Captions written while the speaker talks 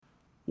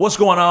What's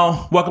going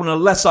on? Welcome to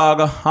Let's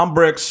Saga. I'm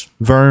Bricks.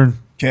 Vern.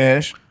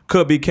 Cash.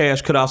 Could be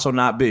Cash, could also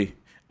not be.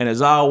 And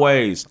as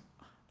always,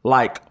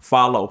 like,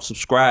 follow,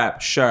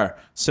 subscribe, share,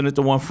 send it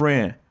to one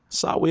friend.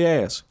 That's all we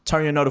ask.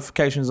 Turn your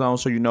notifications on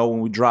so you know when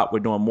we drop.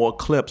 We're doing more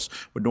clips.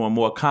 We're doing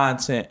more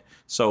content.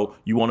 So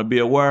you want to be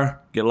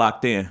aware, get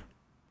locked in.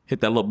 Hit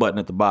that little button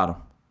at the bottom.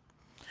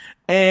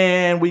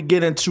 And we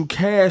get into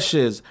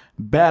Cash's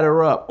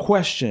batter up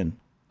question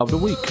of the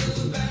week.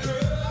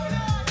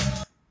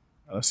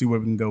 Let's see where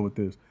we can go with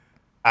this.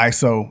 All right,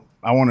 so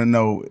I want to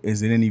know,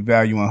 is there any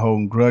value in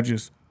holding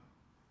grudges?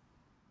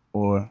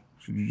 Or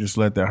should you just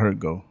let that hurt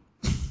go?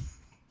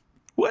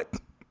 What?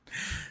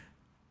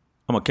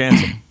 I'm a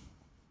Cancer.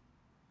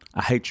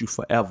 I hate you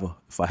forever.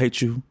 If I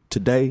hate you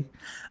today,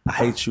 I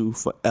hate you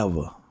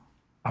forever.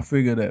 I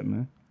figure that,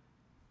 man.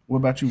 What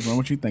about you, bro?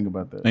 What you think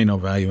about that? Ain't no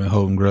value in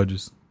holding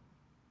grudges.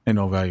 Ain't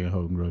no value in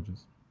holding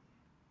grudges.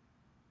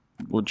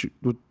 What you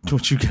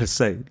gotta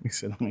say? He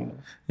said, I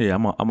mean, Yeah,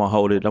 I'm gonna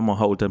hold it. I'm gonna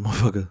hold that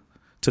motherfucker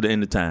to the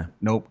end of time.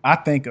 nope. I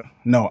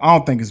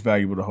don't think it's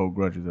valuable to hold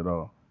grudges at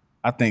all.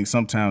 I think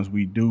sometimes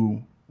we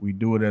do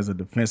it as a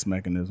defense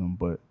mechanism,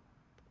 but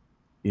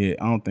yeah,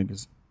 I don't think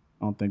it's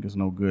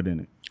no good in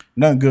it.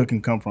 Nothing good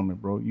can come from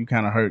it, bro. You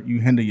kind of hurt.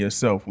 You hinder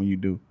yourself when you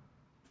do.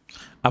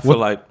 I feel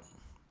like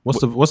What's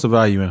the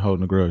value in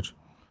holding a grudge?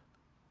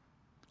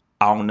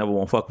 I don't never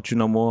want to fuck with you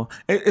no more.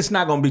 It's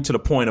not gonna be to the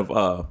point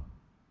of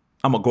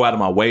I'm gonna go out of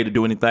my way to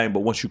do anything,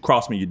 but once you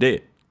cross me, you're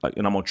dead. Like,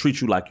 and I'm gonna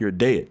treat you like you're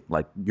dead.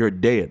 Like, you're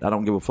dead. I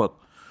don't give a fuck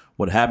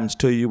what happens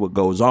to you, what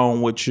goes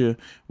on with you,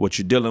 what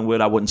you're dealing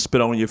with. I wouldn't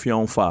spit on you if you're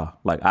on fire.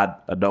 Like, I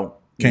don't.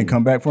 Can't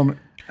come back from it.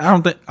 I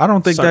don't think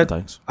Certain that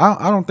things.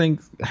 I don't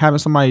think having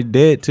somebody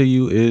dead to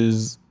you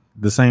is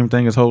the same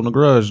thing as holding a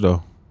grudge,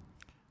 though.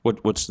 What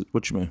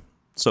you mean?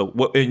 So,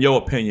 what, in your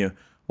opinion,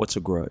 what's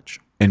a grudge?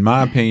 In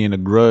my opinion, a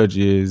grudge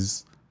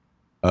is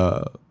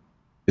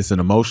it's an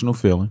emotional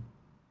feeling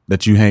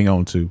that you hang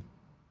on to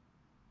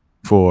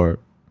for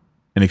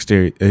an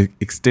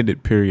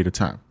extended period of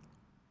time.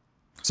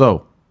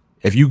 So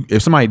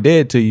if somebody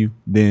dead to you,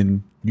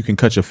 then you can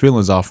cut your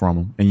feelings off from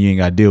them and you ain't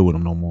got to deal with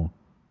them no more.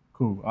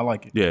 Cool. I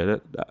like it. Yeah,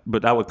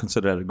 but I would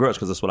consider that a grudge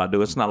because that's what I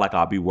do. It's not like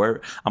I'll be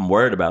worried. I'm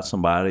worried about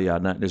somebody or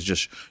nothing. It's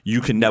just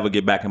you can never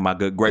get back in my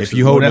good graces. If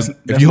you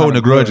holding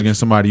a grudge against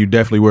somebody, you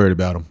definitely worried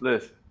about them.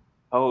 Listen,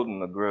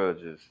 holding a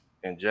grudge is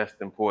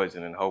ingesting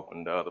poison and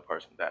hoping the other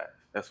person dies.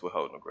 That's what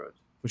holding a grudge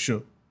is. For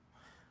sure.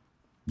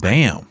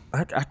 Damn.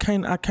 I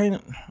can't. I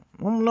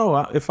don't know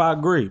if I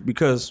agree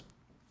because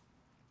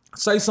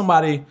say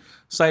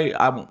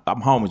I'm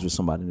homies with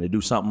somebody and they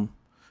do something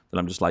that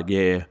I'm just like,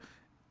 yeah,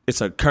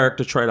 it's a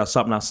character trait or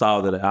something I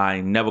saw that I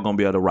ain't never gonna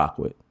be able to rock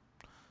with.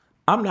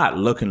 I'm not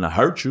looking to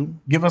hurt you.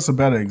 Give us a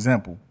better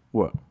example.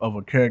 What? Of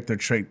a character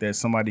trait that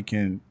somebody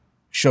can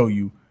show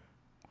you.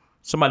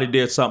 Somebody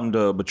did something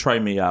to betray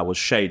me. I was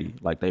shady.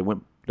 Like they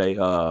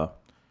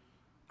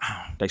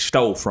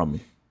stole from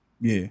me.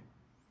 Yeah.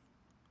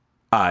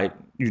 All right,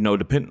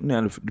 depending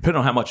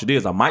on how much it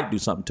is, I might do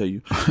something to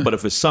you. But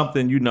if it's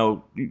something,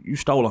 you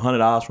stole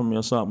 $100 from me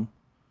or something,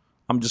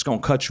 I'm just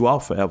gonna cut you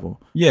off forever.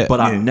 Yeah. But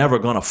I'm never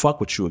gonna fuck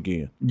with you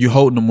again. You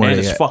holding them where And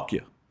they it's at. fuck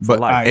you.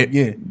 But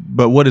Yeah.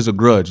 But what is a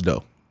grudge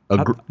though?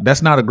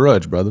 That's not a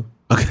grudge, brother.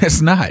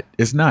 It's not.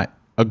 It's not.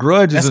 A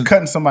grudge That's is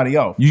cutting somebody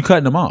off. you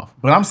cutting them off.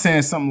 But I'm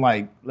saying something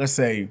like, let's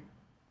say,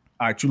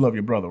 all right, you love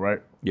your brother,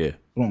 right? Yeah.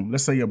 Boom.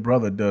 Let's say your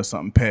brother does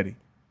something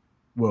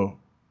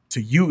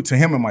to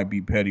him it might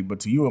be petty, but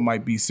to you it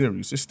might be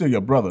serious. It's still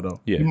your brother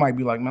though. Yeah. You might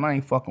be like, man, I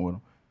ain't fucking with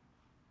him.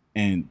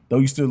 And though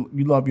you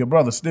love your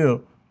brother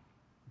still,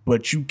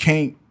 but you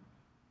can't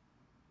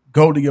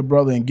go to your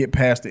brother and get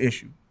past the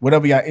issue.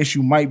 Whatever your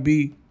issue might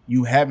be,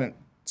 you haven't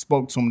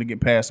spoke to him to get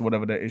past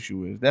whatever that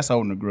issue is. That's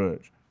holding a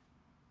grudge.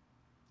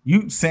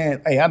 You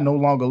saying, hey, I no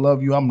longer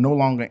love you. I'm no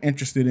longer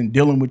interested in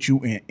dealing with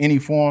you in any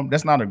form.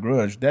 That's not a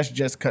grudge. That's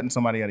just cutting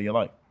somebody out of your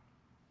life.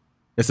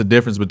 It's a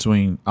difference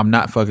between I'm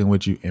not fucking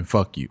with you and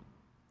fuck you.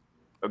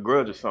 A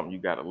grudge is something you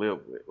got to live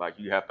with. Like,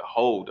 you have to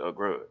hold a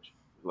grudge.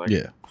 Like,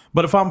 Yeah.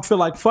 But if I feel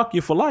like fuck you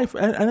for life,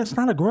 and it's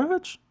not a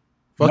grudge.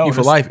 Fuck you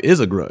for life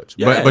is a grudge.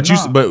 Yeah, but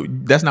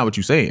that's not what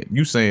you're saying.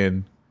 You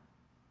saying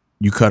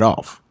you cut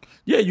off.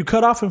 Yeah, you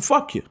cut off and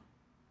fuck you.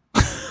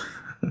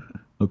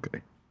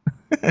 Okay.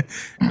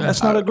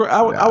 That's not a grudge.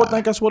 I would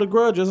think that's what a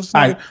grudge is. It's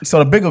All not right. So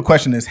the bigger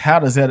question is, how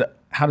does that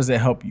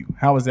help you?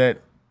 How is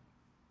that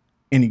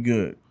any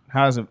good?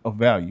 How is it of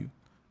value?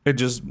 It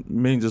just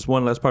means it's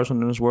one less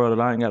person in this world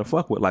that I ain't got to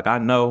fuck with. Like, I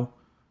know,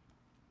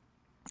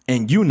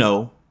 and you're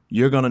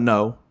going to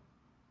know,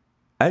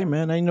 hey,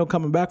 man, ain't no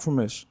coming back from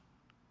this.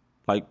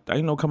 Like,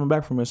 ain't no coming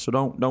back from this. So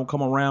don't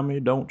come around me.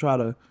 Don't try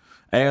to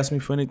ask me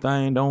for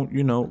anything.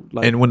 Don't,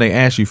 like. And when they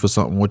ask you for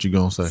something, what you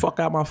gonna say?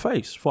 Fuck out my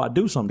face before I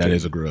do something. That to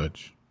is you. a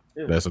grudge.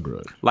 Yeah. That's a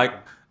grudge. Like,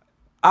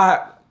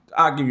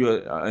 I'll give you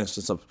an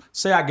instance of,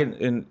 say I get,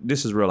 and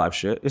this is real life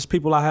shit. It's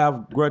people I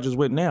have grudges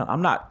with now.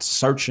 I'm not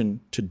searching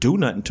to do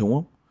nothing to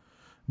them.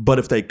 But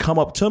if they come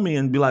up to me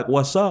and be like,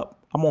 what's up?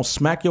 I'm going to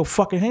smack your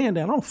fucking hand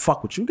down. I don't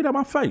fuck with you. Get out of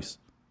my face.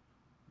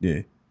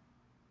 Yeah.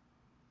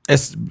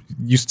 It's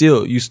you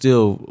still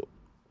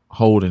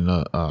holding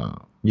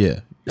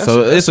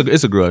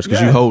it's a grudge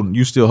because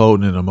you still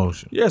holding an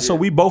emotion. Yeah, so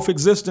we both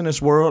exist in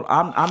this world.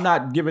 I'm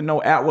not giving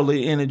no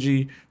outwardly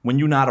energy when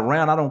you're not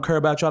around. I don't care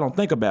about you. I don't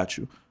think about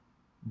you.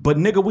 But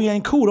nigga, we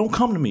ain't cool. Don't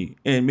come to me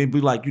and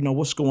be like, you know,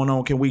 what's going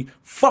on? Can we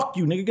fuck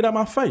you, nigga? Get out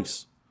my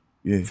face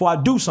before I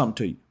do something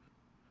to you.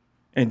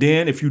 And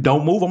then if you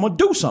don't move, I'm gonna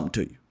do something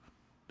to you.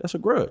 That's a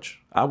grudge.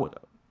 That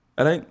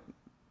ain't.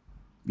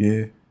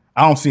 Yeah,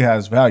 I don't see how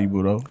it's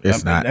valuable though.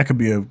 It's not. That could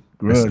be a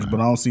grudge, but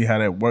I don't see how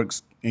that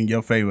works in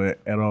your favor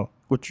at all.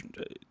 What you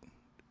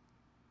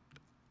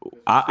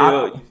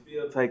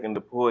still taking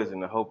the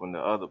poison and hoping the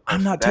other person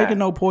I'm not die. taking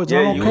no poison.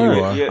 I don't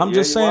care. I'm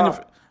just saying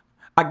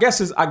I guess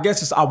it's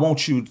I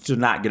want you to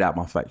not get out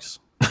my face.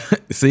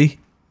 See?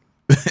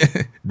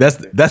 that's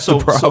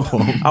the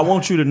problem. So I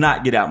want you to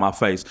not get out my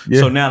face.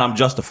 So now I'm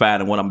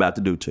justified in what I'm about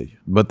to do to you.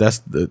 But that's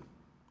the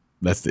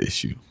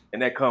issue.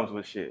 And that comes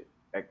with shit.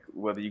 Like,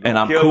 whether you gonna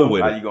I'm kill cool them,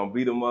 with or it. you gonna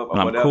beat them up, or And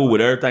I'm whatever. cool with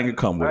everything that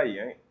come with No, it.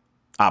 you ain't.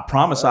 I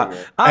promise.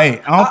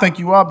 I don't think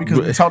you are because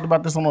we talked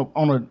about this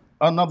on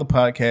another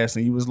podcast,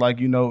 and you was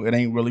like, you know, it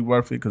ain't really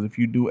worth it because if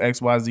you do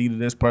X, Y, Z to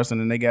this person,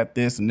 and they got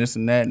this and this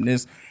and that and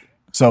this,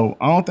 so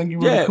I don't think you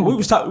really cool. When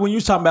you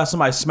was talking about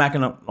somebody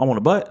smacking up on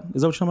the butt,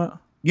 is that what you're talking about?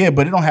 Yeah,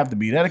 but it don't have to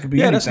be that. It could be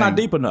anything. That's not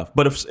deep enough.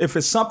 But if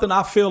it's something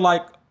I feel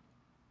like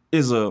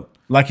is a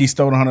like he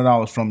stole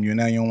 $100 from you, and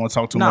now you don't want to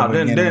talk to him. No,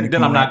 again,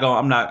 then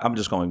I'm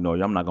just gonna ignore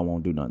you. I'm not gonna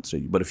want to do nothing to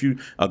you. But if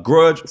a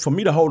grudge, for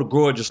me to hold a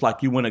grudge, it's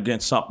like you went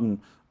against something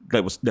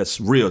that's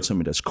real to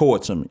me, that's core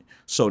to me.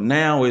 So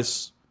now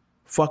it's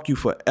fuck you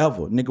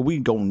forever, nigga. We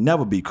gonna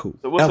never be cool.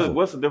 So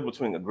what's the difference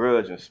between a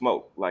grudge and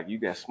smoke? Like you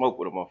got smoke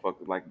with a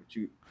motherfucker, like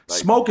you. Like,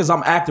 smoke is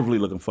I'm actively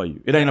looking for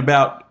you. It ain't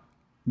about,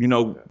 you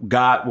know,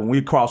 God when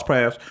we cross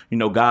paths. You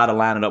know, God will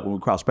line it up when we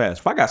cross paths.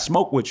 If I got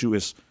smoke with you,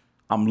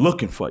 I'm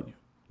looking for you.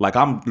 Like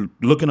I'm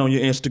looking on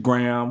your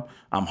Instagram.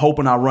 I'm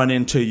hoping I run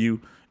into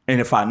you, and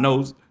if I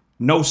know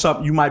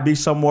something, you might be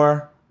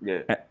somewhere.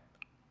 Yeah.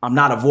 I'm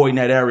not avoiding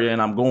that area,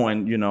 and I'm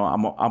going. You know,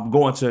 I'm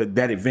going to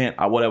that event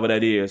or whatever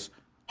that is,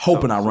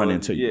 hoping I run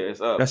into you. Yeah,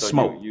 it's up. That's so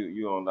smoke.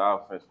 You on the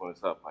offense when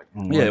it's up like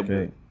that. Yeah.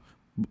 Okay.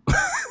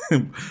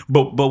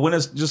 but when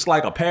it's just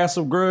like a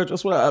passive grudge,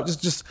 that's what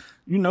just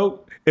you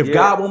know. If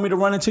God want me to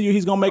run into you,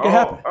 He's gonna make it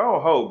happen. I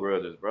don't hold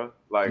grudges, bro.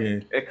 Like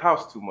it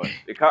costs too much.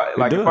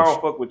 Like does. if I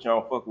don't fuck with you, I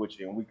don't fuck with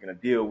you, and we can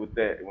deal with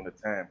that when the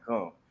time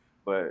comes.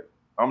 But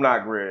I'm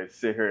not going to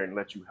sit here and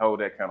let you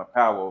hold that kind of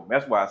power.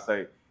 That's why I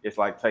say it's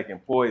like taking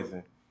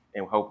poison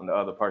and hoping the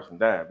other person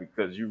die,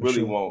 because you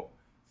really want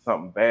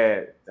something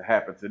bad to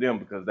happen to them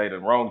because they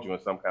done wronged you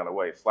in some kind of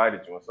way,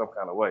 slighted you in some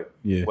kind of way.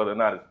 Yeah. Whether or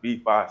not it's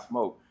beef or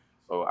smoke.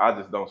 So I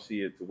just don't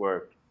see it to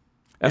where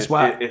That's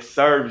why it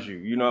serves you.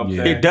 You know what I'm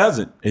saying? it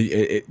doesn't.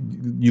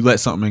 You let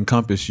something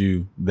encompass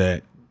you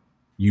that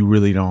you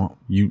really don't.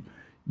 You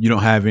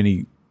don't have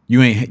any.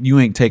 You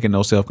ain't taking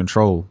no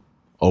self-control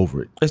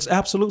over it. It's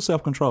absolute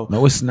self-control.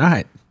 No, it's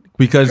not,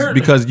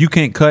 because you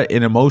can't cut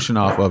an emotion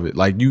off of it.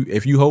 Like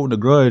if you holding a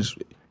grudge,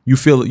 you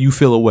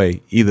feel a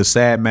way, either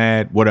sad,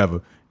 mad,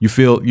 whatever. You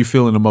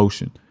feel an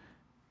emotion.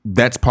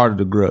 That's part of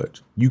the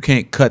grudge. You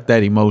can't cut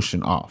that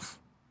emotion off.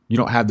 You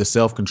don't have the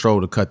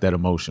self-control to cut that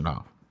emotion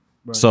off.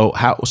 Right. So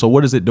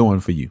what is it doing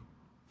for you?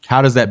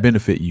 How does that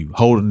benefit you,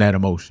 holding that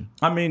emotion?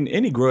 I mean,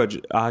 any grudge,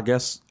 I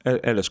guess,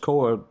 at its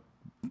core,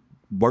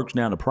 works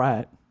down to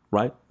pride,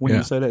 right? When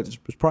you say that, it's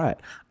pride.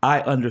 I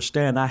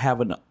understand I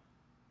have an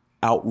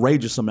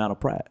outrageous amount of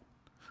pride.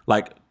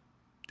 Like,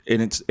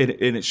 and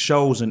it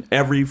shows in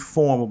every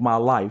form of my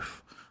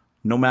life,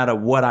 no matter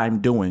what I'm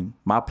doing.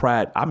 My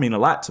pride, I mean a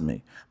lot to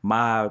me.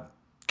 My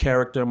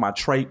character, my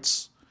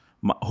traits,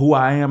 who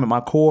I am and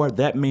my core,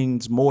 that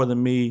means more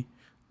than me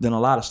than a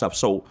lot of stuff.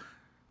 So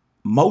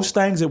most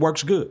things, it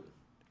works good.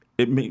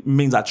 It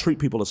means I treat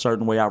people a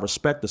certain way. I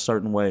respect a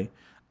certain way.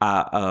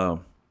 I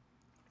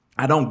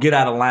don't get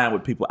out of line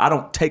with people. I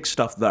don't take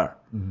stuff there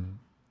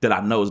that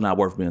I know is not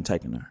worth being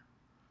taken there.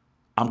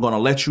 I'm going to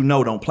let you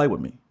know, don't play with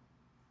me.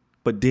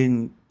 But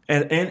then,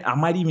 and I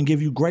might even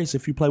give you grace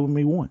if you play with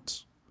me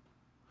once.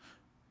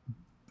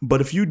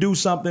 But if you do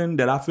something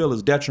that I feel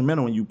is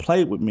detrimental and you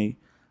play with me,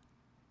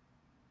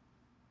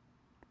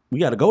 we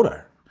got to go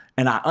there.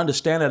 And I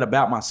understand that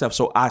about myself.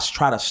 So I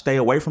try to stay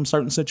away from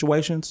certain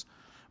situations.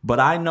 But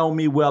I know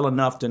me well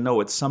enough to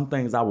know it's some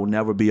things I will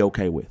never be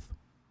okay with.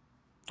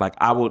 Like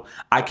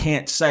I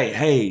can't say,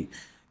 hey,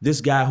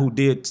 this guy who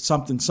did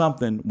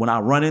something, when I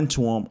run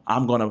into him,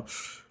 I'm going to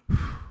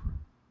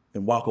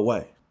and walk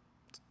away.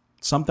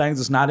 Some things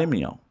it's not in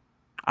me on.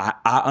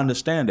 I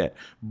understand that.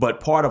 But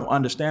part of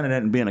understanding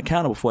that and being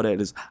accountable for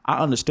that is I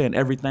understand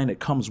everything that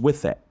comes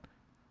with that.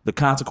 The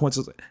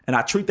consequences. And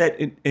I treat that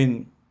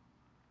in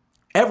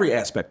every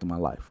aspect of my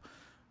life.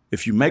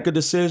 If you make a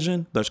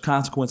decision, there's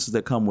consequences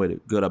that come with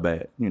it, good or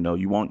bad. You know,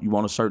 you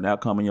want a certain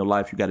outcome in your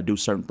life, you got to do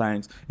certain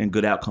things, and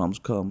good outcomes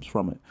comes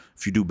from it.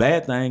 If you do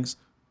bad things,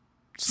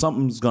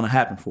 something's going to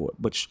happen for it.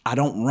 But I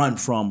don't run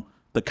from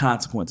the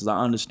consequences. I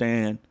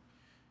understand,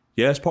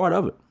 yeah, it's part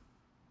of it.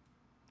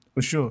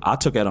 For sure. I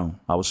took it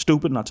on. I was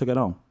stupid and I took it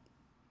on.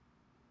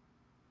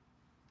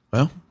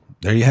 Well,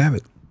 there you have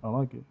it. I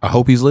like it. I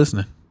hope he's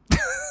listening.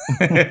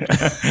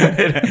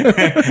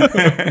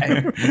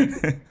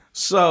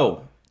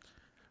 So,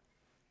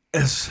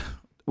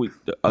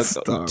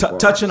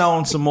 touching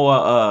on some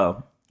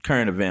more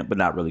current event, but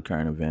not really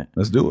current event.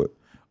 Let's do it.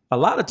 A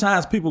lot of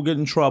times people get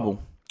in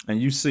trouble,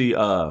 and you see,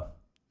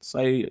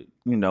 say,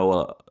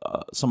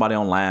 somebody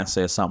online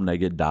says something, they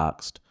get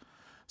doxxed.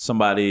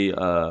 Somebody,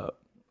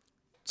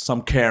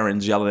 some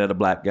Karens yelling at a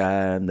black guy,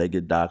 and they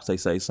get doxxed. They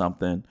say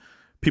something.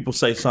 People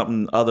say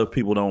something other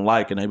people don't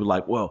like, and they be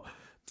like, well,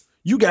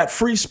 you got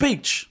free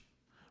speech.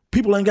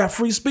 People ain't got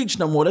free speech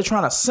no more. They're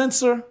trying to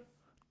censor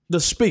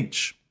the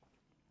speech.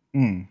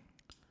 My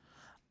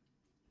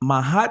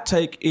hot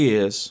take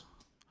is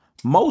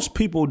most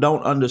people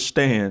don't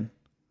understand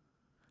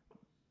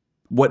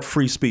what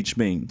free speech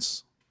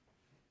means.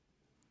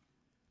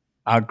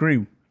 I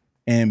agree.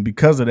 And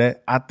because of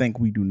that, I think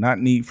we do not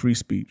need free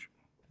speech.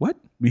 What?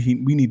 We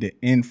need to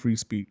end free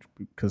speech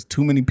because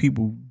too many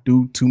people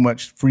do too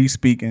much free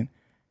speaking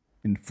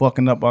and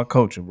fucking up our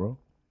culture, bro.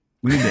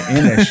 We need to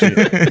end that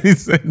shit. He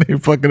said they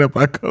fucking up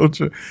our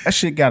culture. That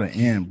shit gotta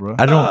end, bro.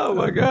 I don't. Oh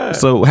my God.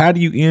 So how do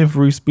you end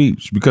free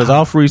speech? Because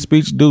all free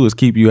speech do is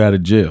keep you out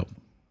of jail.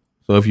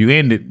 So if you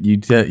end it,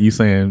 you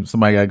saying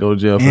somebody gotta go to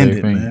jail for End it,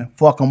 anything. man.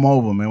 Fuck them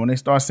over, man. When they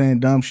start saying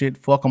dumb shit,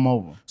 fuck them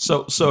over.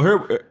 So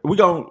here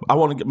I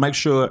want to make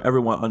sure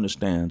everyone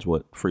understands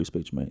what free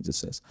speech means. It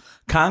says,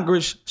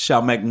 Congress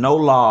shall make no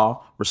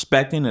law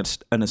respecting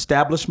an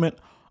establishment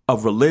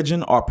of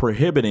religion or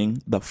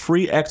prohibiting the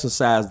free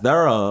exercise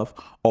thereof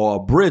or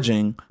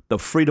abridging the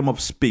freedom of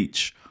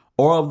speech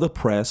or of the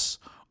press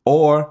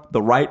or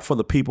the right for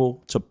the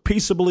people to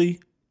peaceably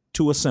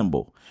to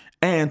assemble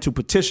and to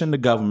petition the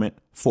government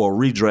for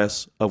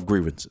redress of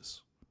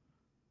grievances.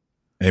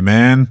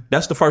 Amen.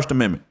 That's the First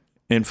Amendment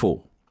in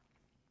full.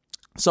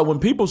 So when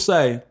people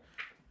say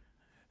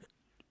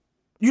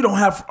we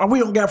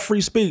don't got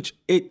free speech,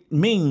 it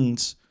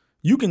means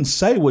you can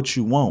say what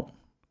you want.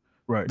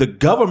 Right. The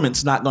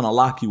government's not going to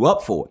lock you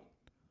up for it.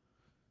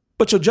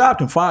 But your job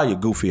can fire your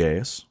goofy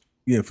ass.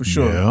 Yeah, for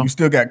sure. Yeah. You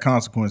still got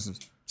consequences.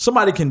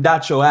 Somebody can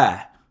dot your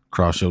I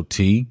Cross your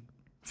T.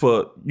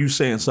 for you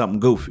saying something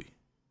goofy.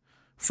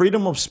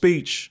 Freedom of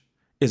speech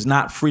is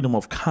not freedom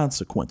of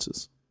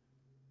consequences.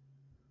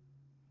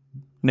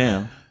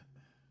 Now,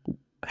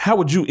 how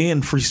would you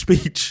end free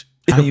speech?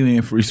 How you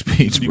end free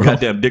speech, You bro?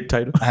 goddamn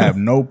dictator. I have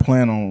no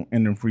plan on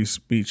ending free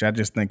speech. I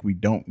just think we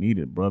don't need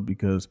it, bro,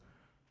 because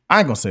I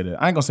ain't gonna say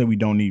that. I ain't gonna say we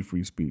don't need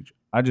free speech.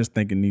 I just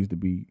think it needs to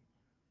be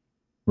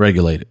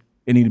Regulated.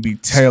 it need to be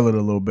tailored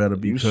a little better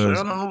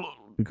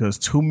because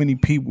too many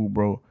people,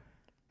 bro.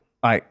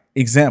 Like,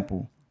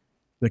 example,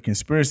 the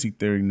conspiracy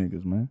theory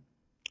niggas, man.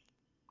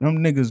 Them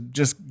niggas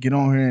just get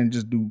on here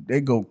and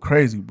they go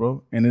crazy,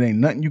 bro. And it ain't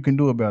nothing you can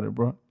do about it,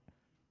 bro.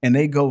 And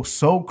they go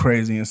so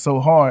crazy and so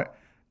hard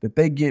that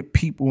they get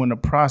people in the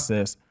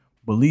process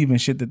believing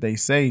shit that they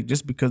say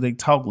just because they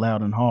talk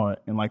loud and hard.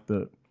 And like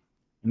to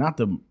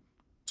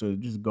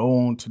just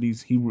go on to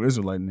these Hebrew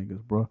Israelite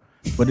niggas, bro.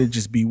 But it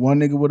just be one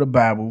nigga with a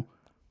Bible.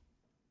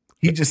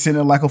 He just sitting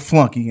there like a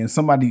flunky and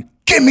somebody,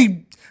 give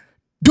me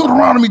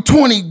Deuteronomy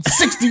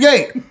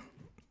 20:68.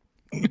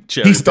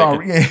 He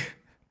start, yeah.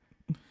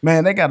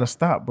 Man, they gotta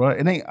stop, bro.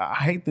 It ain't. I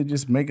hate to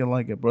just make it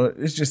like it, bro.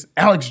 It's just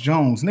Alex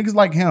Jones, niggas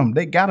like him.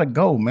 They gotta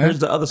go, man. Here's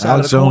the other side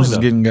Alex of the coin. Jones is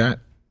though. getting got.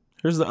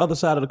 Here's the other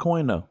side of the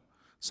coin, though.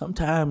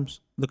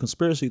 Sometimes the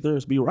conspiracy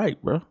theorists be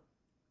right, bro.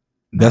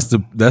 That's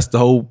the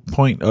whole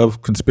point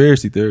of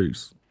conspiracy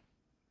theories.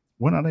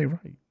 When are they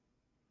right?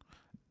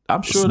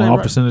 I'm sure Small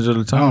they percentage of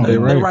the time They they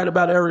right. right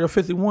about Area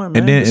 51,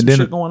 man. And then There's some and then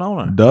shit going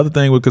on. the other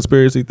thing with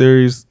conspiracy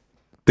theorists,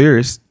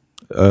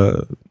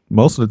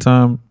 most of the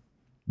time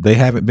they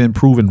haven't been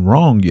proven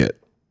wrong yet.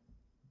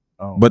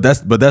 Oh. But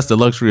that's the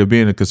luxury of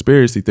being a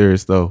conspiracy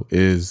theorist, though,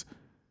 is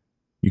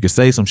you can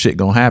say some shit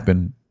gonna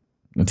happen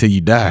until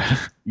you die.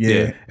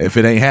 Yeah. If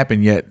it ain't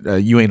happened yet,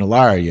 you ain't a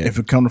liar yet. If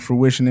it come to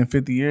fruition in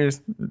 50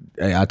 years,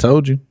 Hey, I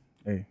told you.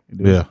 hey,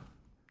 it is.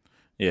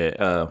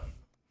 Yeah.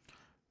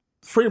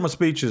 Freedom of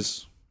speech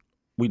is,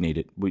 we need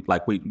it.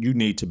 You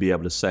need to be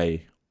able to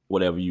say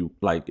whatever you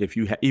like. If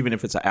you even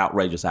if it's an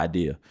outrageous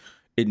idea,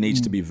 it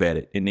needs to be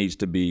vetted. It needs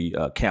to be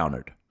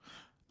countered.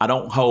 I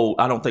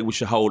don't think we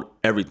should hold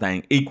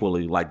everything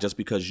equally. Like, just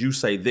because you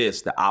say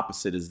this, the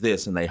opposite is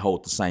this, and they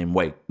hold the same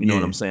weight. You know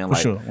what I'm saying? For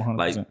Like, sure, 100%.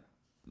 like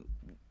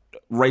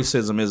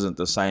racism isn't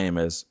the same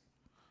as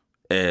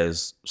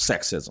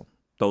sexism.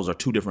 Those are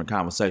two different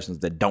conversations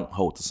that don't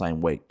hold the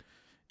same weight.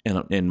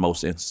 In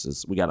most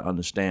instances, we got to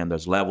understand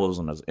there's levels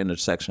and there's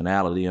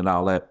intersectionality and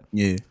all that.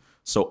 Yeah.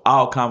 So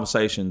all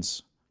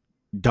conversations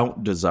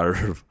don't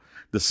deserve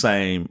the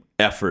same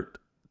effort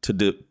to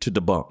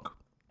debunk.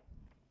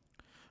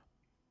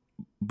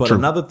 But True.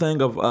 Another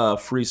thing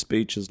of free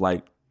speech is,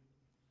 like,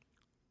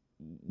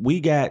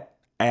 we got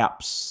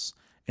apps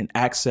and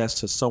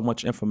access to so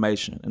much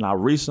information. And I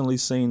recently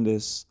seen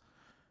this,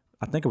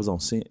 I think it was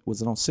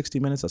on 60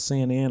 Minutes or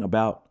CNN,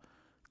 about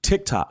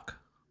TikTok.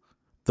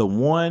 The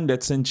one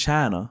that's in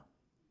China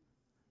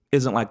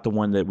isn't like the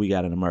one that we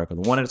got in America.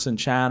 The one that's in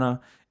China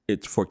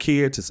it's for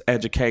kids. It's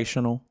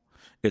educational.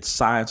 It's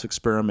science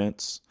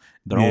experiments.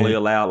 They're only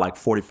allowed like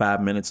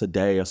 45 minutes a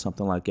day or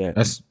something like that.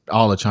 That's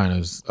all of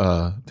China's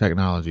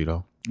technology,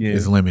 though. Yeah.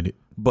 It's limited.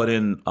 But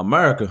in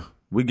America,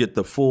 we get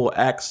the full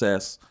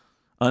access,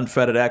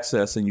 unfettered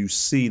access, and you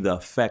see the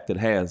effect it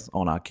has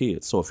on our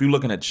kids. So if you're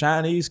looking at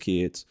Chinese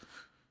kids,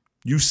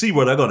 you see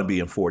where they're going to be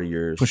in 40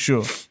 years. For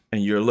sure.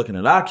 And you're looking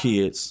at our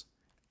kids,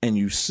 and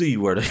you see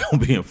where they're going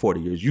to be in 40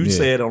 years. You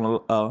said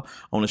on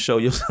the show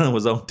your son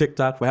was on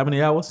TikTok for how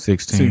many hours?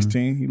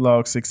 16. He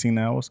logged 16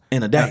 hours.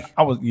 In a day.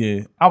 I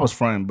was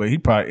fronting, but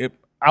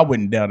I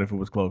wouldn't doubt if it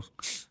was close.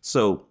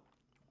 So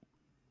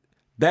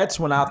that's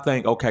when I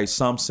think, okay,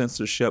 some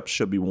censorship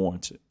should be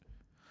warranted.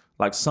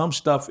 Like some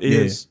stuff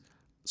is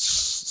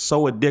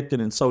so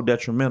addicted and so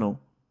detrimental.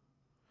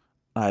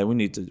 All right, we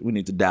need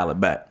to dial it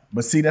back.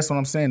 But see, that's what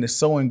I'm saying. It's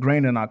so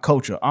ingrained in our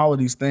culture. All of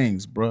these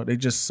things, bro, they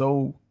just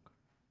so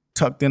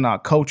tucked in our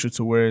culture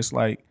to where it's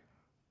like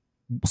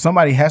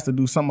somebody has to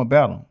do something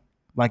about them.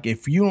 Like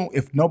if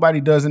nobody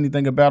does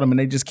anything about them and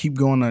they just keep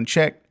going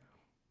unchecked,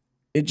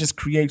 it just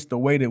creates the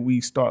way that we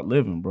start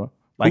living, bro.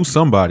 Like, Who's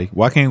somebody?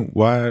 Why can't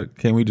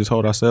we just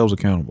hold ourselves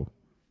accountable?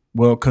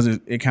 Well, because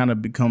it kind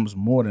of becomes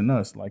more than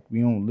us. Like we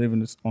don't live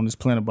on this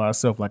planet by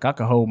ourselves. Like I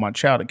could hold my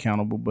child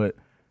accountable, but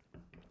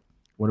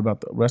what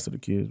about the rest of the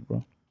kids,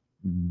 bro?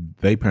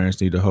 They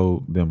parents need to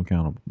hold them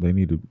accountable. They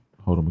need to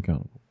hold them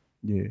accountable.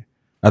 Yeah.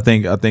 I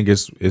think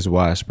it's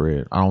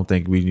widespread. I don't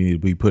think we need to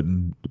be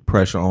putting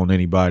pressure on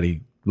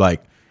anybody.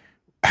 Like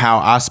how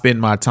I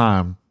spend my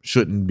time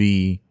shouldn't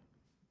be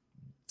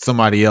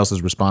somebody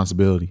else's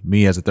responsibility.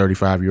 Me as a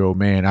 35-year-old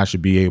man, I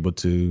should be able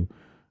to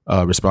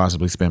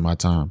responsibly spend my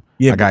time.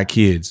 Yeah, I got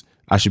kids.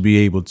 I should be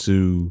able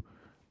to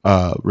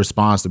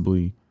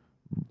responsibly,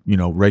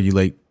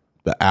 regulate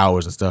the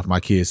hours and stuff my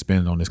kids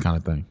spend on this kind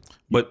of thing.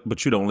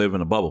 But you don't live in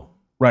a bubble.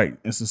 Right.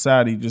 And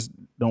society just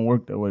don't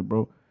work that way,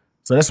 bro.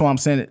 So that's why I'm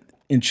saying it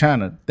in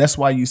China. That's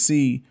why you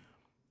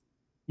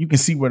can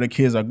see where the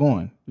kids are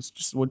going. It's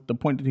just what the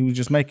point that he was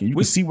just making. You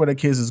can see where the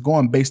kids is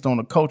going based on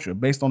the culture,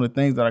 based on the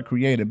things that are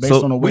created,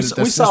 based on the way that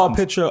we saw a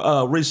picture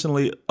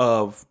recently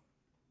of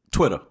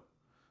Twitter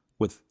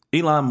with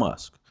Elon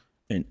Musk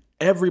and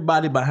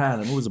everybody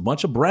behind him. It was a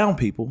bunch of brown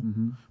people,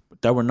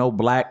 but there were no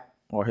black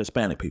or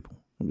Hispanic people.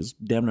 It was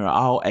damn near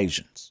all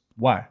Asians.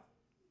 Why?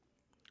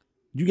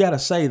 You got to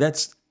say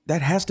that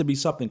has to be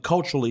something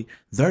culturally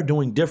they're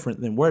doing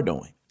different than we're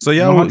doing. So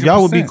y'all would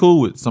be 100%.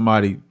 cool with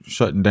somebody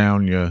shutting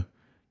down your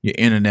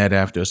internet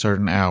after a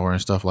certain hour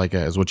and stuff like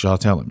that, is what y'all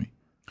telling me.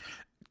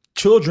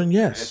 Children,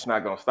 yes. It's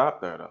not gonna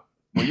stop there though.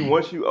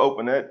 Once you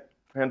open that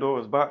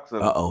Pandora's box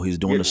of He's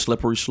doing the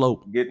slippery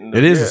slope.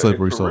 It is a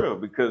slippery slope. Real,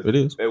 because it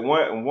is. At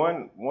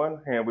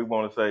one hand we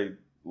want to say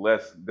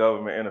less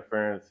government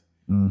interference,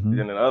 Mm-hmm.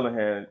 then on the other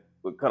hand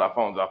we cut our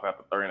phones off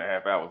after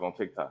 3.5 hours on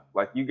TikTok.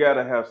 Like you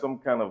gotta have some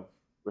kind of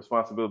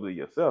responsibility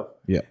yourself.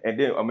 Yeah. And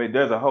then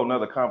there's a whole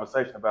nother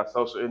conversation about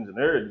social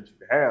engineering that you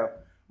can have,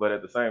 but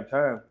at the same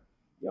time,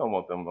 you don't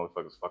want them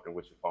motherfuckers fucking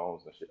with your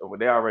phones and shit. Well,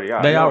 they already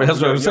are.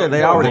 That's what I'm saying.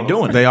 They already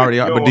doing it. They already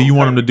are. But do you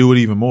want them to do it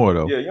even more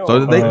though? Yeah,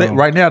 so they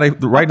right now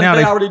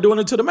they already doing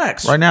it to the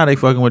max. Right now they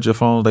fucking with your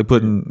phones. They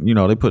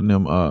putting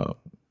them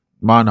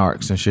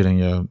monarchs and shit in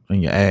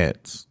your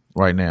ads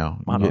right now.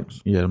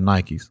 Monarchs. Yeah, them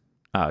Nikes.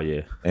 Oh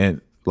yeah.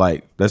 And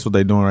like that's what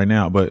they doing right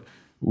now. But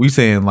we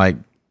saying like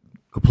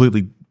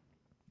completely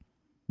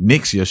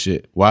nix your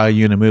shit while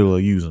you're in the middle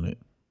of using it.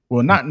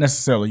 Well, not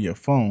necessarily your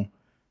phone,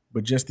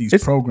 but just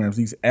these programs,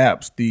 these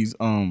apps, these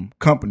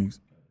companies.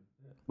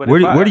 But Where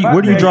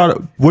do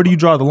you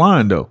draw the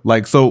line though?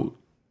 Like so,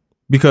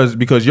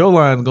 because your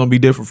line is gonna be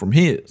different from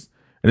his,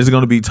 and it's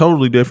gonna be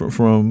totally different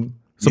from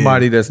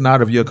somebody that's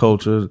not of your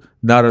culture,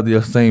 not of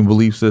your same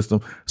belief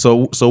system.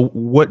 So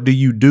what do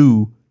you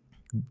do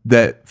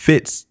that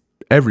fits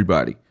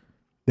everybody?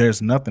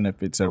 There's nothing that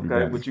fits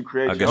everybody. Okay, but you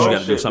create. I guess you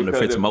got to do something that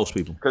fits most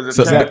people.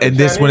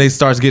 That's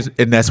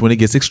when it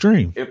gets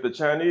extreme. If the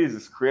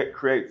Chinese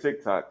create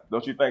TikTok,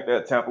 don't you think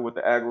that tamper with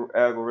the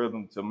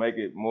algorithm to make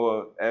it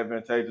more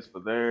advantageous for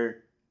their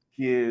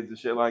kids and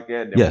shit like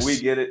that? Then yes. When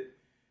we get it,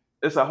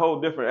 it's a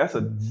whole different. That's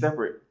a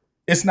separate.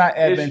 It's not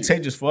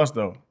advantageous for us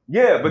though.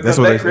 Yeah, because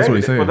they created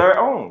it for their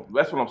own.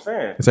 That's what I'm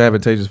saying. It's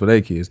advantageous for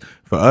their kids.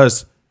 For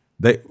us,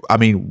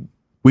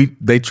 we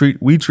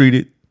treat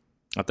it.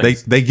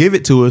 They give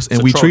it to us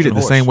and we treat it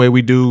the same way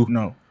we do.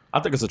 No, I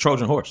think it's a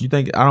Trojan horse. You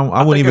think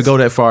I wouldn't even go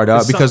that far,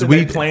 dog, because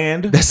we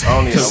planned. That's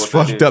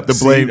fucked up to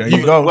blame.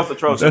 What's the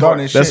Trojan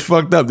horse? That's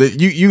fucked up. That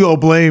you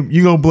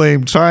gonna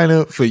blame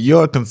China for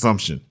your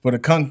consumption, for the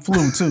Kung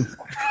Flu too.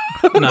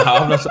 No,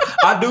 I'm not.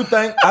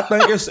 I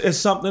think it's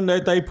something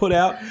that they put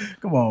out.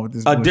 Come on with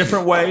this. A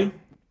different way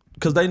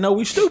because they know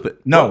we stupid.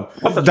 No,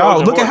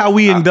 dog. Look at how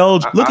we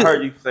indulge. I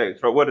heard you say,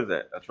 what is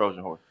that? A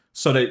Trojan horse?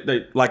 So they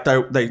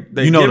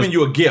giving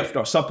you a gift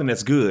or something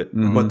that's good,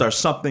 but there's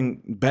something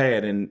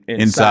bad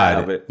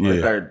inside of it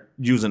that they're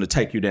using to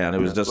take you down. It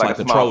was just like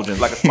the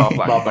Trojans, like a small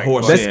brought the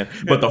horse in,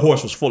 but the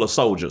horse was full of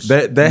soldiers.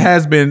 There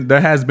has been.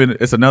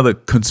 It's another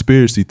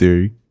conspiracy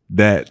theory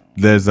that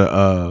there's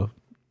a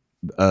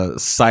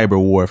cyber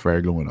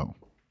warfare going on.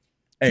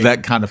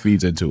 that kind of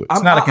feeds into it.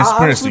 It's not a I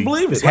conspiracy. honestly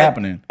believe it. It's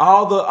happening.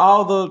 All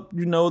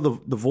the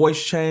the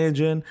voice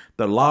changing,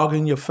 the log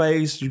in your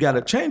face. You got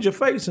to change your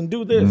face and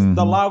do this.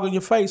 The log in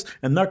your face,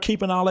 and they're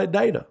keeping all that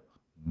data.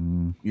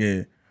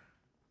 Yeah.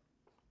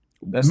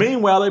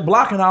 Meanwhile, they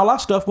blocking all our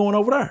stuff going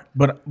over there.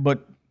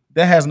 But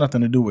that has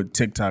nothing to do with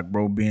TikTok,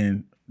 bro,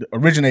 being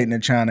originating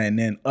in China and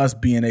then us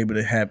being able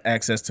to have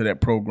access to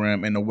that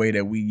program in the way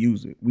that we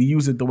use it. We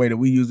use it the way that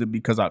we use it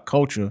because our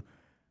culture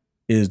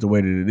is the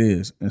way that it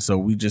is. And so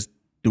we just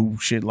do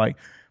shit like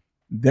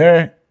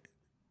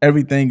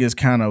everything is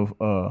kind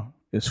of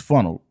is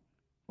funneled.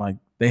 Like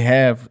they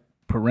have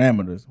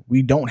parameters.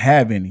 We don't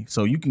have any.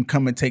 So you can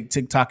come and take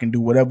TikTok and do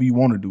whatever you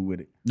want to do with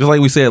it. Just like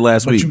we said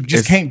last But week. you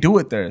just can't do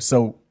it there.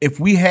 So if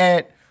we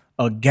had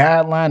a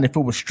guideline, if it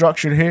was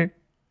structured here,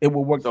 it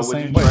would work the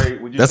same way.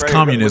 That's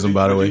communism,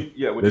 by the way.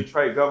 Would you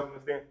trade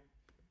governments then?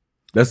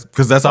 That's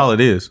because that's all it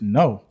is.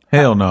 No.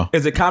 Hell no.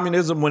 Is it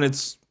communism when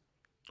it's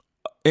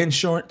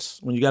insurance,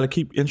 when you got to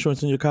keep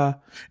insurance in your car?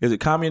 Is it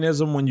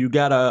communism when you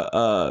got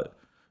to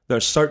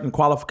there's certain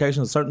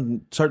qualifications,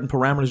 certain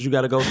parameters you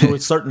got to go through?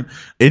 It's certain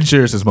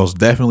Insurance is most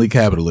definitely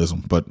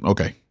capitalism, but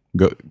okay.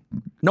 Go.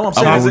 No, I'm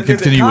saying will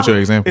continue with your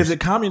examples. Is it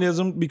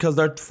communism because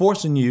they're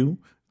forcing you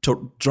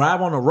to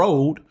drive on the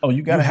road? Oh,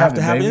 you gotta have have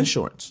to it, have baby.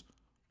 insurance,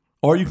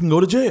 or you can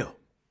go to jail.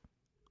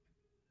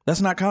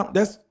 That's not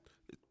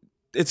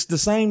it's the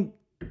same.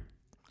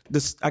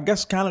 This, I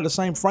guess, kind of the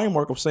same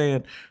framework of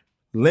saying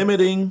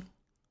limiting,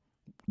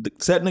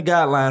 setting a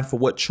guideline for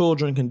what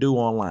children can do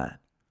online.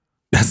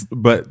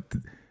 But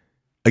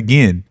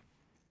again,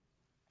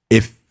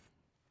 if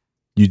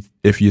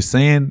you're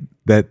saying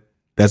that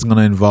that's going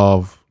to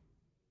involve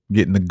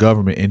getting the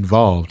government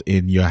involved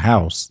in your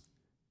house,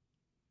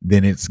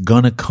 then it's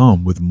going to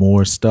come with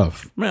more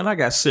stuff. Man, I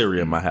got Siri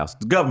in my house.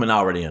 The government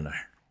already in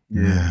there.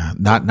 Yeah,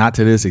 not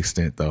to this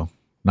extent though.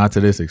 Not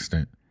to this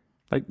extent.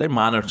 Like they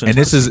monitor. And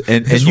this is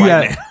and It's you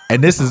right got now.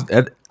 and this is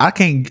I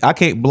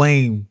can't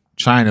blame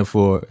China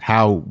for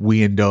how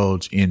we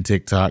indulge in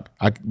TikTok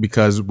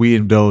because we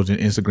indulge in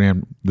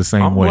Instagram the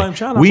same I'm way. blame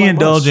China, We blame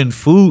indulge us. in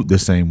food the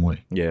same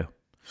way. Yeah.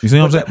 You see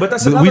what I'm saying? But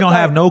that's we another don't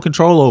have thing. no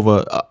control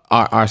over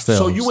ourselves.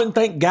 So you wouldn't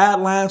think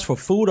guidelines for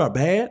food are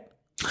bad?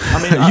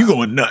 I mean, you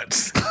going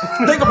nuts?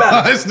 think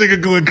about it. This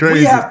nigga going We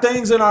crazy. have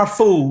things in our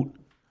food.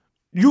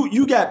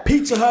 You got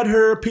Pizza Hut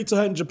here, Pizza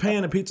Hut in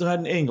Japan, and Pizza Hut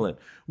in England.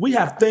 We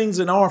have things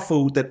in our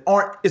food that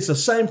aren't. It's the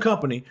same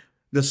company,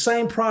 the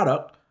same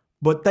product,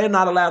 but they're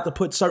not allowed to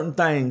put certain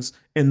things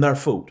in their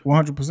food.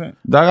 100%.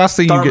 Dog, I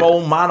see you get.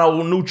 Thermo,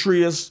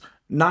 mononutrients,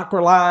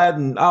 nacrolide,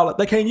 and all that.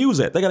 They can't use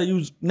that. They got to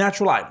use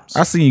natural items.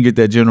 I seen you get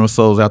that General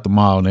Soul's out the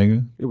mall,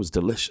 nigga. It was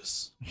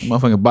delicious.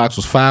 Motherfucking box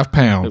was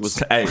 £5. It was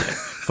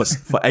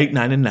for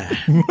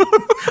 $8.99.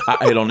 I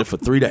ate on it for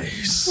 3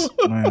 days.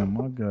 Man,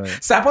 my God.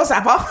 Sappo. This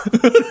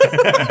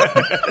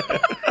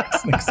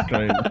nigga's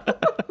crazy.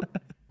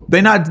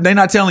 They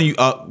not telling you.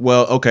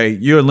 Well, okay,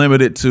 you're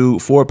limited to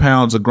 4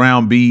 pounds of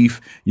ground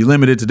beef. You're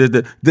limited to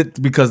this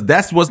because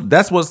that's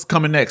what's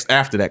coming next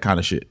after that kind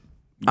of shit.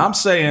 I'm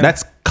saying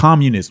That's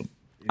communism.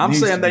 I'm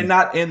saying they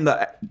not in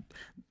the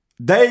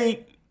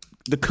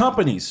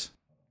companies.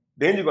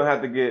 Then you're gonna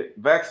have to get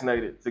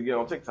vaccinated to get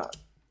on TikTok.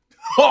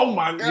 Oh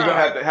my god! You're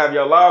gonna have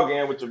your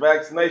login with your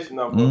vaccination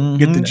number.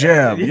 Get the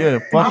jab. Yeah,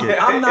 fuck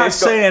it. I'm not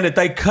saying that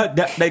they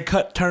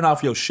turn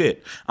off your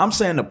shit. I'm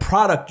saying the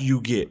product you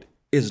get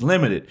is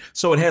limited,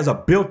 so it has a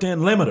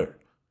built-in limiter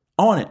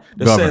on it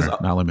that Governor, says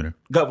not limiter.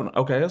 governor.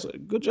 Okay, that's a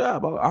good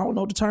job. I don't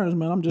know the terms,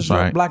 man. I'm just That's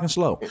all right. black and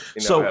slow.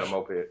 You So never had a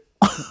moped.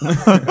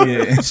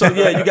 Yeah. So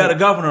yeah, you got a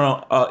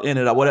governor in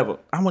it or whatever.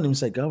 I wouldn't even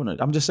say governor.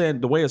 I'm just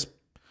saying the way it's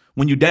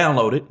when you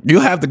download it.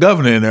 You have the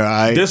governor in there, all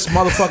right? This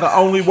motherfucker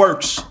only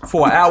works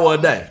for an hour a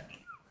day.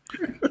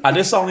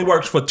 This only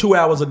works for 2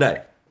 hours a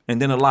day,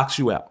 and then it locks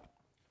you out.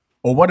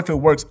 Or what if it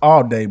works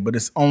all day, but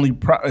it's only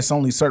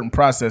certain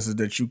processes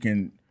that you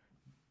can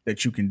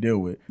deal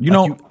with. You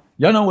know,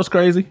 y'all know what's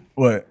crazy?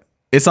 What?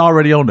 It's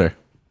already on there.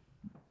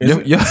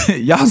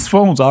 Y'all's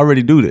phones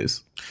already do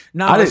this.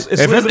 No,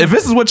 If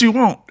this is what you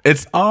want,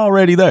 it's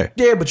already there.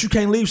 yeah, but you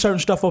can't leave certain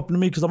stuff up to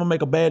me because I'm gonna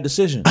make a bad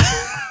decision.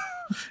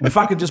 If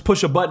I could just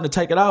push a button to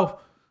take it off,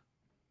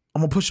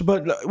 I'm gonna push a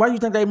button. Why do you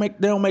think they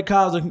don't make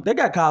cars? They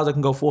got cars that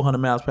can go 400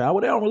 miles per hour.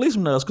 They don't release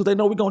them to us because they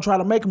know we're gonna try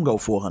to make them go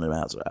 400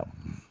 miles per hour.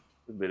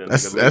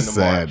 That's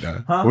sad,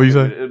 though. Huh? What you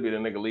say? It'll be the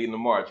nigga leading the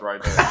march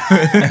right there.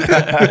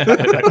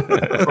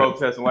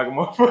 Protesting like a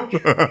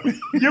motherfucker.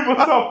 Give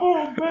us our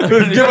phone back.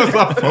 Give us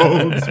our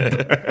phones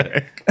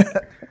back.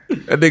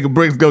 That nigga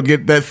Briggs go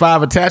get that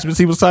 5 attachments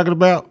he was talking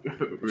about,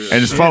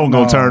 and his phone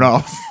gonna turn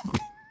off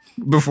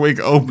before he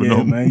can open Yeah,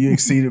 them. man, you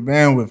exceeded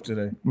bandwidth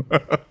today.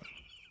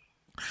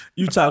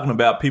 You talking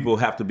about people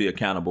have to be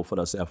accountable for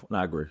themselves? And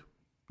I agree.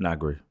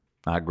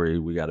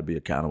 We got to be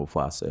accountable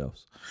for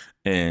ourselves.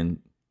 And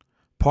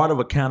part of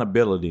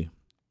accountability,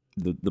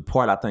 the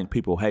part I think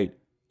people hate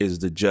is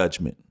the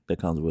judgment that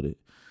comes with it.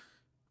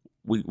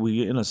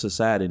 We in a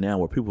society now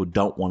where people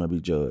don't want to be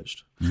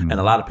judged. And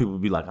a lot of people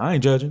be like, I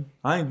ain't judging.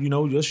 I ain't,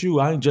 just you.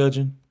 I ain't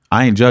judging.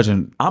 I ain't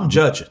judging. I'm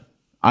judging.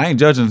 I ain't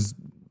judging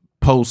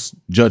post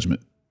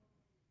judgment.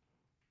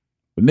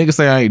 When niggas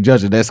say I ain't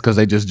judging, that's because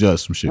they just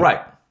judge some shit.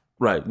 Right.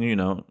 You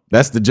know,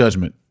 That's the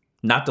judgment.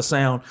 not to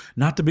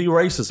be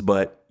racist,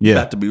 but Yeah. you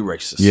got to be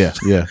racist. Yeah.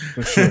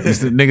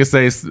 Niggas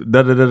say it's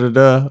da da da da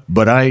da,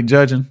 but I ain't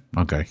judging.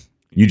 Okay,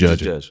 you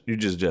judge it. You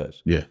just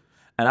judge. Yeah.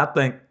 And I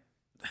think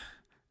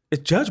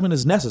judgment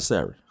is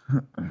necessary.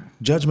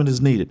 Judgment is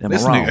needed. Am I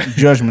This wrong? nigga-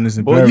 Judgment is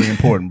very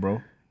important,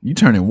 bro. You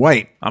turning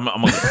white. I'm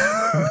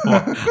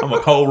a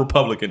cold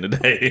Republican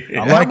today.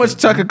 How much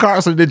Tucker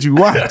Carlson did you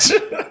watch?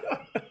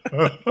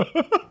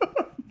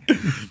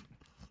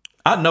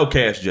 I know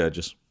cash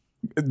judges.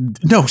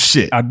 No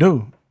shit. I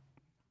do.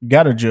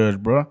 Gotta judge,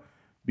 bro.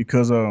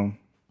 Because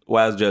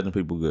Why is judging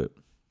people good?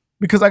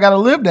 I gotta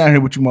live down here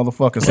with you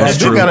motherfuckers. So That's I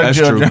do true. gotta That's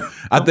judge. true.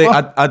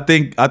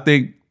 I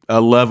think a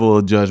level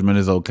of judgment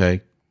is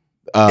okay,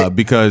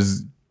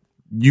 because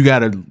you got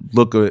to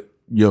look at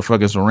your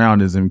fucking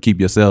surroundings and keep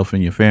yourself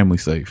and your family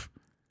safe.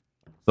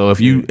 So if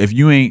you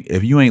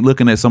ain't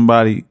looking at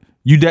somebody,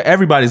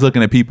 everybody's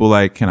looking at people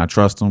like, can I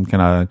trust them? Can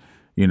I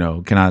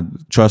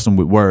trust them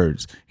with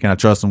words? Can I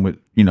trust them with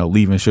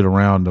leaving shit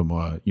around them?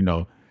 Or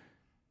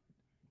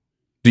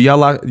do y'all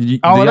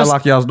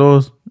lock y'all's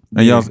doors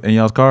and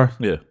y'all's car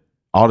Yeah,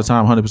 all the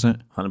time?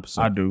 100%. 100%.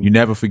 I do. You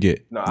never forget.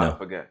 No, No. I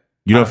forgot.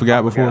 You don't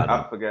forgot before?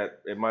 I forgot.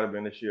 It might have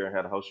been this year. I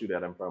had a whole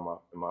shootout in front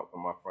of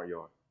my front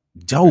yard.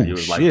 Oh, He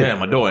was like, damn,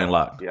 my door ain't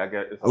locked. Yeah, I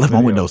got. It's I left my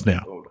on video windows down.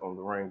 on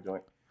the ring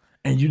joint.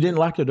 And you didn't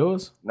lock your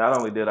doors? Not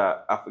only did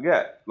I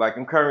forgot. Like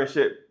I'm current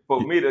shit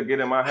for me to get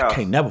in my house. I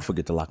can't never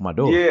forget to lock my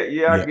door.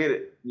 Yeah, I get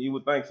it. You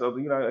would think so. But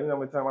you know how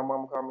many times my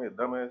mama called me a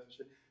dumbass and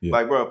shit. Yeah.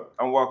 Like, bro,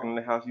 I'm walking in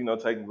the house,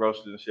 taking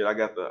groceries and shit. I'm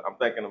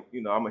thinking, I'm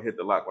gonna hit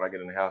the lock when I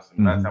get in the house.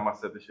 And by the time I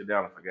set this shit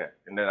down, I forgot.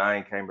 And then I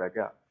ain't came back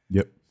out.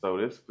 Yep. So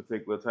this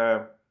particular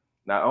time,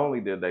 not only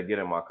did they get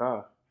in my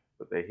car,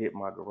 but they hit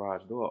my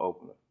garage door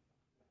opener.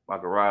 My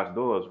garage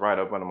door is right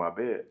up under my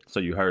bed. So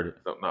you heard it.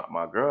 So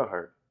my girl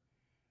heard.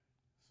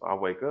 So I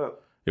wake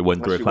up. It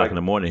wasn't When 3 she o'clock wake- in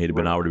the morning. He'd have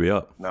been already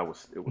up. No, it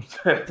was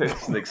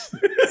Jesus.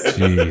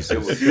 Jesus. It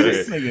was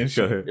This nigga and Go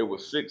shit. ahead. It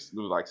was 6. It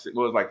was like 6. It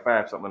was like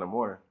 5 something in the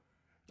morning.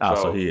 Oh,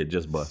 so So- he had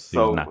just bust. He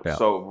was knocked out.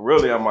 So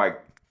really, I'm like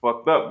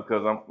fucked up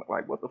because I'm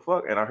like, what the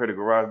fuck? And I heard the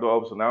garage door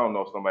open, so now I don't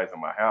know if somebody's in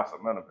my house or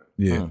none of it.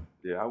 Yeah.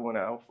 Yeah, I went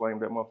out, I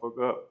flamed that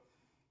motherfucker up.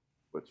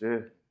 But yeah,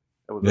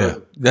 that was Yeah.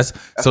 That's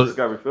that's so. a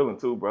scary feeling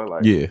too, bro.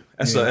 Like, Yeah.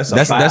 That's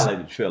That's-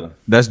 violated feeling.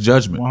 That's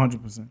judgment.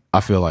 100%. I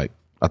feel like.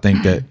 I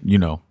think that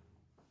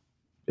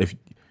if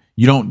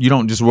you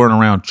don't just run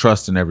around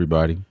trusting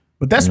everybody.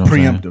 But that's You know what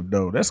I'm saying? preemptive,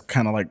 though. That's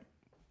kind of like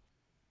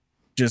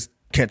just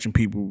catching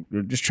people,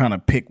 or just trying to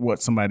pick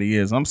what somebody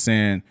is. I'm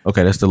saying,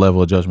 Okay, that's the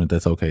level of judgment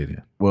that's okay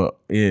then. well,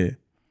 yeah.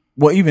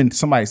 Well, even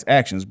somebody's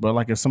actions, but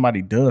like if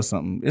somebody does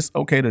something, it's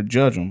okay to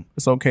judge them.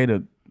 It's okay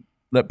to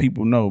let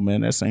people know,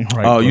 man, that ain't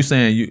right. Oh, bro. you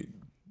saying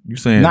you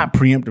saying Not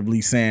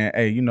preemptively saying,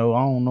 hey, I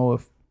don't know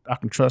if I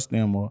can trust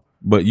them or,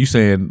 but you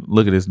saying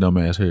look at this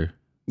dumbass here.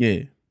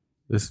 yeah.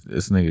 This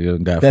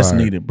nigga got That's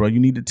fired. needed, bro.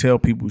 You need to tell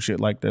people shit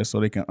like that so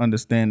they can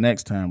understand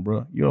next time,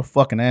 bro. You're a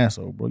fucking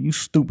asshole, bro. You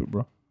stupid,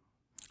 bro.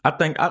 I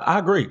think I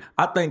agree.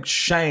 I think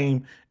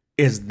shame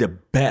is the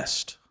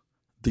best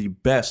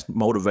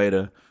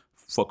motivator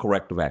for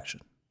corrective action.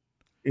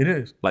 It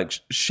is. Like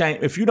shame.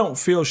 If you don't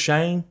feel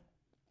shame,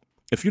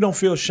 You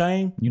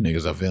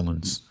niggas are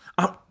villains.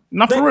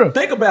 Not for real.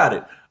 Think about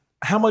it.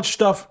 How much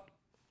stuff,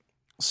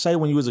 say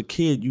when you was a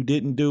kid, you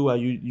didn't do or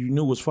you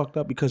knew was fucked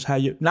up because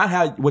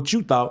what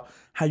you thought,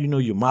 how you know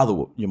your mother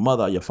or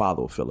your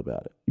father would feel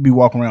about it. You be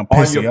walking around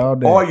pissy all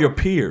day. Or your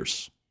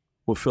peers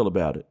will feel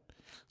about it.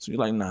 So you're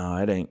like,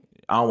 nah, it ain't.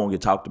 I don't want to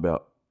get talked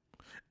about.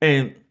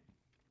 And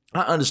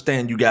I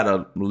understand you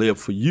gotta live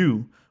for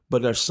you,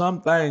 but there's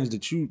some things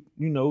that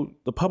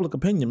the public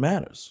opinion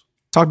matters.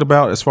 Talked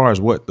about as far as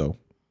what though?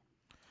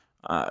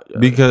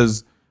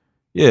 Because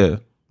yeah,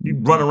 You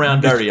run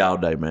around dirty all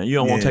day, man. You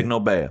don't want to take no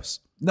baths.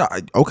 no,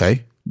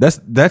 okay,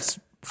 that's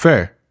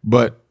fair.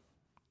 But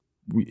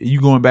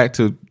you going back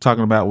to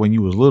talking about when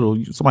you was little,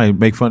 somebody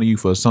make fun of you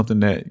for something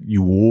that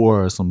you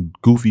wore or some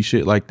goofy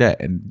shit like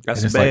that, and That's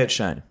and it's bad like,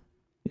 shame.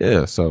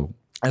 yeah, so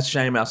That's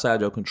shame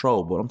outside your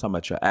control, but I'm talking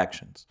about your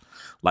actions.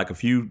 Like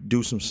if you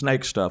do some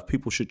snake stuff,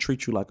 people should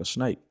treat you like a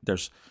snake.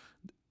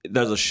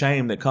 There's a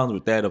shame that comes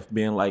with that of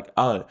being like,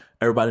 oh,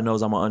 everybody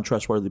knows I'm an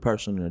untrustworthy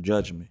person and they're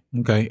judging me.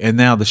 okay. And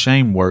now the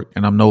shame worked,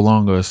 and I'm no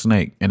longer a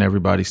snake, and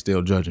everybody's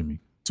still judging me.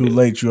 Too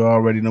late, you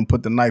already done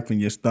put the knife in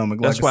your stomach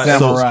That's like why. a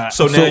samurai.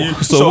 So now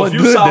so what if you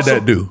good saw did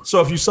that do? So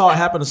if you saw it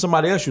happen to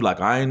somebody else, you're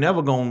like, I ain't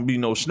never gonna be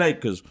no snake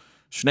because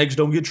snakes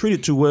don't get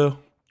treated too well.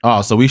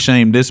 Oh, so we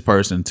shamed this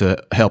person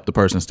to help the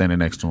person standing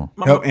next to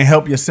him.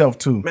 help yourself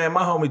too. Man,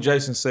 my homie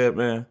Jason said,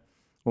 man,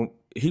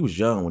 he was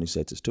young when he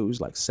said this too. He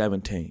was like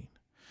 17.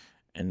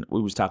 And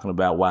we was talking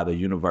about why the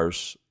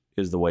universe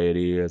is the way it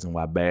is and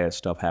why bad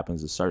stuff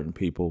happens to certain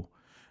people.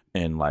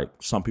 And like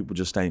some people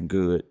just ain't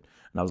good.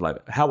 And I was like,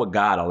 how would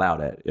God allow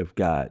that if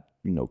God,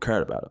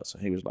 cared about us?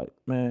 And he was like,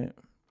 man,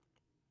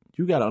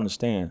 you got to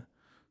understand,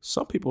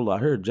 some people are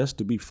here just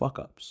to be fuck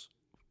ups,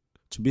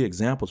 to be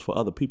examples for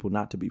other people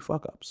not to be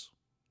fuck ups.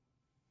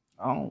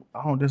 I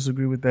don't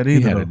disagree with that He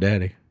either. had though. a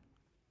daddy.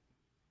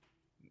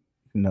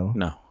 No.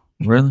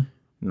 Really?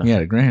 No. He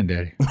had a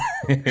granddaddy.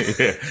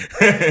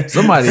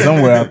 Somebody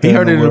Somewhere out there He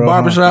heard in it the in the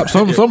world, barbershop.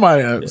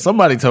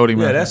 Somebody told him.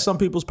 Yeah, that's some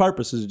people's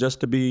purpose is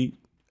just to be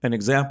an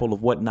example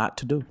of what not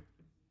to do.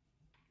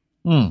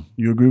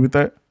 You agree with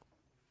that?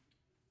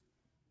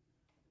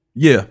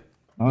 Yeah.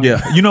 Huh?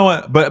 Yeah. You know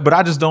what? But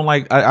I just don't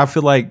like. I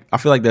feel like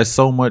there's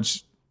so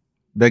much.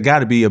 There got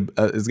to be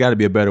it's got to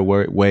be a better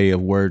way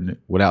of wording it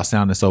without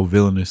sounding so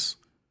villainous.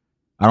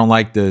 I don't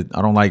like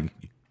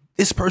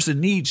this person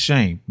needs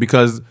shame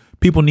because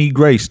people need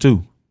grace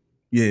too.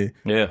 Yeah.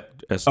 Yeah,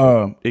 that's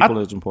equal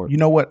as important. You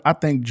know what? I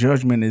think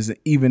judgment is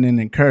even an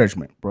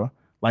encouragement, bro.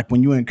 Like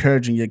when you're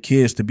encouraging your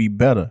kids to be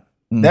better,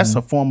 that's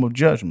a form of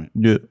judgment.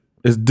 Yeah.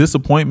 Is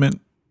disappointment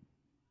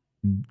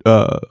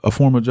a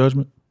form of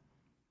judgment?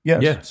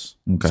 Yes.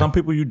 Okay. Some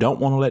people you don't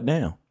want to let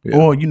down. Yeah.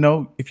 Or,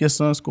 if your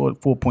son scored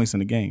 4 points in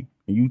the game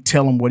and you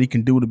tell him what he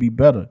can do to be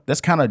better,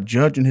 that's kind of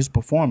judging his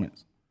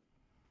performance.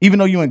 Even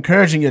though you're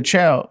encouraging your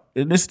child,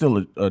 it is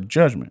still a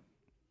judgment.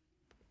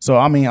 So,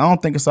 I mean, I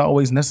don't think it's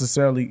always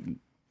necessarily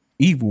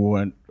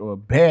evil or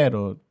bad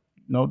or,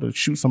 to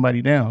shoot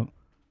somebody down.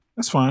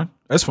 That's fine.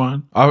 That's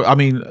fine. I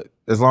mean,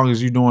 as long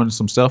as you're doing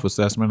some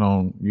self-assessment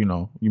on,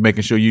 you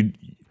making sure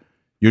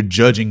you're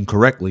judging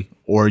correctly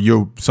or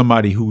you're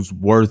somebody who's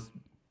worth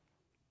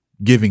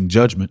giving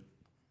judgment.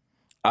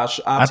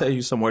 I'll tell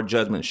you somewhere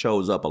judgment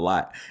shows up a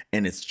lot,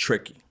 and it's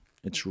tricky.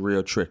 It's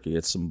real tricky.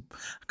 It's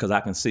because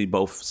I can see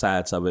both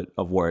sides of it,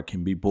 of where it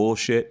can be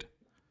bullshit,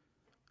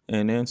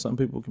 and then some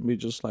people can be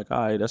just like, all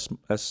right,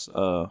 that's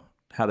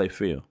how they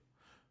feel.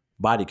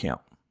 Body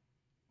count,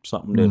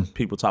 something that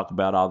people talk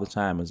about all the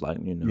time is like,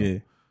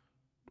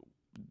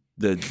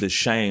 the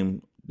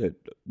shame that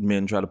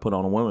men try to put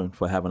on a woman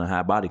for having a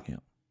high body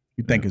count.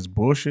 You think it's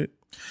bullshit?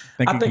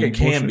 I think it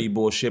can be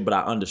bullshit, but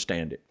I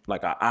understand it.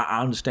 Like I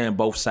understand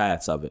both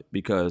sides of it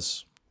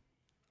because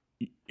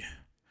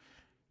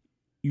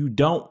you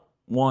don't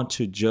want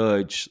to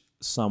judge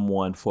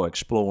someone for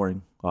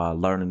exploring,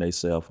 learning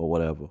themselves or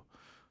whatever.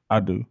 I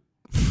do.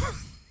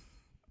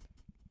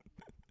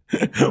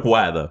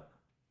 Why though?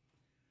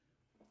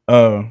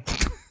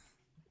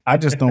 I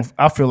just don't.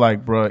 I feel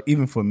like, bro,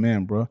 even for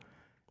men, bro,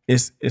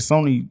 it's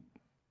only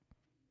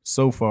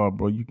so far,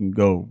 bro. You can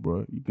go,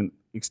 bro. You can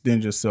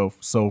extend yourself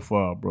so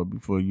far, bro,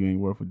 before you ain't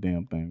worth a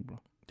damn thing, bro.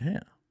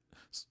 Damn,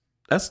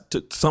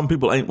 some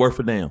people ain't worth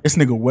a damn. This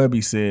nigga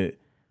Webby said,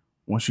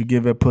 once you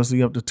give that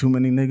pussy up to too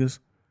many niggas,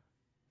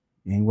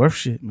 you ain't worth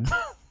shit, man.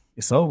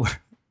 It's over.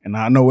 And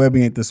I know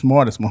Webby ain't the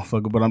smartest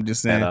motherfucker, but I'm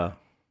just saying, yeah,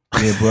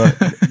 bro,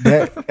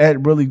 that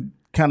really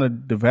kind of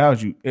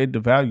devalues you. It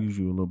devalues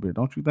you a little bit,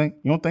 don't you think?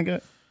 You don't think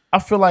that? I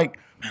feel like,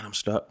 man, I'm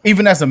stuck.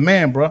 Even as a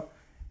man, bro,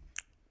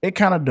 it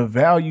kind of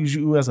devalues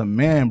you as a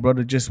man, bro,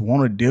 to just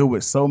want to deal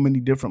with so many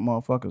different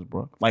motherfuckers,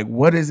 bro. Like,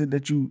 what is it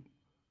that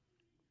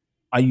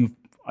are you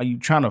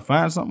trying to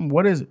find something?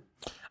 What is it?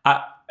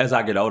 As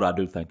I get older, I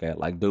do think that,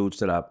 like, dudes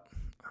that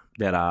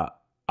are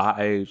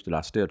our age that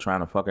are still trying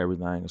to fuck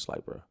everything, it's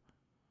like, bro,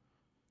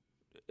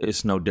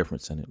 it's no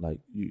difference in it. Like,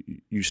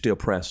 you still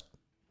pressed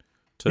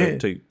to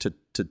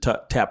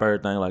tap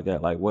everything like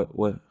that. Like,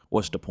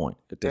 what's the point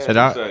at this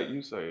point?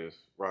 You say it's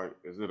right.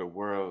 Is it a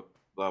world,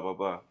 blah, blah,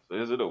 blah. So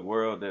is it a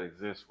world that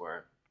exists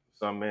where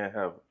some men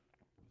have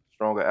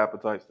stronger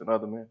appetites than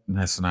other men?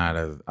 That's not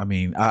I'm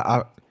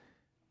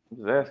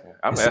just asking.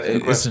 I'm asking the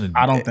question.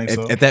 I don't think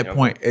so. At that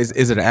point, is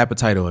it an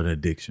appetite or an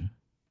addiction?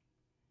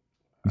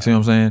 You see what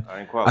I'm saying?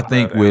 I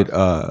think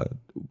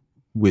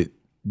with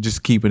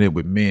just keeping it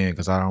with men,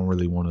 because I don't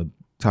want to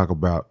talk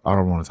about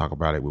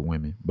it with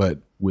women, but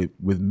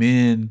with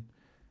men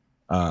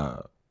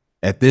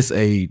at this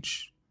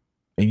age,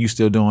 and you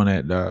still doing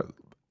that,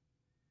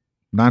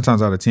 9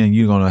 times out of 10,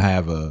 you're gonna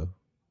have a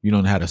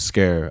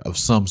scare of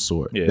some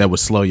sort that would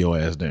slow your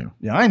ass down.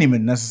 Yeah, I ain't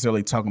even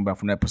necessarily talking about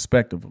from that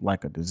perspective,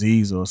 like a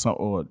disease or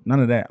something, or none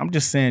of that. I'm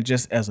just saying,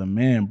 just as a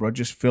man, bro,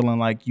 just feeling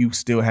like you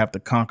still have to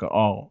conquer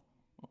all.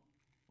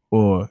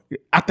 Or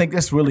I think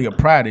that's really a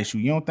pride issue.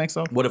 You don't think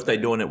so? What if they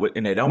doing it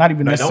and they don't? Not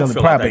even they necessarily don't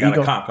feel pride, like they but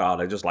gotta ego. conquer all.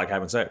 They just like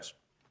having sex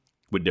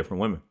with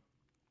different women.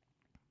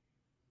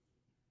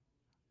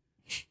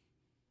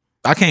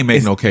 I can't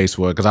make no case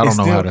for it because I don't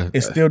know how to.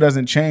 It still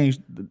doesn't change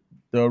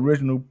the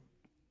original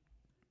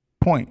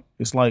point.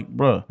 It's like,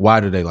 bro, Why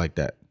do they like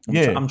that?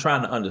 I'm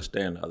trying to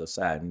understand the other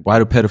side. Why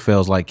do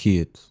pedophiles like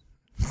kids?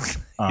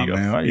 Oh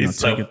man, why you gonna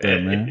take it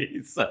there, man?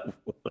 He's so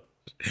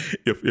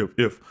if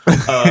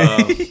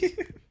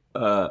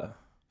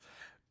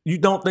you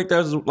don't think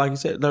there's, like you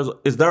said,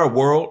 is there a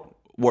world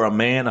where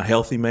a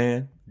healthy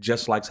man,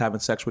 just likes having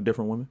sex with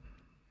different women?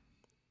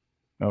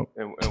 No.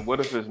 And what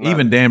if it's not,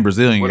 Even Dan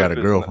Brazilian got a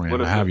not- girlfriend.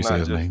 what if How it's you say not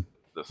his just name?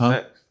 The Huh?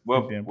 sex.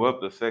 What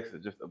if the sex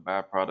is just a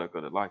byproduct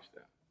of the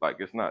lifestyle? Like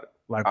it's not.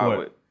 Like I what?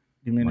 would-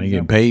 Give me an Are you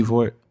getting example. paid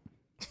for it?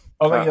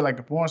 Oh, like you're like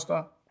a porn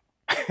star?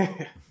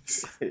 I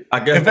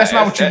guess If that's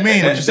not what you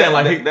mean, what you saying,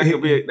 like that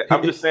could be.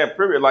 I'm just saying,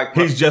 period. Like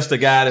he's just a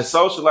guy that's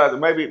socializing.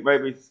 Maybe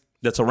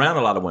around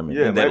a lot of women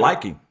Yeah, and they maybe.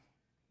 like him.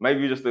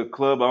 you're just a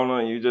club owner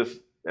and you just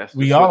That's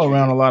We just all what you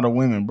around do. a lot of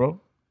women, bro.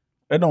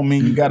 That don't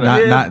mean you gotta.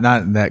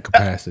 Not in that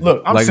capacity.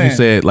 Look, I'm like saying-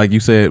 you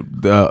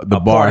said, the party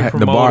bar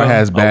promoter,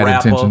 has a bad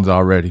rapper, intentions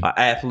already. An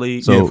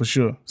athlete. So Yeah, for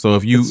sure. So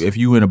if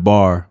you in a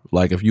bar,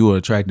 like if you an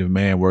attractive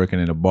man working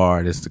in a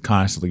bar, there's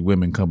constantly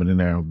women coming in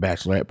there on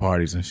bachelorette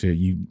parties and shit.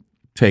 You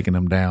taking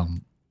them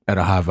down at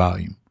a high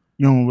volume.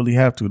 You don't really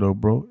have to though,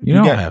 bro. You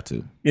don't have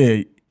to.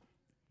 Yeah,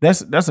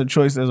 that's a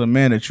choice as a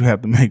man that you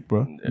have to make,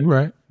 bro. You're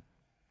right.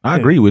 I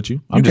agree with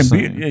you. I'm You can just be,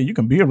 saying. yeah, you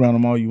can be around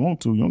them all you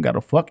want to. You don't got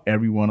to fuck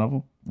every one of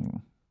them.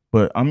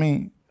 But I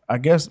mean, I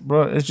guess,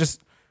 bro, it's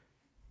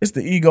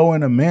the ego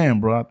in a man,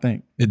 bro. I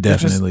think It It's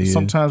just- definitely is.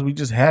 Sometimes we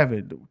just have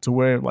it to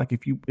where, like,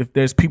 if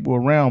there's people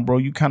around, bro,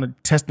 you kind of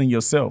testing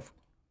yourself.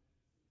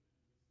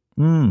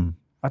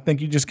 I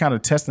think you just kind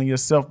of testing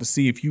yourself to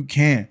see if you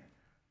can.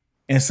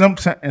 And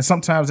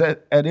sometimes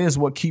that is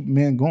what keep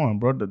men going,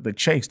 bro. The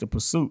chase, the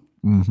pursuit.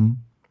 Mm-hmm.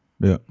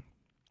 Yeah.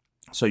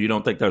 So you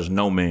don't think there's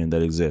no man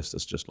that exists?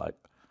 It's just like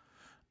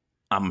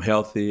I'm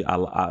healthy.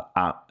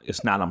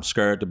 It's not I'm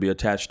scared to be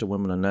attached to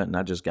women or nothing.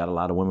 I just got a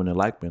lot of women that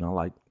like me, and I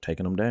like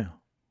taking them down.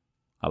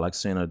 I like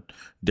seeing a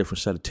different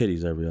set of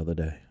titties every other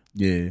day.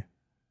 Yeah.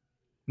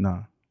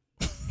 Nah.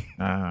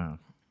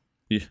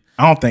 Yeah.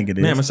 I don't think it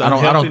is. Man, it's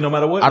unhealthy no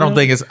matter what. I don't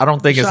think it's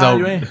Shy,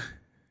 you ain't.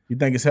 You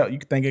think it's healthy? You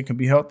think it can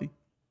be healthy?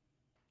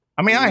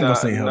 I mean, I ain't gonna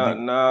say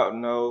healthy.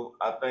 No.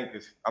 I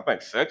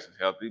think sex is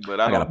healthy, but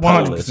I got a don't.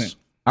 poll 100%. list.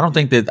 I don't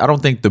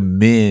think the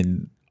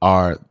men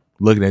are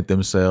looking at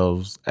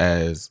themselves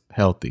as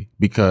healthy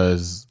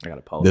because I got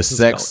a poll. the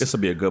sex This will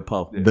be a good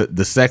poll.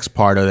 the sex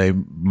part of their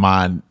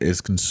mind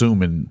is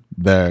consuming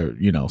their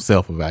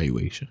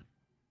self-evaluation.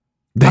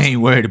 They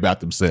ain't worried about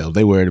themselves.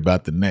 They worried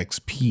about the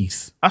next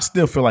piece. I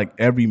still feel like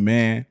every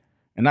man,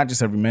 and not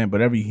just every man,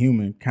 but every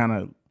human, kind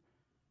of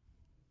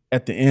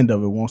at the end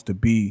of it wants to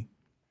be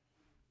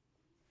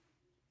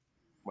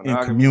in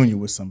communion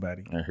with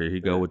somebody. And here he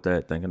go with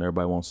that, thinking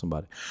everybody wants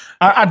somebody.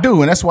 I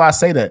do, and that's why I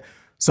say that.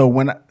 So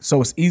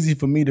it's easy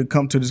for me to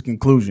come to this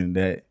conclusion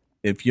that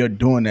if you're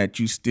doing that,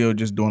 you still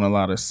just doing a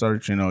lot of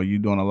searching, or you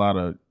doing a lot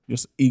of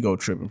just ego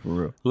tripping for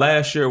real.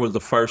 Last year was the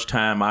first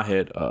time I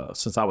had,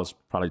 since I was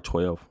probably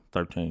 12,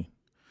 13,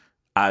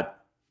 I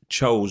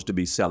chose to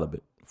be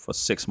celibate for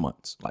 6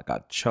 months. Like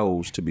I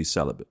chose to be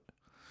celibate.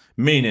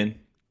 Meaning,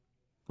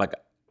 like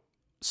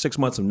 6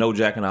 months of no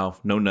jacking off,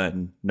 no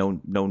nothing, no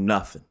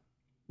nothing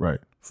Right.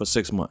 for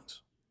 6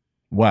 months.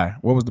 Why?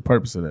 What was the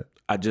purpose of that?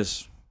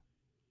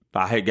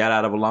 I had got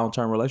out of a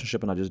long-term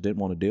relationship and I just didn't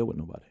want to deal with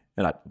nobody.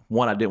 And I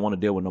didn't want to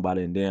deal with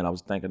nobody. And then I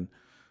was thinking,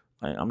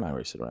 I'm not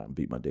ready to sit around and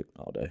beat my dick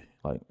all day.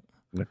 Like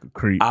Like a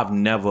creep. I've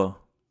never,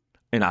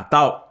 and I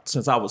thought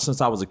since I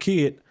was a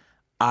kid,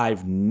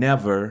 I've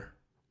never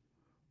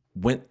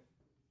went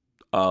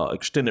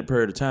extended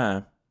period of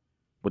time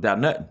without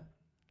nothing.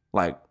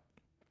 Like,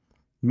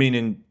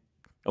 meaning,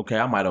 okay,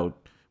 I might have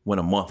went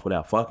a month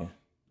without fucking,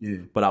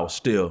 but I was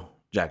still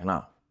jacking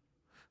off.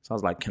 So I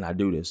was like, can I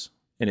do this?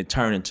 And it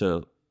turned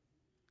into,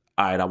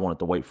 all right, I wanted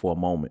to wait for a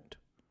moment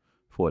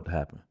for it to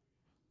happen.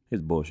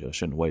 It's bullshit. I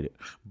shouldn't have waited.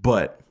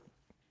 But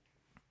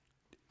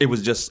it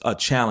was just a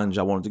challenge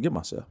I wanted to give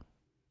myself.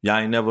 Y'all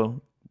ain't never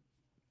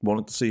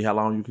wanted to see how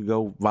long you could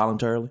go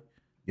voluntarily?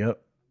 Yep.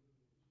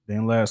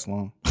 Didn't last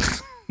long.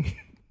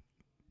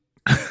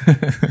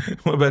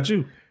 What about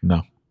you?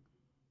 No,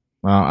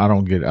 I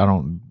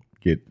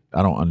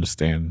don't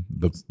understand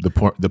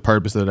the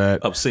purpose of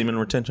that. Of semen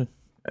retention?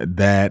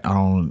 That I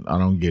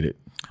don't get it.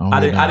 I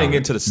didn't get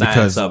into the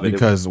science of it.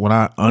 Because when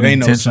I ain't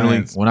no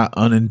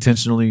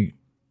unintentionally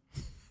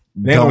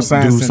There ain't no don't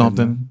science do in it,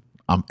 something,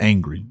 I'm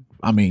angry.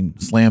 I mean,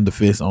 slam the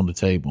fist on the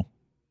table.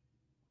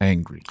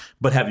 Angry.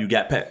 But have you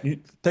got past?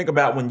 Think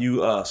about when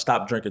you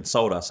stop drinking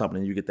soda or something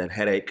and you get that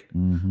headache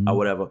or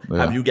whatever. Yeah.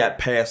 Have you got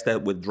past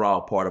that withdrawal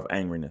part of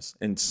angriness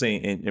and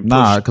seeing and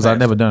Nah, pushed because I past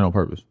never it? done it on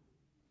purpose.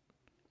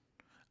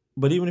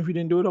 But even if you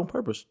didn't do it on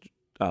purpose,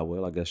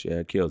 well, I guess yeah,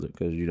 it kills it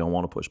because you don't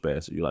want to push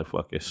past it. You're like,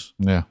 fuck this.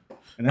 Yeah.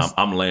 And that's,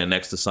 I'm laying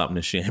next to something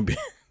that she ain't been.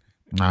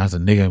 Nah, there's a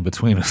nigga in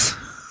between us.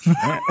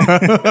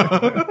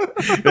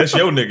 That's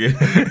your nigga.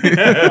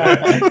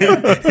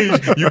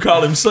 You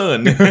call him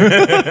son.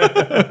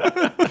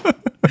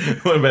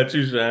 What about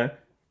you, Shine?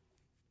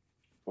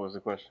 What was the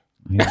question?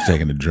 He's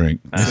taking a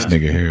drink. This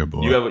nigga here,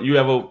 boy. You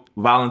ever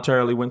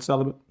voluntarily went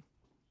celibate?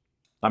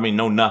 I mean,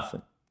 no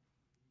nothing.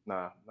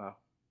 Nah,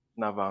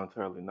 not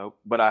voluntarily. Nope.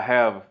 But I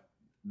have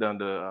done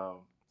the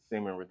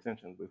semen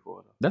retention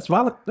before. Though. That's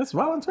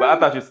voluntary. But I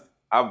thought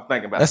I'm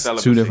thinking about That's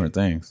celibacy. two different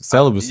things.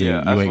 Celibacy, Yeah,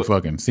 you that's ain't what-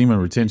 fucking. Semen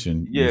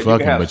retention, Yeah, you you fucking,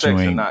 can have but sex you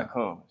and ain't. not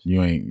come.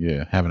 You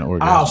ain't, having an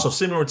orgasm. Oh, so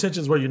semen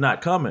retention is where you're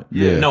not coming.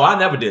 Yeah. No, I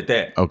never did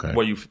that. Okay.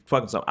 Where you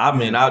fucking something. I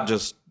mean, I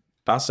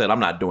said I'm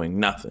not doing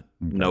nothing.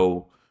 Okay.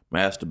 No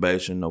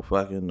masturbation, no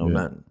fucking, no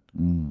nothing.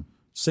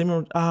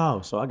 Semen.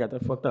 Oh, so I got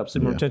that fucked up.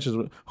 Semen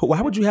retention is.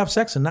 Why would you have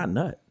sex and not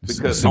nut?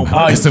 Because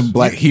some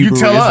black Hebrew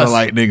tell us.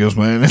 Israelite niggas,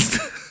 man.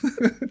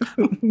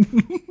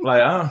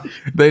 Like,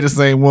 They the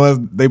same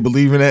ones. They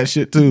believe in that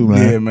shit too,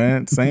 man. yeah,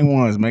 man. Same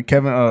ones, man.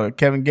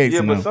 Kevin Gates. yeah,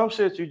 and but them. some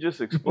shit you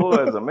just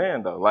explore as a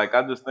man though. Like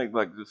I just think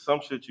like there's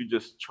some shit you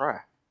just try.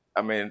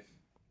 I mean,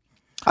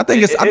 I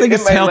think it's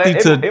may healthy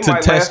last- to it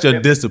might test last your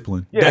if-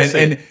 discipline. Yeah,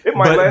 and it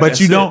might last- but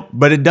you that's don't.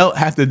 But it don't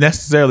have to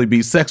necessarily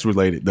be sex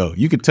related though.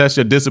 You can test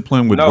your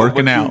discipline with no,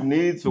 working but out, you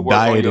need to work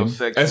on your dieting.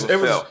 sexual It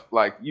was- self.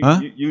 Like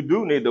you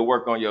do need to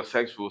work on your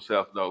sexual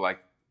self though. Like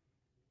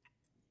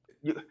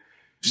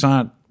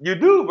Sean, you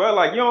do, bro.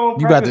 Like you don't.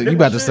 you practice about to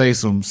different say shit.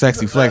 some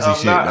sexy flexy I'm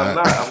shit. not,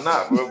 dog. I'm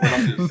not, bro. But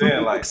I'm just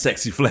saying, like,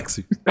 Sexy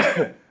flexy.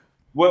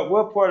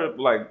 what part of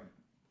like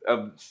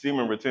of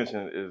semen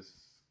retention is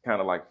kind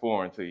of like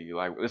foreign to you?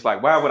 Like, it's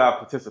like, why would I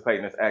participate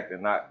in this act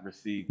and not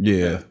receive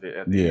Yeah, benefit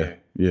at the end?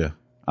 yeah.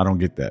 I don't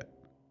get that.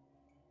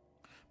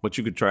 But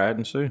you could try it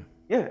and see.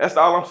 Yeah, that's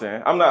all I'm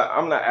saying. I'm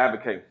not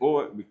advocating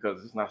for it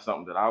because it's not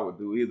something that I would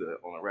do either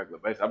on a regular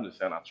basis. I'm just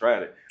saying I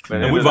tried it. But at the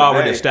And end we've of the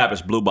already day-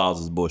 established blue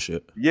balls is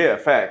bullshit. Yeah,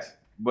 facts.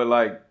 But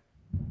like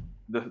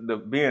the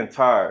being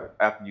tired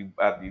after you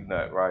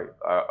nut, right?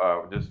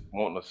 Just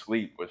wanting to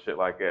sleep or shit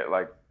like that.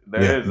 Like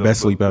there is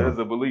best sleep ever. there's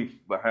a belief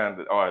behind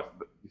it. Or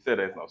you said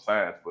there's no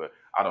science, but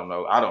I don't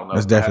know.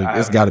 That's definitely.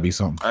 It's got to be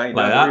something. I ain't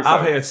Like done the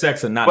I've research. had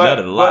sex and not But-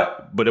 nutted a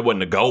lot, but it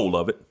wasn't the goal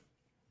of it.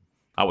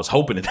 I was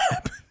hoping it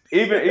happened.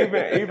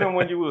 even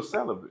when you were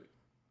celibate,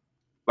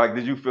 like,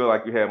 did you feel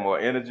like you had more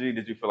energy?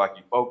 Did you feel like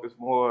you focused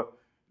more?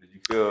 Did you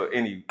feel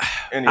any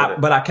of that?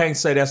 But I can't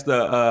say that's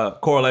the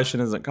correlation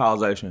isn't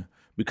causation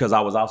because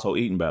I was also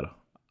eating better.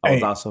 I was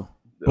Hey. also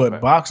But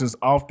boxers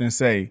often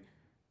say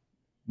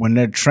when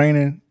they're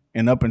training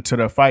and up into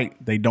their fight,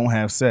 they don't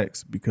have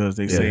sex because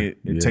they say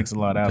it takes a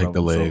lot out Take of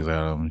the them. legs So,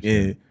 out of them.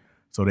 yeah,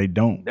 so they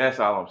don't. That's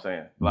all I'm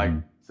saying. Like,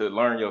 to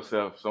learn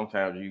yourself,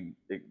 sometimes you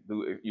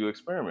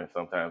experiment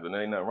sometimes, and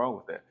there ain't nothing wrong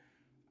with that.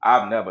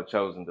 I've never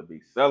chosen to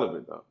be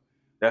celibate though.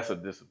 That's a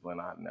discipline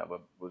I never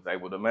was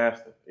able to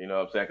master. You know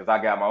what I'm saying? Because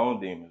I got my own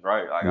demons,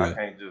 right? Like I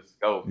can't just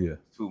go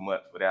 2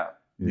 months without.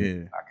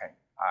 Yeah. I can't.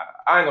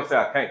 I ain't gonna say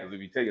I can't because if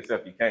you take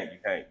yourself, you can't.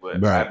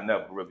 But Right. I've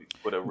never really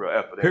put a real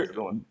effort into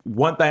doing it.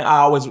 one thing I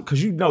always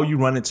because you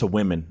run into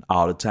women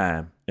all the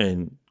time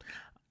and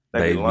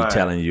they be lying.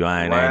 telling you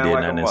I ain't Lying did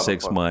like a nothing in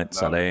 6 motherfucker.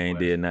 months or Not they a ain't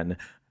question. did nothing.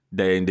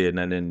 They ain't did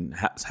nothing in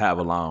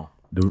however long.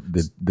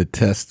 The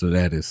test of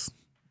that is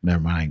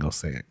never mind. I ain't gonna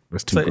say it.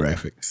 It's too Say it.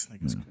 graphic.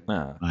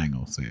 Nah. I ain't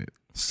gonna say it.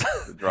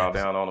 To draw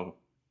down on them.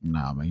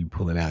 Nah, man, you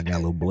pull it out. Got a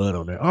little blood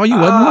on there. Oh, you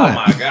wasn't Oh lying.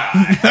 my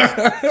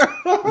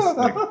god.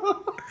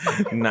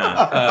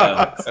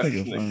 Nah.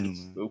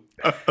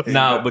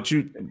 Nah, but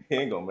He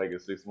ain't gonna make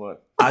it 6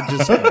 months. I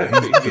just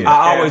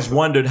I always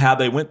wondered how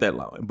they went that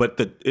long. But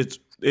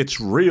it's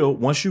real.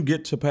 Once you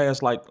get to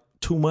past like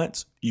 2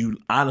 months, you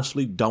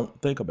honestly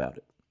don't think about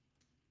it.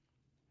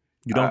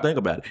 You don't think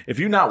about it. If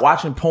you're not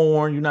watching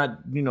porn, you're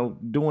not,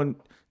 doing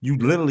you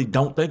literally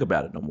don't think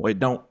about it no more.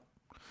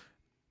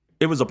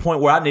 It was a point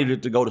where I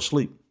needed to go to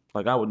sleep.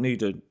 Like I would need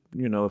to,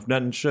 if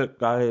nothing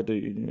shook, I had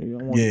to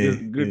I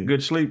want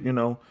good sleep,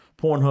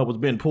 Pornhub was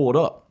being pulled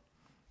up.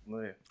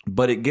 Yeah.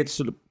 But it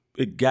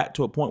got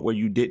to a point where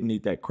you didn't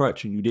need that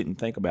crutch and you didn't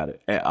think about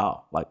it at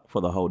all, like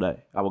for the whole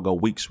day. I would go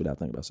weeks without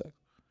thinking about sex.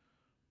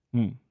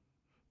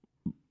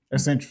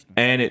 That's interesting.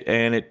 And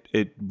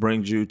it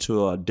brings you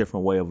to a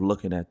different way of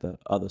looking at the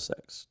other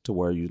sex to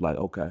where you like,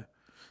 okay,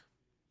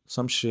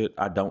 some shit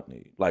I don't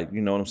need. Like, you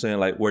know what I'm saying?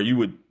 Like where you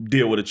would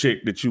deal with a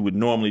chick that you would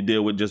normally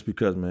deal with just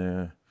because,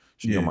 man,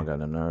 she got my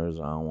goddamn nerves.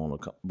 I don't want to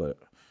come, but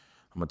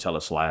I'm gonna tell her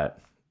slide.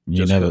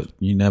 You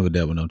never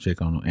dealt with no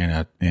chick on no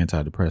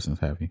antidepressants,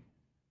 have you?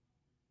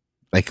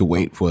 They could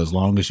wait for as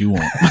long as you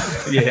want.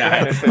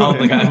 Yeah, I don't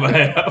think I ever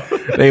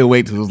have. They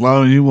wait till as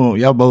long as you want.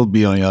 Y'all both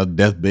be on y'all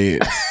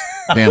deathbeds.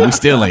 Damn, we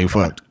still ain't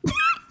fucked.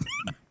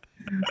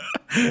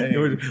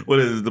 What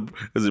is it?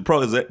 Is it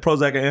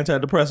Prozac an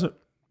antidepressant?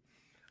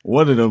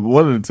 One of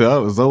them two,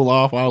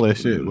 Zoloft, all that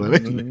shit.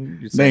 But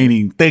they ain't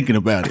even thinking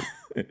about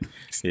it.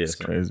 It's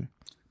Crazy.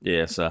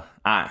 Yeah, so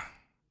I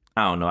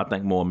don't know. I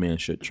think more men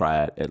should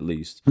try it at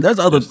least. There's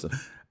other. Just to-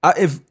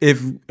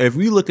 If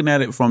we looking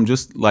at it from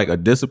just like a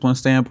discipline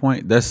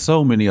standpoint, there's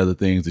so many other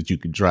things that you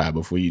could try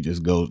before you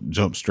just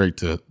jump straight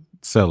to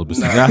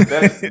celibacy. All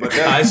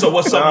right, so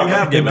what's something you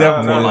have given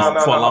up for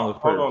a longer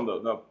Hold period? on,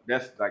 though. No,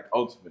 that's like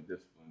ultimate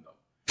discipline,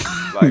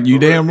 though. Like, You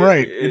for real, damn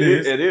right. It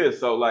is.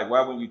 So, like,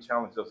 why wouldn't you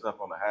challenge yourself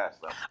on the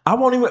highest level? I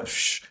won't even.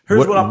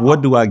 Here's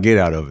What do I get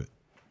out of it?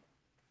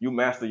 You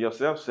master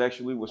yourself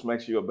sexually, which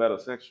makes you a better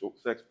sex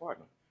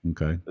partner.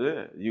 Okay.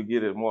 Yeah, you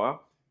get it more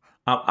often.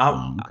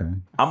 Okay.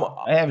 I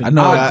I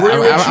know.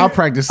 I'll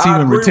practice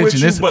semen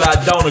retention. With you, but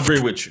I don't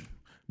agree with you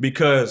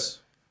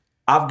because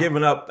I've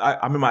given up. I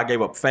remember I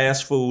gave up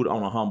fast food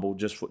on a humble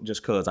just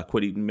because I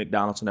quit eating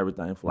McDonald's and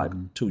everything for like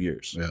 2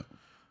 years.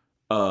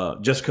 Yeah.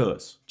 Just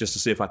to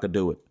see if I could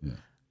do it.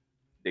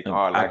 They And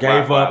hard I like gave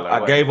Wi-Fi, up. like I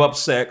what? gave up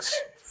sex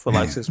for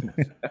like 6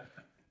 months.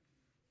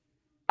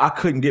 I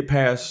couldn't get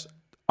past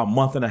a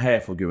month and a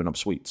half of giving up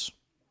sweets.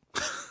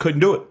 Couldn't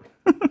do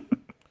it.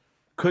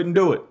 Couldn't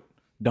do it.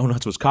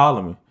 Donuts was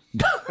calling me.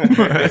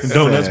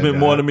 Donuts meant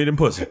more to me than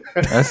pussy.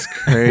 That's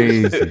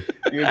crazy.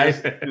 You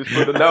just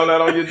put the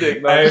donut on your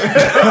dick, man.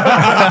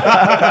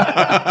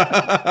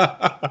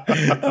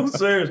 I'm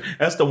serious.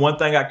 That's the one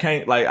thing I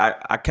can't like.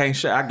 I can't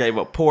share. I gave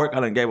up pork. I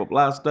done gave up a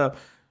lot of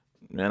stuff.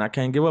 Man, I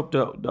can't give up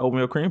the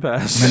oatmeal cream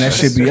pies. Man, that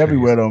shit be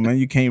everywhere though, man.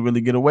 You can't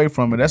really get away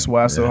from it. That's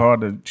why it's so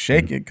hard to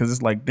shake it, because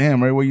it's like,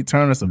 damn, right where you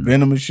turn, it's a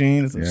vending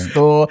machine, it's a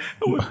store.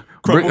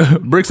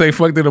 Bricks ain't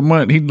fucked in a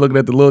month. He looking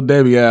at the little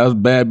Debbie house,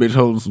 bad bitch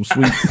holding some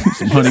sweet,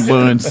 some honey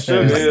buns.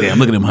 Damn,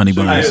 look at them honey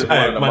buns.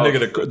 Hey, my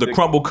nigga, the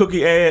crumble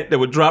cookie ad that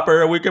would drop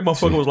every week, that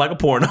motherfucker was like a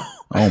porno.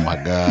 Oh my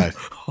god.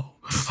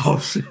 Oh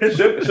shit.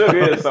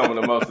 Sugar is some of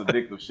the most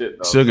addictive shit,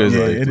 though. Sugar is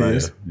it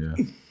is. Yeah.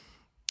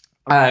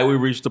 All right, we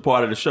reached the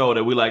part of the show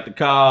that we like to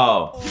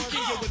call.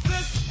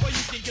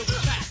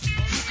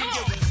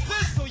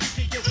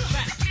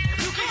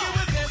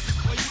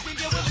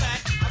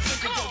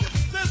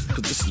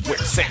 Because this is where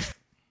it's at.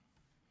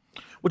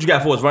 What you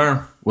got for us,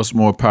 Vern? What's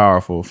more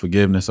powerful,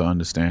 forgiveness or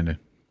understanding?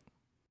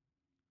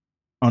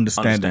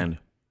 Understanding.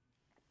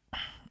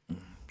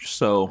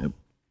 So,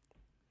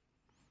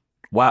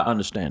 why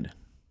understanding?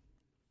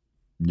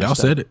 Y'all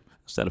said it.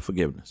 Instead of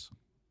forgiveness.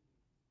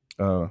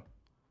 But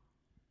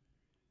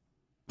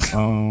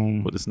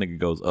this nigga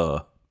goes,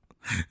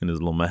 and his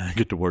little man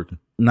get to working.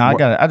 Nah, I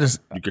got it.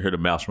 You can hear the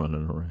mouse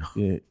running around.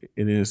 Yeah,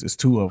 it is. It's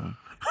two of them.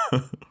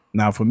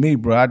 Now, for me,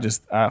 bro,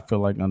 I feel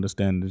like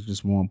understanding is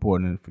just more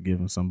important than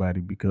forgiving somebody,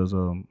 because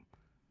you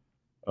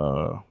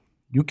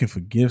can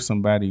forgive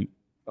somebody.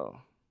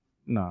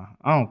 Nah,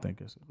 I don't think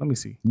it's. Let me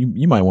see.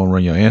 You might want to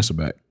run your answer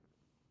back,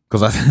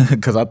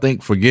 because I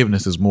think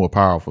forgiveness is more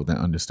powerful than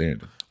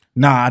understanding.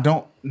 Nah, I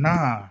don't.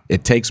 Nah,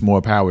 It takes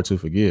more power to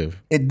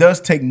forgive. it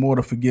does take more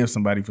to forgive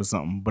somebody for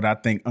something, but I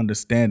think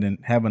understanding,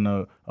 having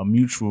a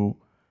mutual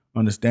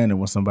understanding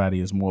with somebody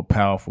is more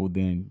powerful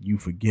than you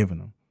forgiving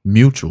them.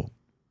 Mutual.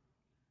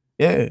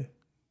 Yeah,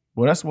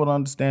 well, that's what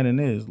understanding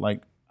is.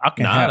 Like, I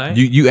can Nah, it have.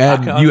 ain't. You I add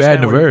can the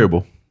understand where you-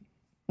 variable.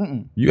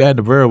 You add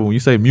the variable when you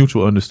say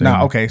mutual understanding.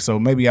 Nah, okay, so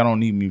maybe I don't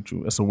need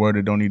mutual. That's a word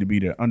that don't need to be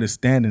there.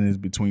 Understanding is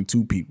between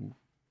two people,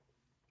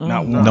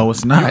 not one. No,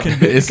 it's not. You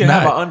It's can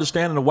have an not.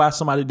 understanding of why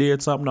somebody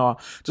did something, or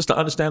just an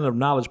understanding of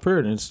knowledge,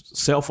 period. And it's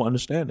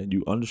self-understanding.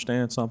 You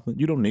understand something.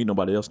 You don't need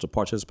nobody else to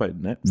participate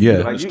in that. Yeah. You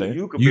Like understand.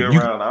 you could You- be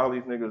you- around all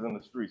these niggas in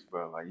the streets,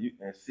 bro. Like you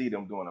and see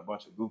them doing a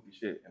bunch of goofy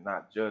shit and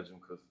not judge them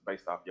because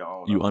based off your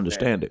own. You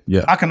understand it.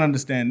 Yeah. I can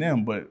understand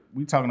them, but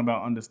we talking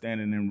about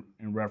understanding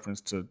in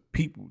reference to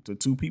people, to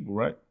two people,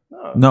 right?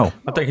 No.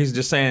 I think he's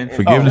just saying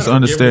Forgiveness,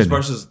 understanding.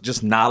 versus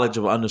just knowledge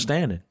of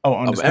understanding. Oh,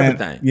 of understand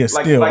everything. Yeah,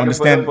 Like, still like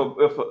understand.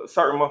 if a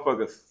certain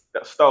motherfucker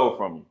stole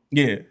from you,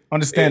 Yeah,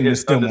 understanding is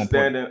is still more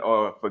important. understanding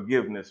or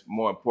forgiveness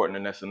more important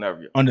in that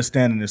scenario?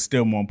 Understanding is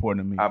still more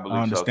important to me. I believe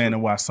so, Understanding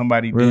too. why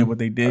somebody Really? did what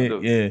they did.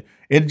 do. Yeah,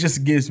 it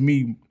just gives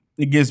me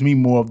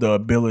more of the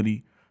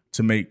ability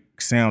to make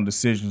sound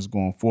decisions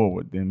going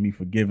forward than me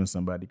forgiving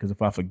somebody. Because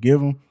if I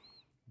forgive them,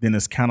 then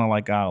it's kind of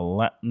like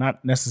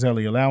not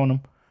necessarily allowing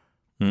them,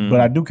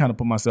 but I do kind of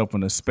put myself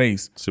in a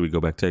space. So we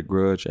go back to that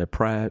grudge, that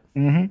pride.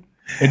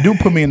 It do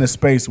put me in a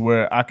space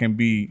where I can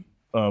be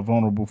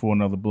vulnerable for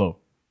another blow.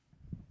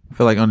 I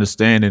feel like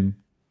understanding,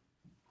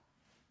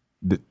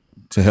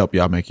 to help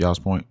y'all make y'all's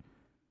point,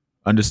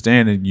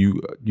 understanding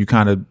you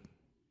kind of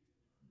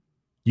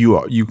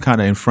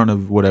in front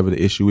of whatever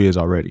the issue is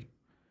already.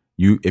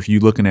 If you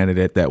looking at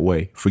it that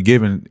way,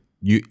 forgiving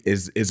you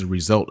is a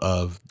result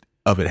of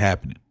it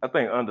happening. I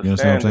think You understand what I'm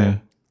understanding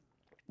saying?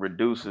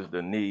 reduces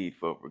the need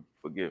for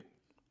forgiveness.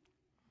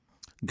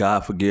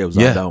 God forgives.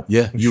 I Yeah, don't.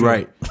 yeah, you're sure.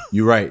 right.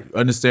 You're right.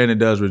 Understanding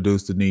does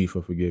reduce the need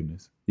for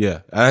forgiveness. Yeah,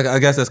 I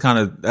guess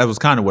that was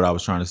kind of what I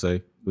was trying to say.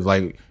 It was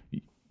like,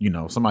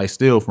 somebody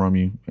steal from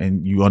you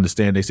and you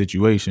understand their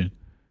situation,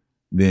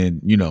 then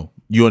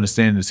you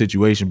understand the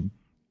situation.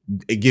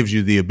 It gives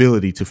you the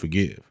ability to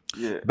forgive.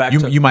 Yeah. Back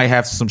to You might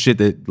have some shit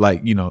that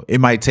it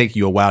might take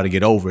you a while to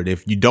get over it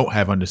if you don't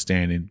have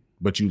understanding,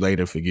 but you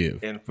later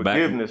forgive. And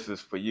forgiveness is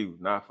for you,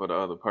 not for the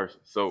other person.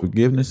 So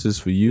Forgiveness is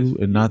for you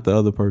and not the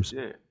other person.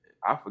 yeah,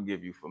 I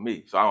forgive you for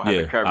me, so I don't have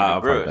Yeah, to carry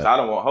I've the heard grudge. that. I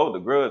don't want to hold the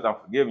grudge. I'm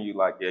forgiving you.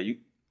 Like, yeah,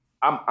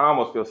 I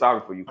almost feel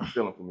sorry for you for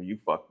stealing from me. You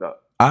fucked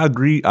up. I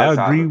agree. That's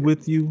how I I agree look at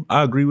with you.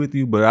 I agree with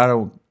you, but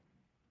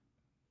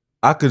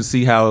I could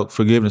see how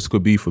forgiveness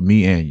could be for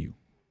me and you.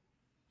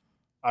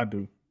 I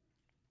do.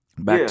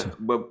 back Yeah, to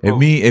but If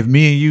me and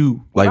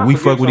you, When like, I we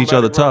forgive fuck with each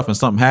somebody, other bro, tough and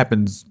something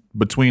happens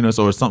between us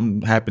or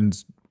something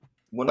happens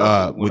when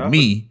with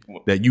me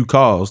that you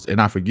caused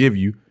and I forgive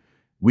you,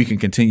 we can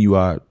continue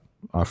our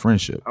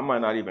friendship. I might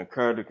not even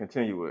care to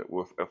continue it.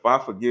 If I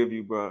forgive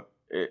you, bro,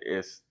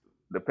 it's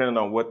depending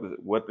on what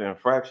the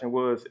infraction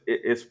was.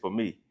 It's for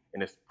me,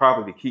 and it's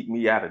probably to keep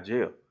me out of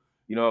jail.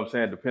 You know what I'm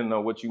saying? Depending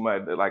on what you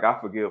might like, I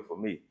forgive for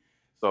me.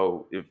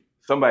 So if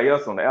somebody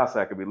else on the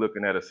outside could be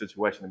looking at a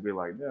situation and be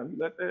like, "Damn, you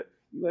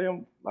let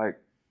him like."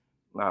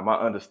 Nah, my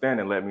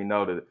understanding let me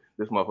know that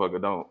this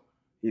motherfucker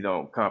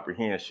don't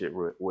comprehend shit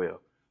well.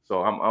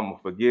 So I'm gonna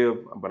forgive,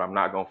 but I'm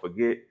not gonna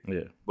forget.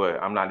 Yeah.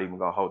 But I'm not even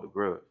gonna hold the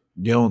grudge.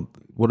 You don't.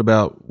 What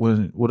about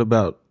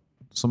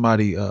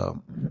somebody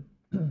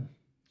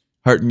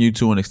hurting you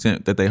to an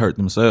extent that they hurt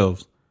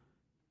themselves,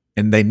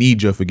 and they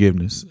need your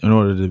forgiveness in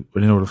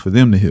order for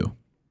them to heal.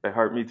 They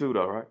hurt me too,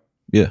 though, right?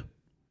 Yeah.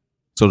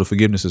 So the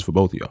forgiveness is for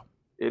both of y'all.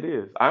 It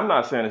is. I'm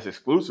not saying it's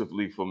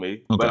exclusively for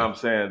me, Okay. but I'm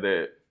saying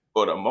that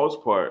for the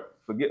most part,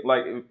 forget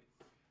like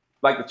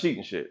the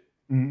cheating shit.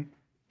 Mhm.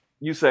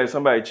 You say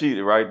somebody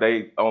cheated, right?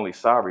 They only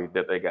sorry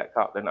that they got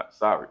caught. They're not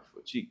sorry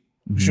for cheating.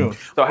 Sure.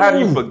 So how do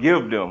you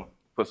forgive them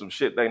for some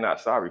shit they not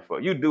sorry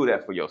for? You do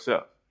that for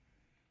yourself.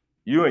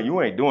 You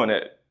ain't doing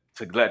that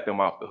to let them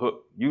off the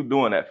hook. You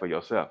doing that for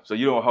yourself. So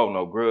you don't hold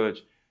no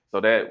grudge. So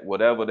that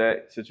whatever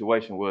that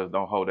situation was,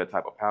 don't hold that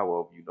type of power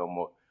over you no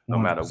more, no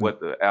 100%. matter what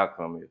the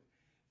outcome is.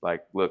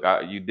 Like, look,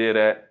 you did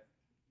that.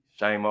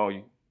 Shame on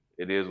you.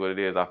 It is what it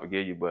is. I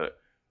forgive you, but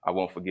I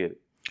won't forget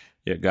it.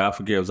 Yeah, God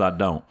forgives, I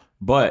don't.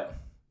 But,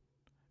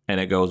 and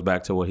it goes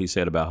back to what he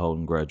said about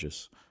holding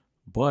grudges.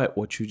 But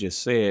what you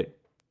just said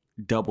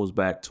doubles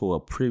back to a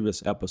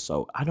previous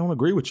episode. I don't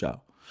agree with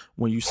y'all.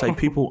 When you say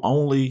people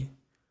only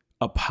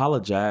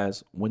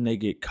apologize when they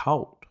get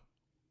caught.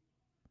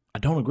 I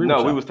don't agree with No,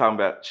 y'all. we was talking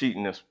about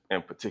cheating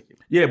in particular.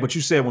 Yeah, but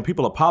you said when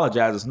people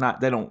apologize,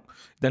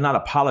 they're not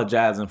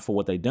apologizing for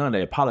what they done.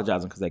 They're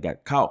apologizing because they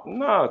got caught.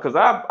 No, because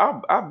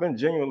I've been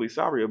genuinely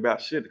sorry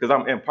about shit because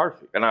I'm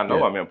imperfect and I know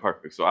Yeah. I'm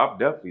imperfect. So I've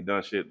definitely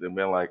done shit that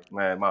been like,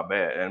 man, my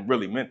bad, and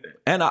really meant that.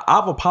 And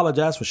I've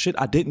apologized for shit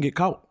I didn't get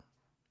caught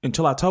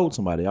until I told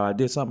somebody or I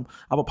did something.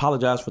 I've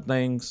apologized for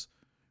things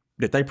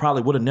that they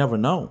probably would have never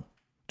known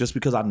just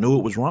because I knew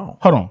it was wrong.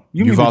 Hold on.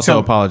 You You've mean to also tell-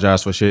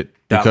 apologized for shit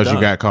That I've because you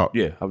done. got caught.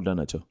 Yeah, I've done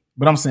that too.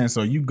 But I'm saying,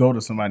 so you go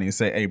to somebody and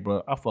say, "Hey,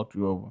 bro, I fucked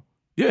you over."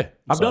 Yeah,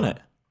 I've done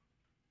that.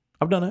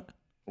 I've done it.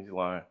 He's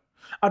lying.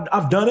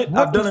 I've done it.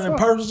 What I've done the it in fuck?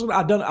 person.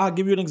 I'll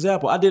give you an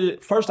example. I did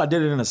it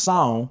in a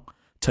song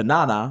to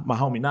Nana, my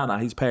homie Nana.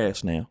 He's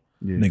passed now.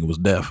 Nigga was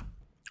deaf.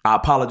 I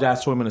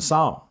apologized to him in a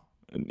song.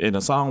 In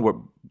a song where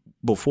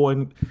before,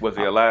 Was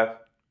he alive?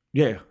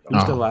 yeah, he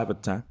was still alive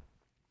at the time.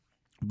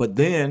 But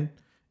then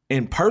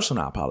in person,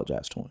 I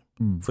apologized to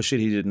him for shit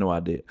he didn't know I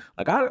did.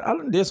 Like I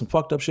done did some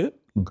fucked up shit,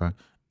 Okay.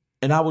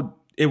 and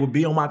it would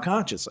be on my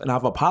conscience, and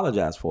I've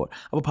apologized for it.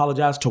 I've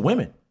apologized to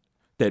women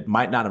that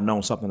might not have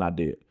known something I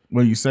did.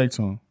 What do you say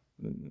to him?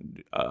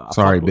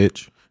 Sorry, fucked with-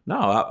 bitch.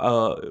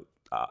 No,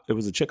 it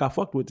was a chick I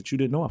fucked with that you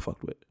didn't know I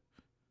fucked with.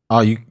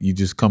 Oh, you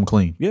just come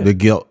clean. Yeah. The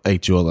guilt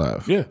ate you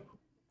alive. Yeah.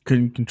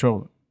 Couldn't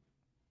control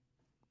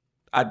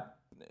it.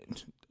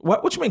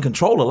 What you mean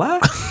control a lie?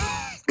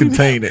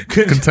 Contain it.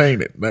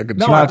 Contain it. Not No,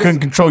 control. I couldn't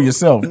control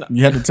yourself.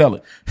 You had to tell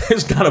it.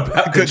 It's not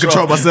about Couldn't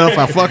control myself.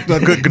 I fucked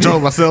up. Couldn't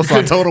control myself, so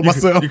I told on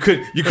myself. You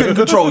couldn't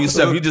control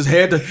yourself. You just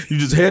had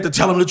to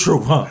tell him the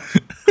truth, huh?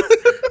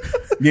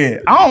 Yeah,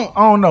 I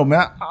don't know,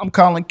 man. I'm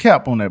calling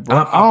cap on that, bro.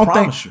 I I don't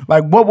promise think you.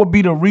 like what would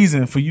be the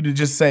reason for you to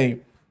just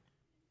say,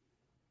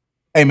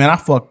 "Hey, man, I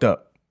fucked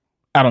up."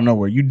 Out of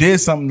nowhere, you did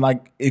something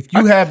like if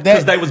you have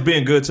Because that, they was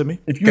being good to me.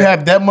 if you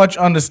have that much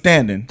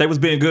understanding, They was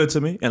being good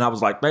to me, and I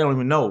was like, they don't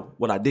even know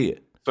what I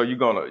did. So you're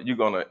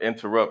gonna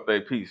interrupt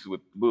their peace with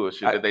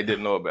bullshit that they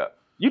didn't know about.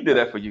 You did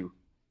that for you.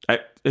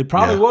 It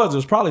probably Yeah. was. It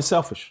was probably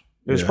selfish.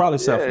 It was probably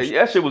Yeah, selfish.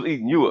 that shit was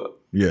eating you up.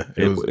 Yeah,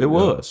 It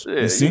was.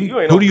 Yeah, see? you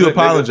ain't Who no do you good nigga.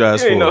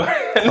 apologize You ain't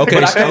for? no-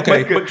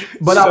 Okay,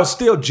 But I was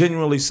still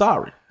genuinely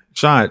sorry.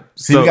 Sean.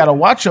 see, you gotta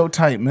watch your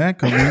type, man.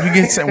 Because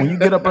when you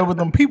get up there with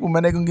them people,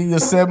 man, they gonna give you a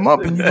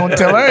 7-Up, and you gonna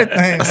tell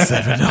everything.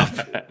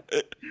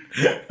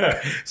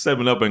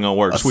 7-Up ain't gonna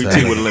work. Sweet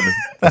tea with a lemon.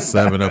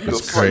 7-Up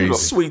is crazy.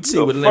 Sweet tea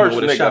with lemon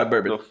with a shot of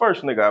The bourbon.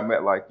 first nigga I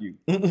met like you.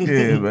 Yeah,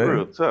 man.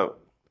 Real tough.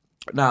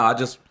 Nah,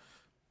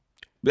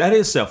 that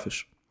is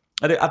selfish.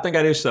 I think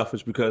that is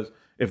selfish because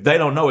if they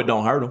don't know, it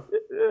don't hurt them.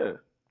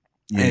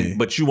 Yeah.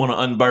 But you want to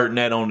unburden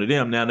that onto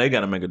them. Now they got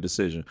to make a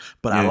decision.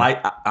 But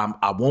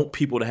I want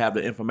people to have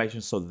the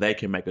information so they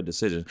can make a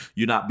decision.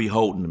 You're not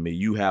beholden to me.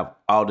 You have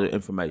all the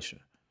information.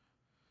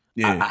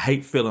 Yeah, I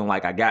hate feeling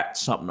like I got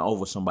something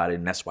over somebody,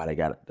 and that's why they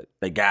got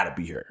to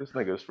be here. This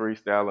nigga's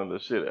freestyling the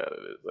shit out of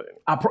this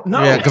thing.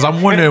 No, Yeah, because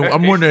I'm wondering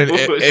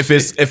Bullshit.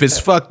 if it's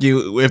fuck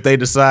you if they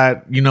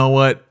decide, you know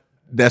what,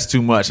 that's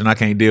too much and I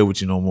can't deal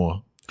with you no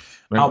more.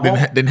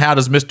 Then how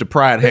does Mr.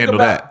 Pride handle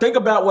that? Think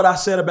about what I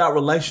said about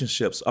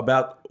relationships,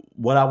 about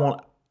what I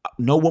want.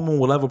 No woman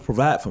will ever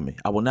provide for me.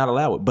 I will not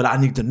allow it. But I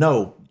need to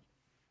know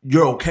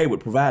you're okay with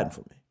providing for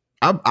me.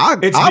 I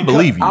Because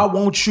believe you. I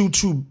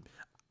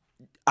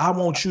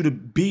want you to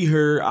be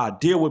here.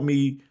 Deal with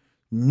me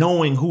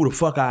knowing who the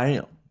fuck I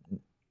am.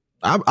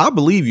 I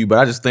believe you, but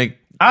I just think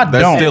I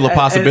there's don't. still a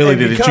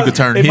possibility that you could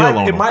turn heel on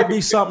It them. might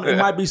be something. It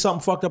might be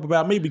something fucked up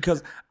about me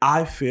because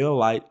I feel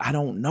like I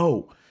don't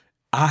know.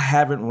 I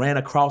haven't ran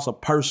across a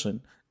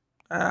person.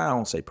 I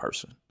don't say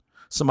person.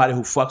 Somebody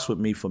who fucks with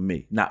me for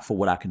me, not for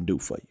what I can do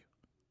for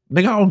you.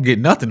 Nigga, I don't get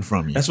nothing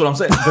from you. That's what I'm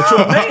saying. But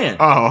you're a man.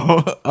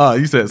 Oh,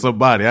 you said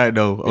somebody. I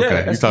know. Okay,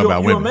 Yeah, you talking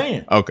about you're a women.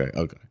 man. Okay.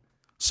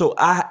 So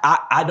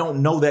I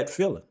don't know that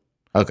feeling.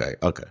 Okay.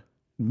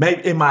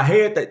 Maybe in my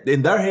head,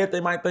 in their head, they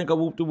might think of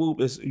whoop de whoop.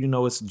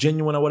 It's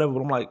genuine or whatever.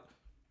 But I'm like,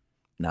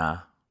 nah.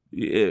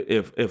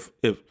 If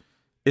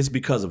it's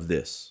because of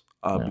this,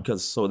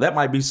 Because so that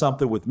might be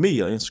something with me,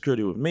 an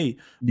insecurity with me,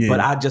 but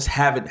I just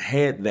haven't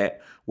had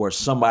that where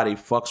somebody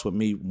fucks with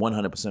me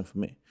 100% for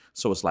me.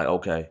 So it's like,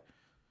 okay,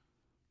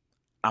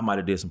 I might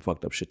have did some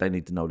fucked up shit. They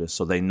need to know this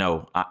so they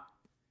know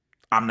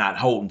I'm not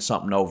holding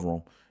something over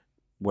them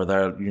where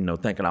they're,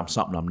 thinking I'm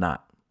something I'm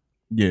not.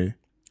 Yeah.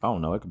 I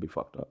don't know. It could be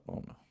fucked up. I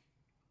don't know.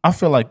 I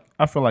feel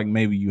like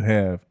maybe you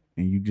have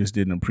and you just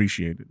didn't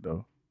appreciate it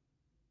though.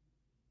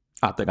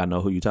 I think I know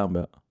who you're talking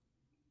about.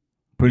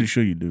 Pretty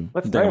sure you do.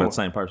 You think about the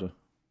same person?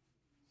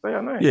 Say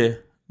your name. Yeah.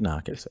 No,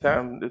 I can't say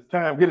It's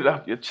time. Get it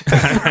off your chest.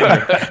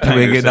 He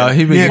been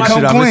getting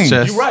shit off his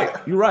chest.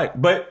 You're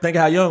right. But think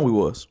how young we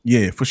was.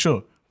 Yeah, for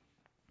sure.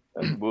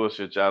 That's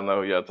bullshit. Y'all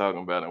know who y'all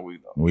talking about, and we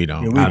don't. We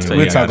don't. Yeah,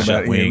 we'll talk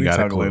about it. We ain't We'll got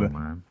a talk clue, later.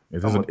 man.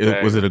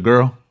 Was it a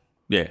girl?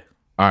 Yeah.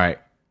 All right.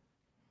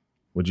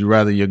 Would you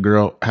rather your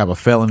girl have a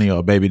felony or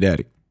a baby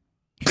daddy?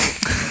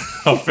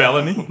 A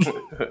felony?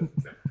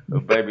 A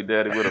baby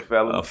daddy with a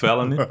felony. A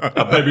felony?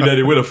 A baby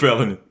daddy with a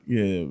felony.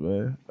 Yeah,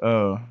 man.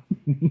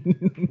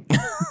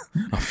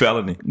 A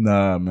felony.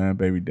 Nah, man,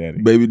 baby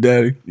daddy. Baby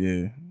daddy?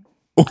 Yeah.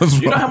 What's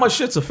You know wrong? how much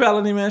shit's a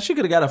felony, man? She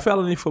could have got a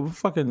felony for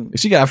fucking...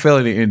 She got a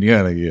felony in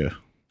Indiana, yeah.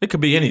 It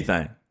could be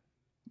anything.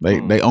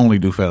 They only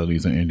do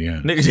felonies in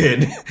Indiana. Niggas,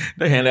 yeah,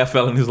 they hand out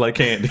felonies like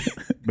candy.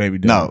 Baby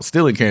daddy. No,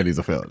 stealing candy is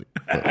a felony.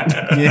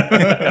 Yeah,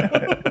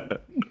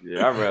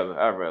 I'd rather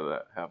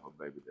have a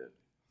baby daddy.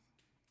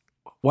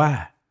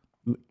 Why?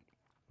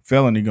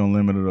 Felony gonna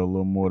limit it a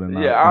little more than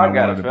I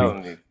got a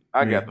felony.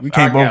 We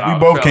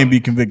both can't be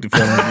convicted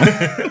felony.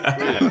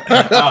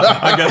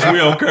 I guess we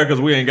don't care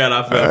because we ain't got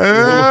our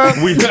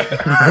felony.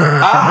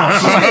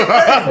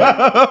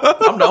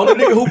 I'm the only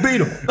nigga who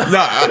beat him.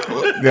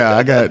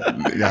 I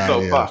got. Yeah,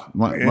 So yeah. far.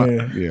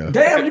 Yeah.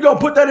 Damn, you gonna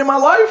put that in my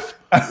life?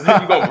 You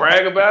gonna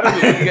brag about it?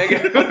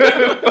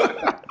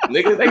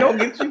 Niggas, they gonna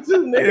get you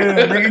too,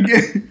 nigga.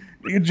 Yeah,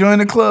 nigga join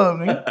the club,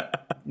 nigga.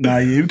 Nah,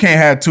 yeah, we can't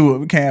have two.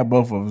 We can't have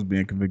both of us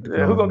being convicted.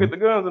 Yeah, who gonna get the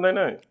guns in their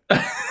name?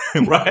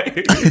 Right?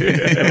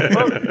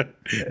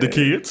 The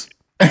kids.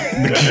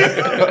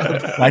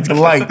 like the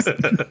lights?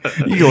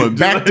 You going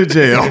back to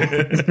jail?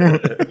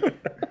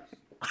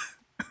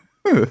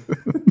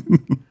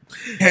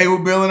 Hey, we're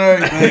Bill and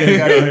everything.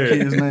 Got the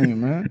kid's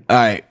name, man. All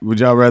right. Would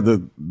y'all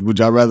rather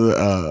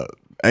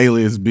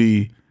aliens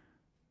be?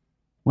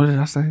 What did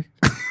I say?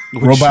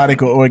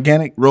 Robotic or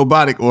organic?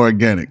 Robotic or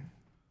organic?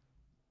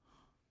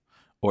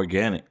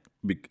 Organic.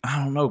 I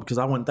don't know because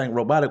I wouldn't think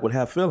robotic would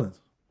have feelings.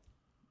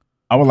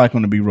 I would like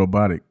them to be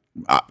robotic.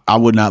 I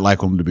would not like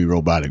them to be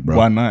robotic, bro.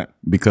 Why not?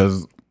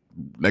 Because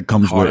that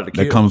comes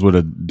with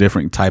a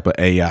different type of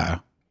AI.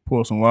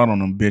 Pour some water on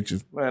them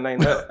bitches. Man,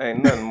 ain't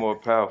nothing more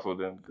powerful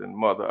than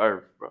Mother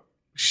Earth, bro.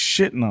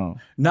 Shit, no.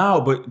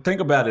 No, but think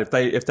about it.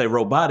 If they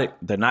robotic,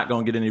 they're not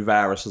gonna get any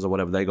viruses or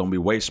whatever. They're gonna be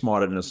way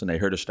smarter than us, and they're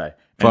here to stay.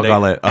 Fuck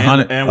all that.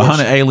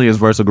 100 aliens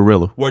versus a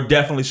gorilla. We're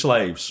definitely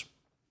slaves.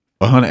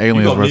 100 You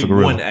aliens gonna versus a need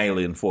gorilla. one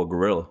alien for a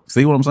gorilla.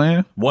 See what I'm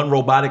saying? One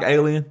robotic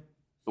alien.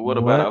 So what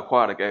about an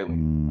aquatic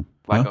alien?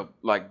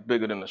 Like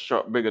bigger than a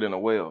shark, bigger than a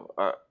whale.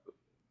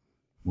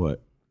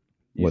 What?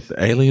 What,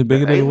 the alien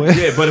bigger than a whale?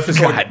 Yeah, but if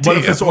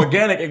it's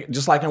organic,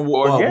 just like in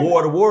War of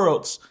the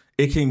Worlds,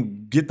 it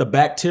can get the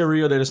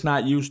bacteria that it's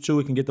not used to.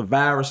 It can get the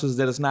viruses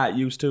that it's not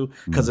used to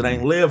because it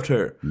ain't lived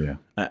here. Yeah.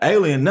 An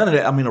alien, none of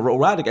that. I mean, a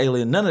robotic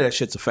alien, none of that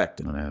shit's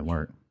affected. No, that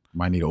work.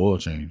 Might need an oil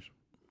change.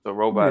 So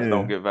robots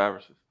don't get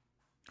viruses.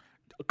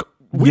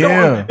 We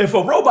don't. If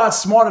a robot's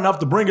smart enough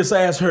to bring its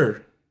ass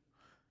here,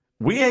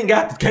 we ain't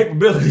got the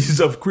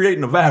capabilities of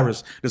creating a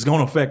virus that's going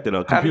to affect it.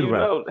 A computer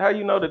virus. How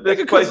you know that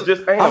this place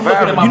just ain't a I'm looking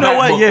virus? at my You know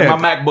what? MacBook, Yeah.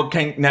 and my MacBook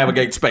can't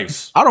navigate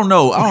space. I don't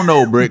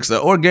know, Bricks. An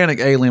organic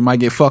alien might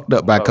get fucked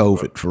up by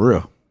COVID, for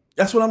real.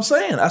 That's what I'm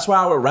saying. That's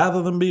why I would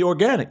rather them be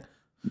organic.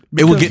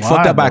 It would get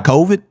fucked up by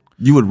COVID?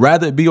 You would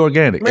rather it be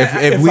organic?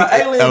 Man, if we an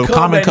alien come,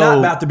 common they're not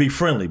cold, about to be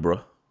friendly,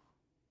 bro.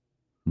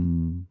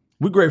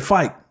 We great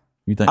fight.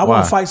 you think I why?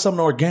 want to fight something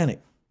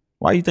organic.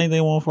 Why you think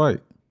they won't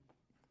fight?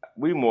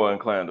 We more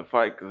inclined to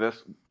fight because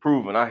that's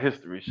proven. Our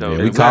history shows.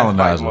 Yeah, we that fight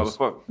colonizers.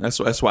 motherfuckers.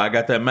 That's why I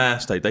got that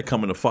mind state. They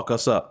coming to fuck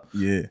us up.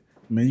 Yeah.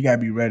 Man, you got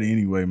to be ready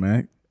anyway,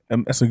 man.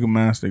 That's a good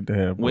mind state to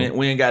have, bro.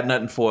 We ain't got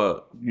nothing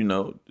for,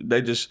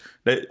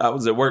 I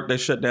was at work, they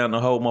shut down the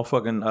whole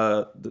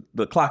motherfucking,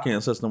 the clock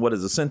in system. What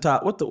is it, Centaur?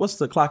 What's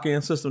the clock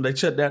in system they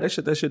shut down? They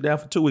shut that shit down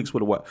for 2 weeks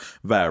with a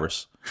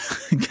virus.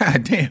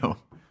 God damn.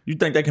 You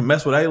think they can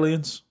mess with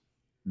aliens?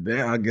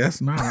 Yeah, I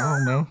guess not. I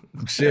don't know.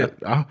 Shit.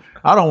 I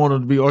don't want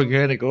them to be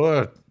organic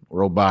or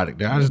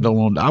robotic. I just don't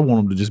want. I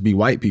want them to just be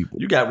white people.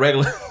 You got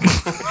regular. Some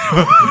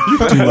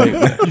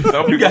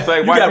people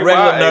say You white got people regular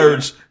are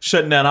aliens. nerds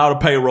shutting down all the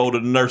payroll to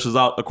the nurses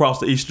out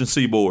across the eastern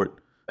seaboard,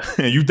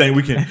 and you think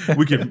we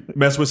can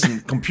mess with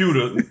some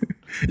computer,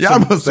 Y'all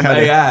must some have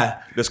had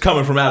AI that's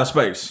coming from outer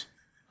space?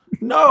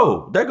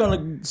 No, they're we're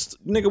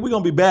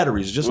gonna be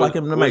batteries just like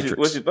in the Matrix.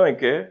 What you think,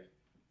 Kev?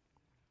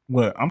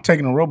 What? I'm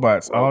taking the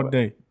robots all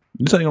day.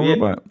 You taking a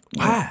robot?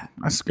 Why?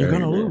 That's scary. You're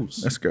gonna bro. lose.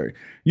 That's scary.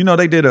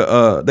 They did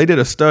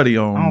a study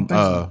on I don't think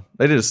so.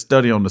 they did a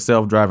study on the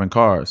self-driving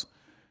cars,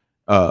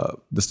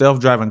 the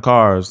self-driving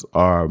cars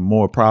are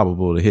more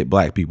probable to hit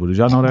black people. Did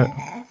y'all know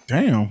that?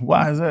 Damn,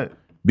 why is that?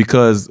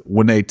 Because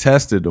when they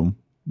tested them,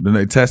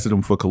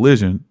 for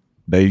collision,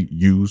 they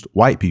used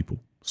white people,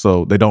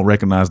 so they don't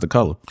recognize the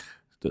color.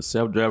 The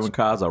self-driving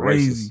cars are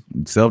Crazy.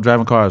 racist.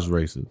 Self-driving cars are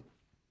racist.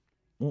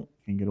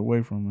 Can't get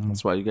away from it.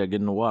 That's why you gotta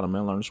get in the water,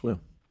 man. Learn to swim.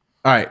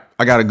 All right,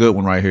 I got a good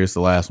one right here. It's the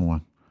last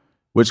one.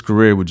 Which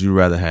career would you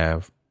rather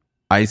have,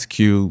 Ice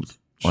Cube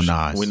or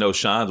Nas? We know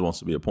Shines wants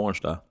to be a porn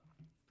star.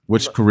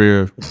 Which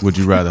career would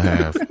you rather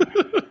have?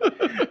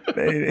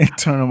 They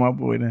turn on my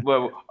boy then.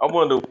 But I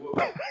wonder.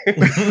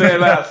 Say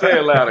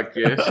it louder,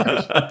 kid.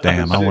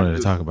 Damn, I wanted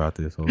to talk about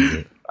this a little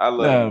bit. I love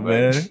Nah, you,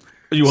 man. man.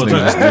 You want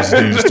This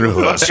dude's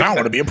through us. I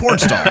want to be a porn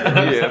star.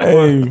 Yeah,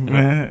 Hey,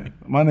 man.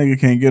 My nigga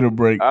can't get a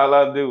break. all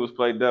I do was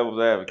play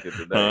devil's advocate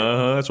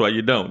today. That's why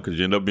you don't, because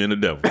you end up being the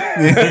devil.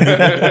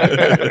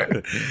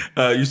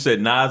 You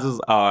said Nas's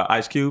are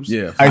Ice Cubes?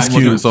 Yeah, Ice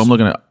Cube. So I'm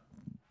looking at.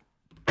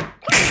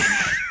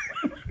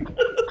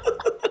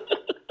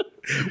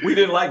 We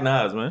didn't like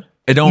Nas, man.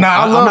 It don't. Nah,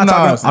 I love I'm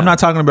not Nas. talking. I'm not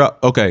talking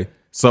about. Okay,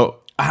 so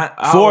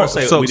I won't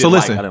say we didn't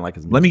listen. like. I didn't like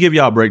his music. Let me give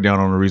y'all a breakdown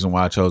on the reason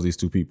why I chose these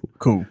two people.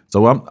 Cool.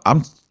 So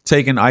I'm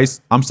taking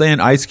Ice. I'm saying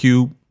Ice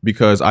Cube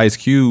because Ice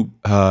Cube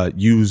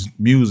used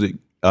music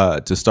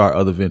to start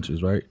other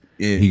ventures, right?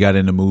 Yeah. He got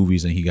into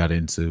movies and he got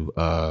into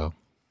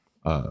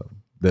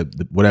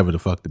the whatever the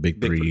fuck the big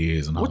three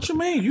is. And all What that. you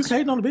mean? You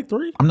hating on the big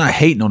three? I'm not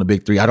hating on the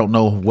big three. I don't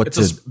know what It's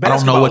a to. I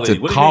don't know what to basketball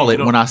league. What do you call mean? it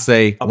You when don't- I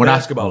say a when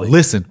basketball I league.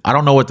 listen. I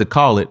don't know what to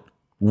call it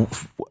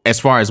as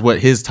far as what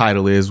his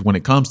title is when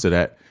it comes to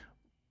that.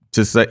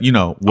 To say,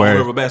 where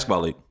Owner of a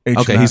basketball legue.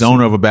 okay, he's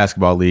owner of a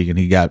basketball league and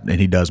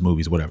he does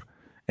movies, whatever.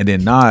 And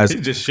then Nas,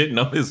 He's just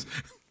shitting on his.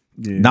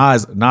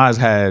 Nas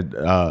had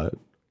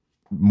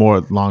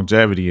more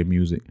longevity in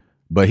music,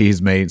 but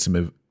he's made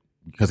some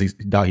because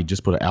he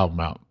just put an album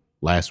out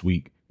last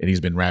week and he's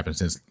been rapping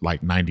since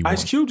like 91.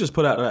 Ice Cube just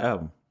put out that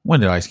album.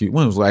 When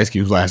was Ice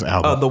Cube's last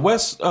album? The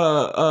West Side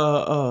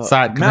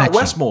Mount Connection.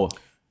 Westmore.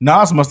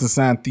 Nas must have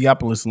signed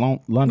Theopolis, London.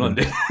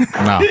 London.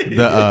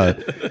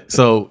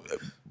 No,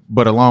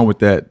 but along with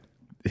that,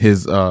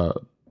 his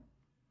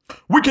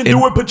We can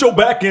do it. Put your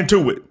back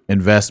into it.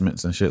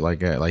 investments and shit like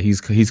that, like he's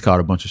caught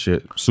a bunch of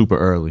shit super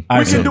early. We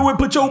Ice can Cube. do it.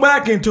 Put your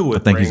back into it. I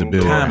think he's a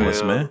billionaire.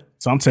 Timeless, man.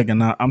 So I'm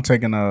taking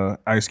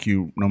Ice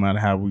Cube no matter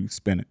how we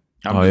spin it.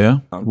 Oh yeah,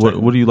 I'm what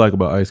taking- do you like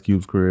about Ice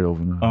Cube's career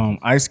over now?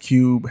 Ice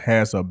Cube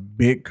has a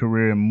big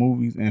career in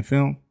movies and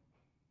film.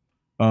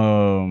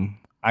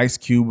 Ice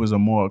Cube was a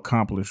more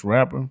accomplished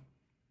rapper.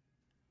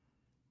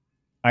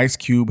 Ice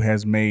Cube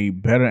has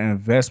made better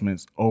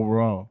investments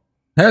overall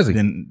Has he?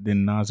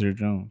 than Nasir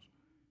Jones.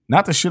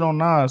 Not the shit on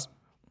Nas,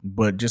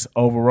 but just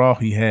overall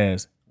he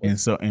has. And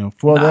for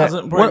Nas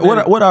that,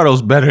 impregnated- What are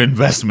those better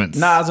investments?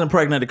 Nas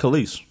impregnated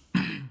Khalees.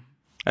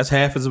 That's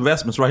half his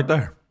investments right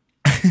there.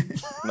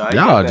 Nah, he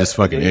Y'all got are just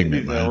fucking He's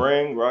ignorant, in man.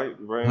 Ring, right?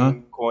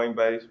 Ring,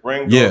 Coinbase,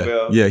 Ring. Yeah,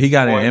 Doorbell, yeah, he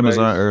got in Coinbase,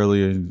 Amazon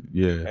earlier.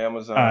 Yeah,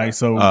 Amazon. all right,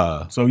 so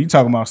Uh, so you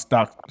talking about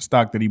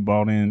stock that he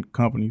bought in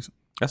companies?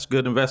 That's a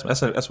good investment.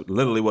 That's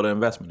literally what an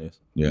investment is.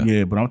 yeah,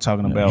 Yeah, but I'm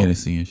talking about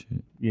Hennessy and shit.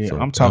 yeah, So,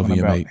 I'm talking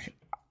about LVMH.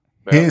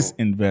 his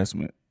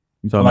investment,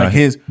 You talking like about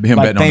his him like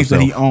betting on things that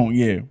he himself. owned.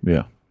 Yeah,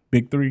 Yeah,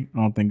 big three. I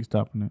don't think he's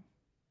topping that.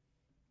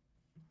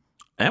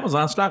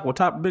 Amazon stock will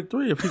top the big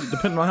three if he,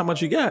 depending on how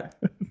much you got.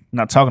 I'm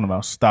not talking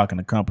about stock in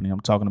the company. I'm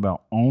talking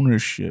about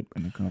ownership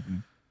in the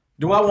company.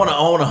 Do I want to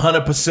own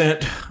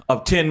 100%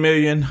 of 10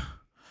 million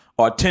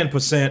or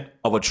 10%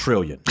 of a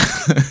trillion?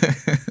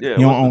 Yeah,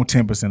 He don't own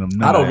 10% of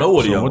nothing. I don't know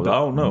what he owns. I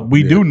don't know.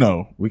 We do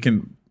know.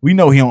 we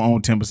know he don't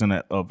own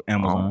 10% of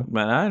Amazon.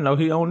 Man, I didn't know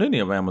he owned any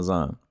of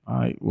Amazon. All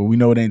right. Well, we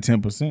know it ain't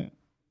 10%.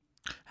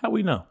 How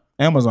we know?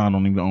 Amazon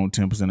don't even own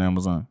 10% of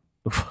Amazon.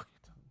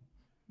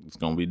 It's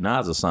gonna be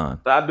Nas's sign.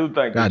 I do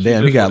think. God that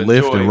damn, you he just got would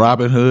Lyft enjoy- and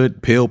Robin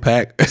Hood, Pill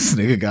Pack. This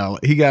nigga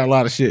got a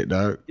lot of shit,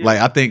 dog. Like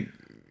I think,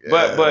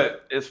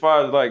 But as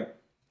far as like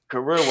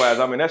career wise,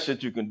 I mean that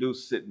shit you can do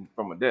sitting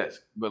from a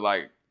desk. But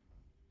like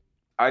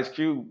Ice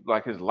Cube,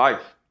 like his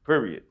life,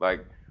 period.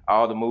 Like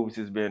all the movies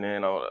he's been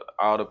in, all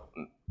the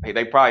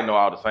they probably know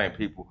all the same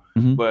people,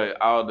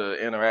 but all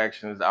the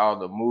interactions, all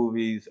the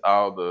movies,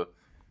 all the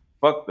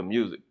fuck the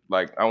music.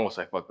 Like I won't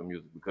say fuck the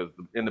music because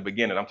in the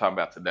beginning I'm talking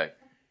about today.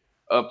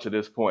 Up to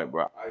this point,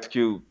 bro, Ice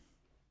Cube,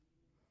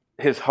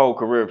 his whole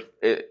career,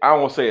 I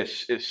won't say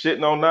it's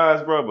shitting on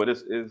Nas, bro, but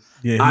it's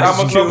Yeah, Ice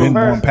he's Cube been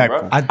more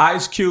comparison, impactful. bro.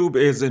 Ice Cube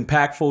is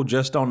impactful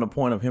just on the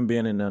point of him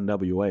being in the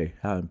NWA.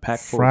 How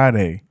impactful.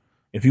 Friday.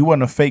 If he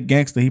wasn't a fake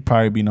gangster, he'd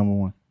probably be number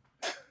one.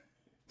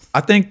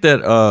 I think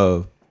that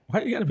Why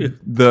you gotta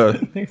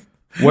be?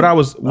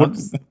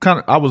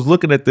 I was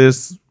looking at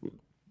this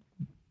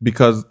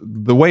because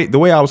the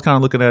way I was kind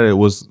of looking at it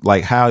was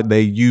like how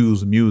they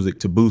use music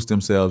to boost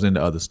themselves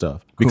into other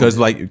stuff. Because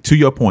like to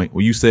your point,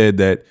 where you said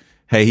that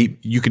hey,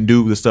 you can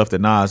do the stuff that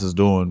Nas is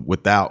doing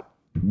without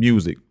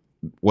music.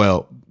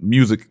 Well,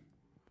 music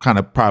kind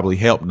of probably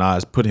helped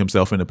Nas put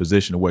himself in a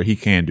position where he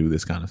can do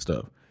this kind of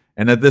stuff.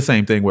 And that's the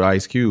same thing with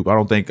Ice Cube. I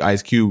don't think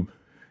Ice Cube.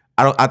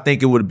 I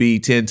think it would be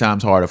 10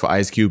 times harder for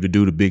Ice Cube to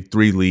do the Big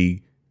 3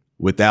 league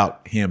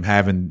without him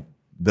having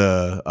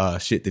the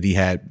shit that he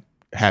had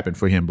happen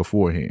for him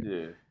beforehand.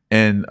 Yeah.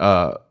 And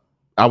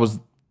I was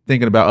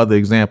thinking about other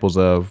examples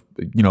of,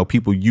 you know,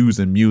 people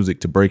using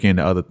music to break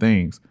into other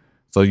things.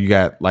 So you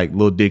got like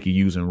Lil Dicky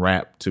using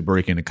rap to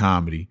break into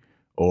comedy,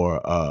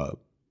 or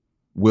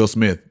Will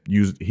Smith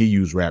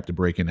used rap to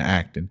break into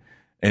acting.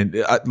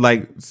 And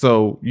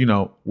so, you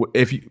know,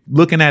 if you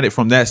looking at it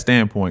from that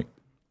standpoint,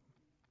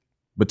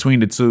 between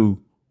the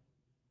two,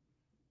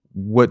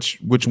 which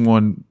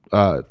one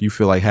you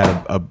feel like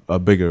had a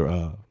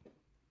bigger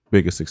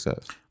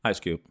success? Ice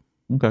Cube.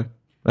 Okay,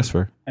 that's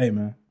fair. Hey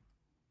man,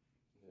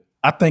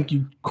 I think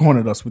you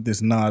cornered us with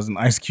this Nas and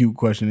Ice Cube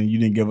question, and you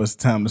didn't give us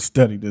time to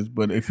study this.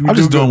 But if you I'm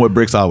just doing what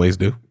Bricks always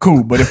do.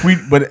 Cool. But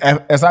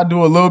as I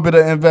do a little bit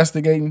of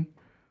investigating,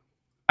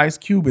 Ice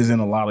Cube is in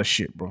a lot of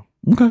shit, bro.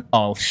 Okay, A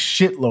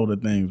shitload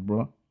of things,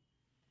 bro.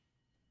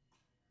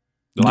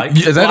 Like,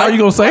 is that all you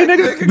gonna say,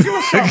 nigga?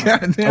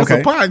 Okay. It's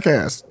a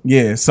podcast.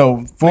 Yeah.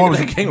 So Forbes.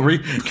 they can't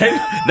read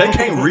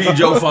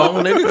your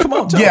phone, nigga. Come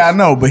on, tell Yeah, I us.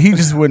 know, but he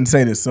just wouldn't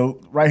say this.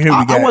 So right here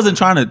we got. I wasn't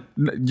trying to.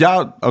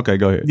 Y'all. Okay,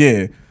 go ahead.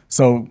 Yeah.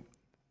 So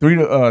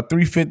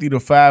 350 to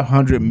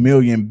 500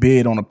 million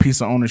bid on a piece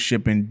of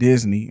ownership in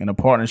Disney in a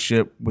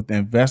partnership with the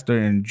investor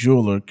and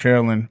jeweler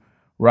Carolyn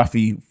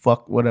Ruffy.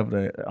 Fuck whatever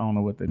that. I don't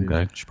know what that is.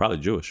 Okay. She's probably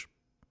Jewish.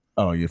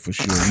 Oh yeah, for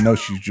sure. You know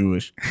she's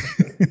Jewish.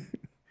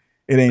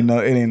 It ain't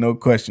no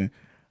question.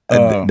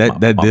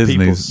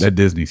 That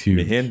Disney's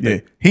huge. Yeah,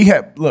 he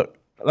had. Look,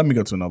 let me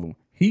go to another one.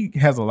 He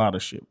has a lot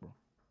of shit, bro.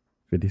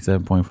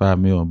 57.5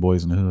 million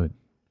Boys in the Hood.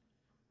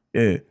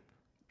 Yeah.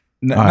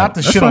 All Not right,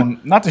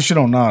 to shit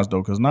on Nas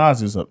though, because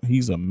Nas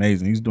he's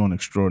amazing. He's doing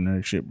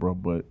extraordinary shit, bro.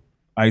 But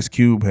Ice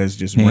Cube has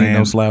just He ain't ran.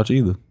 no slouch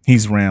either.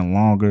 He's ran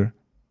longer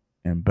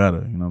and better.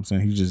 You know what I'm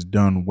saying? He's just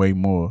done way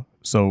more.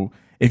 So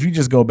if you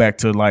just go back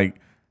to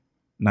like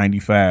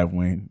 95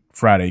 when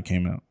Friday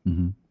came out,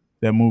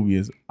 that movie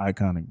is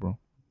iconic, bro.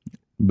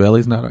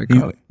 Belly's not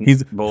iconic.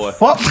 He's Boy.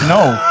 fuck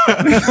no.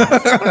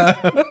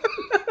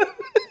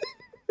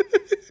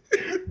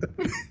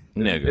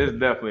 Nigga. It's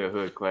definitely a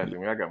hood classic.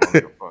 Man, I got my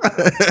little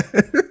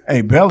fuck.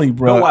 Hey, Belly,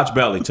 bro. Go watch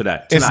Belly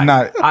today. It's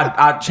tonight. not-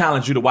 I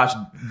challenge you to watch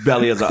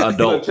Belly as an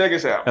adult. Check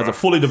us out. As bro. a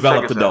fully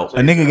developed Check us out. adult. A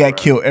Check nigga us got out,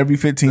 killed every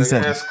 15 bro.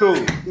 seconds. That's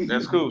cool.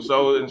 That's cool.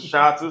 So in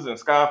Shotters and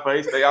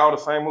Scarface, they all the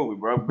same movie,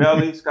 bro.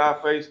 Belly,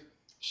 Scarface,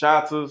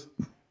 Shotters,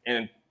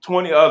 and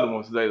 20 other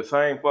ones. They the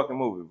same fucking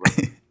movie,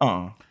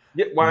 bro.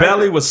 Yeah, why ain't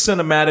Belly that? was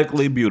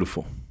cinematically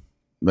beautiful.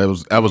 That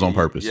was on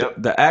purpose. Yep.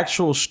 The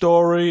actual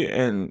story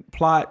and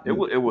plot. It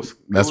was.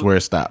 That's where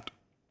it stopped.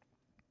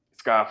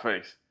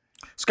 Scarface.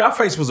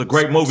 Scarface was a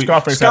great movie.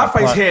 Scarface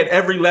Scarface had had, a plot.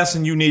 every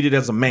lesson you needed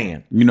as a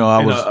man. You know,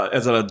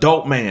 As an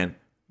adult man.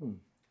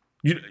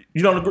 You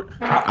don't agree?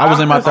 I was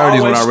in my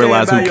 30s when I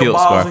realized who killed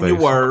Scarface. Your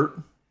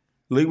word.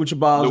 Lead with your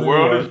balls. The and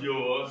world your is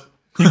yours.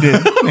 He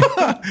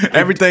did.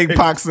 Everything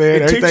Pac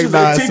said, everything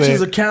Nas It teaches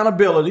said.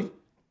 accountability.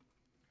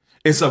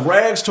 It's a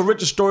rags to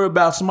riches story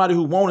about somebody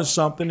who wanted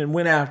something and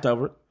went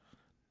after it.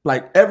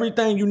 Like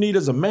everything you need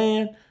as a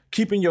man,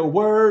 keeping your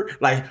word.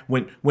 Like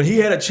when he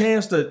had a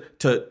chance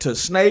to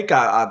snake,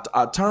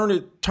 I turn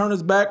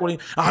his back when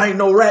I ain't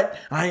no rat.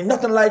 I ain't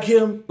nothing like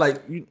him.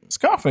 Like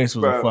Scarface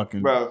was a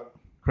fucking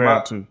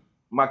crowd too.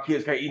 My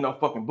kids can't eat no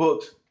fucking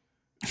books.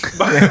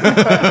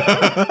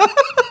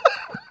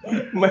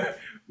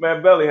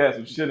 Man, Belly had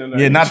some shit in there.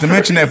 Yeah, not to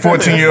mention that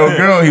 14-year-old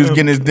girl he was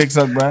getting his dick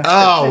sucked by.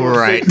 All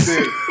right.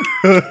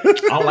 I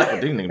don't like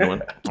what these niggas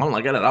doing. I don't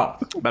like that at all.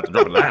 About to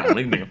drop it down on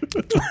these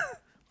niggas.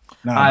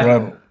 Nah,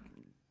 bro.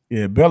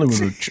 Yeah, Belly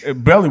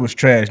was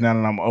trash now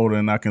that I'm older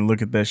and I can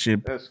look at that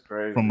shit That's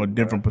crazy. from a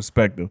different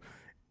perspective.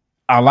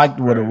 I liked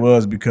what it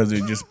was because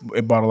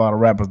it brought a lot of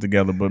rappers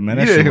together, but man,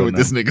 that You shit didn't hear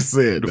wasn't what this nigga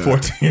said.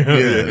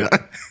 The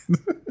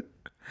 14.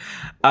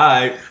 All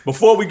right.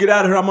 Before we get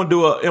out of here, I'm gonna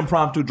do an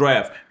impromptu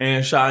draft.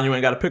 And Sean, you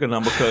ain't got to pick a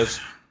number because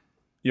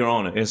you're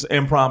on it. It's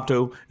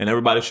impromptu, and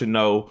everybody should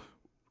know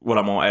what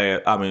I'm gonna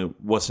add. I mean,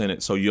 what's in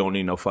it, so you don't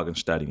need no fucking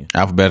studying.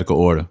 Alphabetical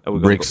order. we go.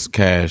 Bricks,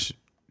 Cash,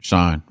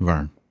 Sean,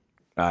 Vern.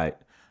 All right.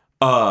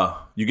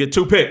 You get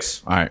 2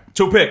 picks. All right.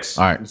 2 picks.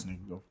 All right. This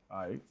nigga go. All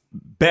right.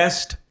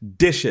 Best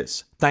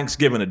dishes,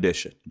 Thanksgiving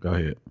edition. Go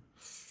ahead.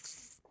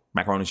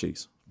 Macaroni and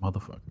cheese.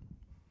 Motherfucker.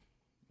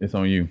 It's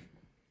on you.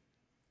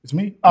 It's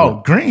me.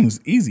 Oh,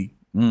 greens, easy.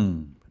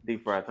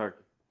 Deep fried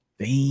turkey.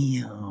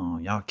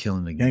 Damn. Y'all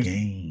killing the Gangsta.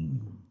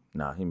 game.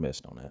 Nah, he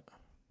missed on that.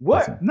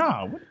 What?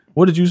 Nah. What?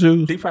 What did you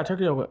choose? Deep fried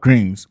turkey or what?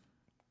 Greens,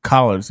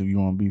 collards if you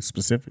want to be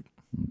specific.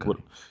 What?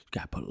 You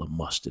gotta put a little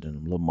mustard in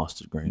them. Little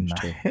mustard greens Nah,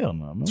 too. hell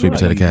no. Man. Sweet What?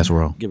 potato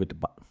casserole. Give it the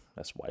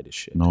that's white as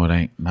shit. No, it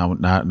ain't. No,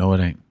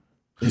 it ain't.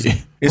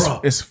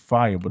 It's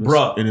fire, but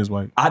Bruh. it is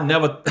white. I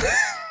never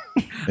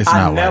It's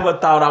I not never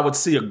white. thought I would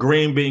see a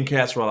green bean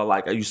casserole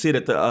like you see it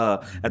at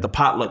the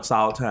potlucks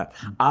all the time.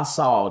 I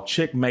saw a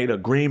chick made a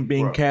green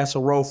bean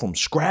casserole from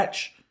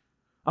scratch.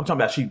 I'm talking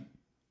about she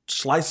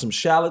sliced some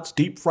shallots,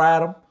 deep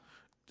fried them,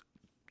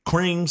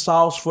 cream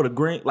sauce for the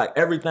green, like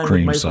everything was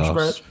Cream made sauce. from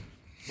scratch.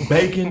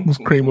 bacon.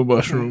 Cream of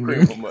mushroom.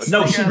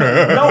 No,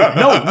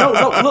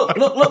 no.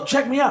 Look.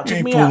 Check me out.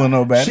 Ain't fooling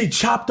nobody. She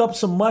chopped up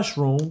some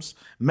mushrooms,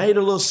 made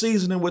a little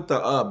seasoning with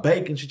the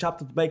bacon. She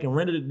chopped up the bacon,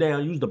 rendered it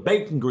down, used the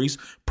bacon grease,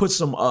 put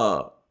some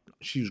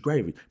she used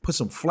gravy, put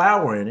some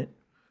flour in it,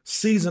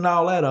 season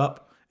all that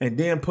up, and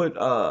then put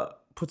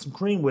some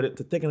cream with it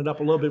to thicken it up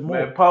a little bit more.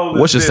 Man,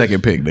 What's your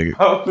second pick, nigga?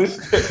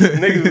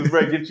 Niggas is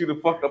ready to get you the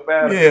fuck up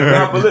out of Yeah, here. man.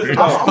 Nah, but listen,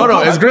 Hold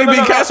on, is green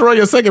bean casserole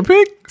your second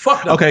pick?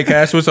 Fuck no. Okay,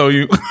 Cash, what's on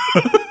you?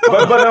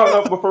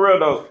 but for real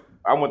though,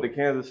 I went to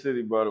Kansas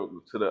City, bro,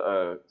 to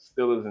the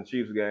Steelers and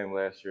Chiefs game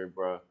last year,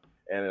 bro.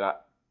 And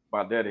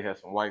my daddy had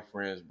some white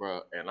friends,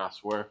 bro, and I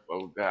swear,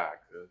 oh God,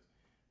 cause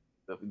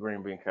the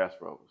green bean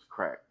casserole was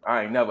crack.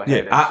 I ain't never had that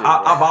shit, bro.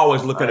 I've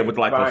always looked at it with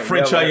like the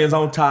French onions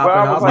on top, and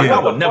I was like, I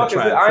would never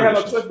try it. I ain't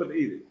had no choice but to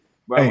eat it.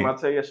 But when I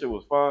tell you that shit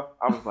was fun,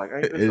 I was like,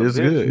 ain't this It is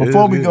a bitch? good.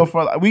 Before we go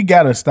further, we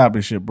gotta stop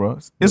this shit, bro.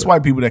 It's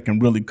white people that can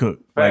really cook.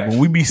 Like when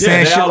we be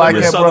saying they shit all like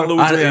live in that, Southern bro.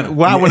 Louisiana.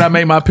 Why would I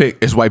make my pick?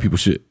 It's white people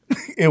shit.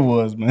 It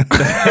was, man.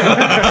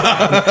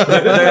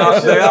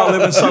 They all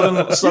live in Southern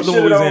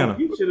Louisiana.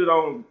 You shitted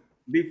on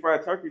deep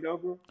fried turkey though,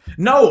 bro.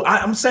 No,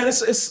 I'm saying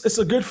it's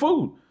a good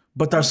food,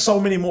 but there's so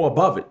many more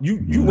above it.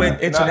 You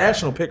went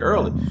international pick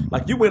early,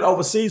 like you went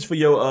overseas for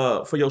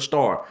your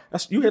star.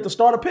 You hit the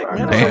starter pick,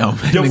 man. Damn,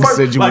 Your nigga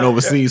said you went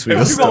overseas for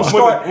your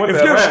star.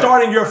 If you're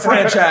starting your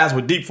franchise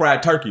with deep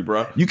fried turkey,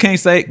 bro, You can't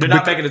say, you're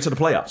not making it to the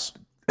playoffs.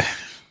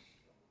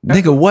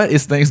 nigga, what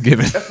is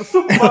Thanksgiving?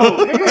 Super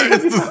Bowl,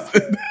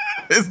 nigga.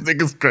 This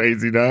nigga's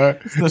crazy, dog.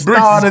 It's the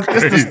star. It's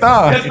the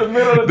star. It's the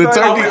middle of The the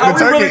turkey- Are we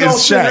turkey really gonna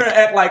is sit here Shaq. and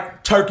act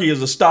like turkey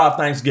is a star of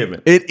Thanksgiving?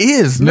 It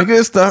is, nigga.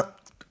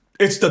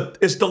 It's the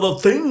little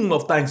thing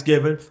of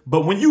Thanksgiving,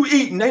 but when you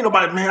eat, ain't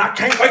nobody, man, I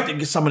can't wait to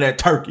get some of that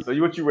turkey. So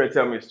what you ready to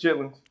tell me is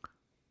chitlins?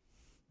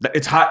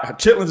 It's hot.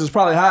 Chitlins is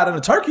probably higher than a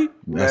turkey.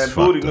 That's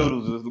Man, booty fucked up.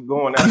 noodles is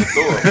going out the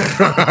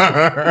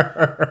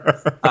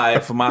door. All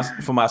right, for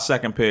my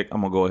second pick,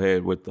 I'm gonna go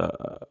ahead with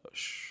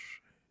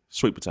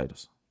sweet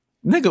potatoes.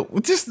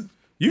 Nigga, just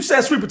You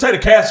said sweet potato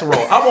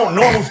casserole. I want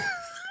normal.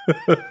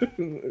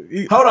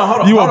 Hold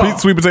on. you hold on. want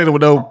sweet potato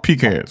with no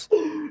pecans.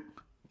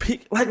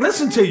 Like,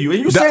 listen to you,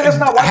 and you saying that's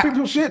not white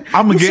people shit.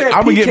 I'm gonna You get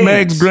said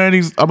Meg's pecans.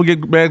 Granny's. I'm gonna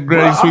get Meg's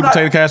Granny's Well, sweet I'm not-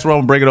 potato casserole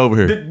and bring it over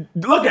here.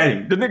 Look at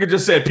him. The nigga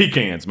just said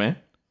pecans, man.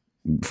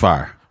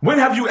 Fire. When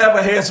have you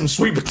ever had some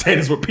sweet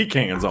potatoes with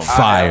pecans on?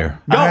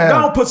 Fire.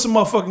 Go put some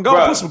motherfucking. Go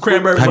Bruh, put some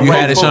cranberries. Have on you both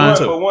had it, for Sean? one,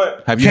 For too. one,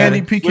 Have you Candy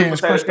had it? sweet pecans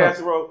potato crushed up.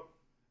 casserole.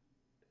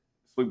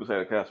 Sweet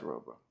potato casserole,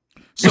 bro.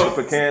 So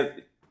Pecans.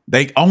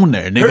 They own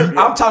there, nigga.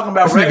 I'm talking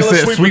about This nigga regular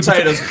said sweet sweet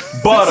potatoes,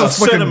 This butter, is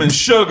fucking- cinnamon,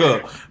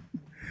 sugar,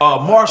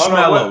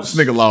 marshmallows.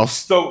 This nigga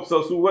lost. So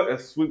what? A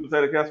sweet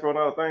potato casserole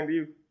not a thing to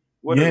you?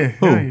 What Yeah, is-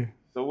 hell yeah.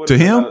 So what To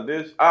is him? that,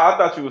 a dish? I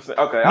thought you were saying.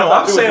 Okay. No,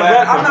 I'm saying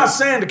laughing I'm at not me.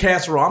 saying the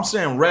casserole. I'm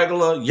saying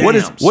regular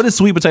yams. What is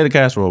sweet potato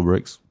casserole,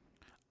 Bricks?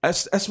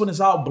 That's when it's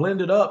all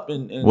blended up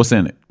and What's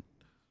in it?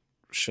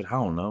 shit. I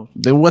don't know.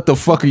 Then what the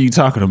fuck are you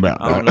talking about?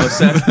 I don't know.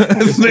 This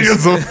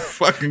nigga's a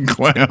fucking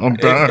clown,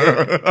 dog.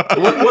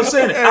 What's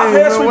in it? I've Hey,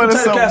 had man, sweet what is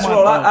potato something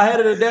casserole. like that? I had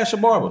it at Dash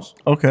of Barbers.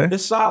 Okay.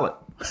 It's solid.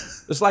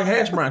 It's like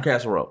hash brown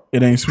casserole.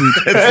 It ain't sweet.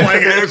 It's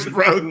like hash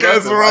brown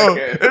casserole.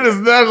 It is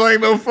not like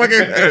no fucking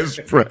hash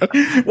brown.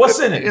 What's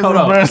in it? It's Hold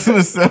on. embarrassing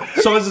itself.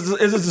 So is that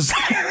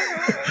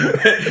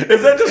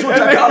just what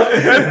y'all call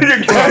it?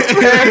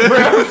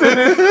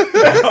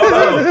 Hold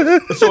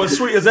on. So it's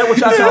sweet. Is that what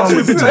y'all call it?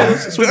 Sweet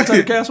potatoes? Sweet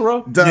potato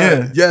casserole?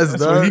 Yeah, Yes,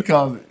 that's what he dog.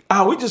 calls it.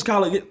 Oh, we just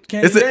call it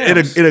candy It's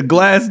yams. in a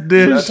glass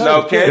dish.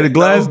 No, candy- in a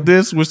glass no.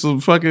 dish with some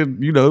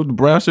fucking, the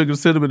brown sugar,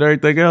 cinnamon, and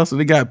everything else,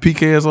 and they got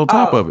pecans on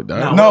top of it,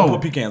 dog. No. we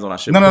don't put pecans on our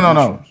shit.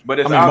 No. But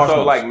it's I mean, also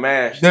marshmallows. like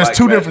mashed. There's like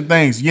two mashed. different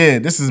things. Yeah,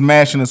 this is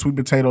mashing the sweet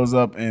potatoes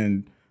up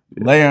and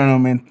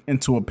layering them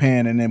into a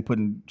pan and then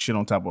putting shit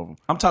on top of them.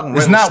 I'm talking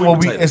It's regular not sweet what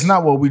potatoes. It's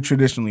not what we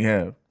traditionally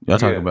have. Y'all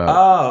talking Yeah.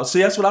 about? Oh, see,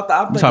 that's what I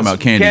thought. I'm talking about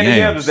candy Candy yams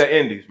yams. is at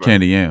Indies, bro.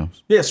 Candy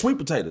yams. Yeah, sweet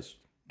potatoes.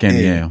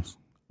 Candy Yeah. yams.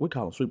 We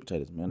call them sweet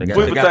potatoes, man. They got,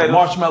 Sweet they got the potatoes.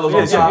 marshmallows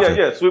on top.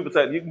 Yeah. Sweet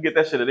potato. You can get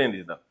that shit at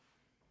Indies though.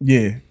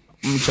 Yeah.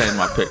 Let me change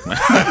my pick, man.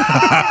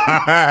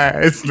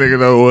 This nigga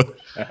know what.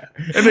 That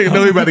nigga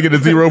know he about to get a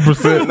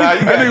 0%. That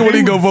nigga when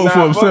he go vote for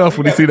himself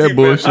when he see that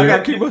bullshit. I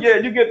gotta keep it. Yeah,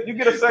 you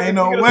get a second. Ain't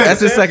no you get a way. second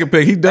That's his chance. second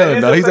pick. He done.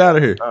 It's No, a he's second- out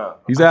of here.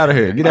 He's out of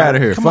here. Get out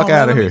of here. Come Fuck on,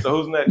 out of man. here. So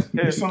who's next?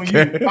 It's Kev? on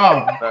you. Oh,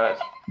 Alright.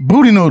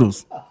 booty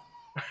noodles.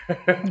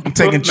 I'm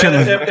taking Man,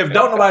 chillins. if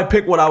don't nobody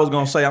pick what I was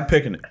gonna say, I'm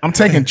picking it. I'm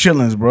taking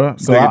chillins, bro.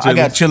 So Taking I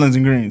got chillins. chillins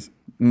and greens.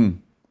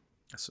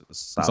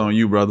 It's on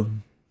you, brother.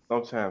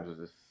 Sometimes it's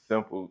just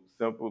simple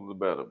the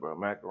better, bro.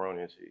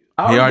 Macaroni and cheese.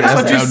 He already that's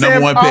what you that's said.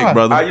 number one pick,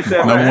 brother. you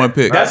said Number one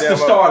pick. That's the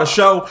Goddamn star of the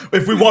show.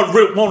 If we want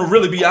to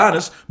really be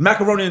honest,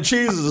 macaroni and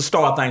cheese is the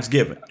star of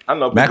Thanksgiving. I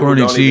know people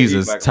Macaroni who and don't even cheese eat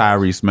is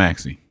macaroni. Tyrese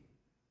Maxey.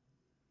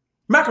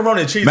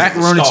 Macaroni and cheese.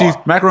 Macaroni is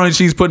the and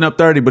cheese putting up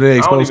 30, but it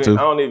ain't I don't supposed even-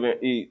 to. I don't even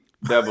eat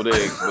deviled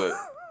eggs, but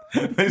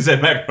He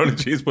said macaroni and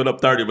cheese put up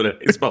 30, but it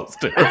ain't supposed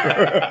to.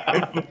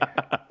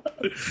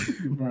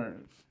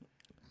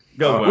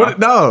 Go, What,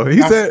 no,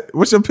 he said,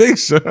 "What's your pick,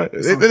 Sean?" That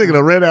nigga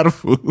done ran out of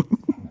food.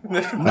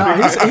 Nah,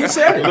 he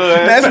said it.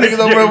 That's niggas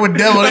over there with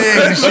deviled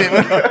eggs and shit.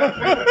 Man.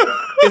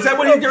 Is that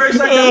what he getting ready to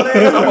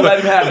say? I'm gonna let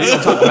him have it. He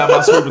gonna talk about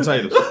my sweet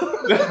potatoes.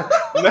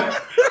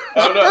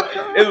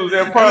 It was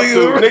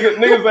impromptu.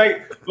 Niggas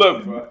ain't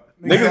look, bro.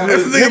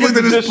 Niggas looked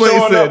at this place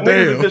and said,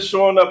 niggas damn. just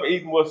showing up and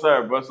eating what's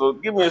up, bro. So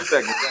give me a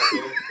second.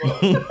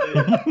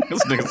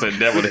 This nigga said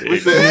devil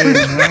eggs.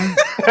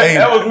 Hey,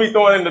 That was me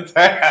throwing in the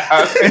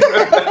towel.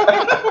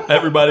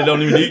 Everybody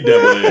don't even eat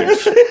devil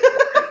eggs.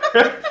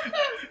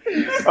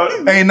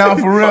 hey, nah,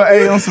 for real.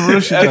 Hey, on some real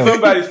shit That's though.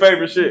 somebody's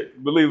favorite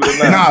shit, believe it or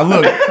not. Nah,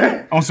 look,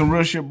 on some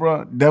real shit,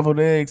 bro. Deviled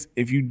eggs,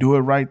 if you do it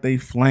right, they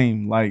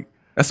flame. Like,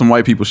 That's some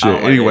white people shit. I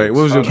don't like Anyway, eggs.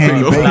 what was your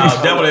Candy pick? bacon. No,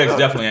 devil eggs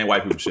definitely ain't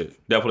white people shit.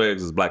 Devil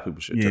eggs is black people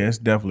shit. yeah, too. it's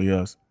definitely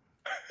us.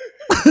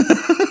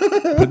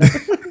 But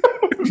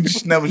you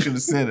just never should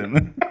have said it,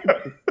 man.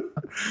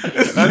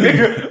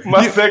 Nigga,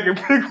 my second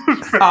pick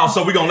was Oh,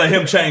 so we gonna let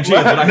him change his?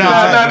 But I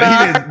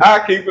Nah, can't-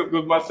 I keep it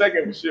because my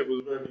second shit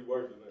was very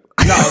worse than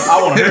No, I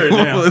want to hear it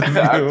now. that.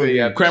 I'll tell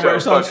you after Cranberry the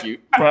show, sauce? fuck you.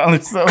 Probably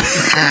so.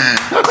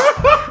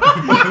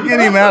 Get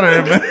him out of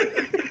there, man.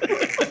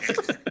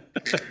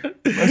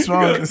 What's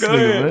wrong with this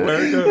nigga,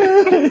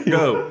 man?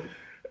 Go.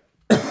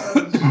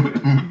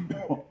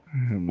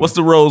 What's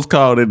the rose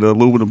called in the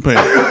aluminum pan?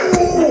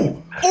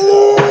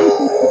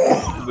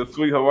 The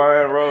sweet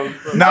Hawaiian rose.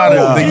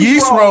 Nah, the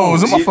yeast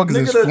rolls. Them motherfuckers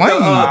is Nigga,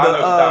 flame.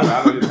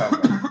 I know you're talking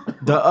about.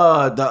 The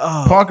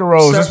Parker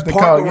rolls. That's Chef what they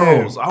Parker call it.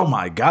 rolls. Oh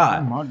my god.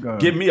 Oh my God.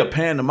 Give me a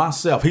pan to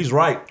myself. He's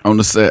right. On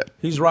the set.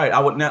 He's right.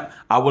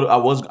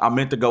 I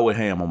meant to go with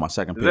ham on my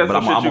second Is pick, that but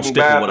some I'm shit gonna you can stick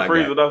buy with at what the I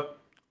freezer, got. though?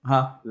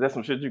 Huh? Is that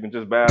some shit you can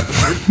just buy at the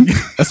freezer?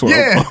 That's what.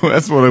 Yeah.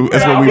 That's what we bring.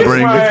 That's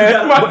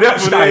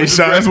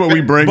what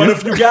we bring. But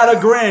if you got a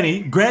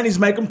grannies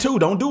make them too.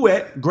 Don't do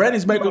that.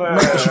 Grannies make the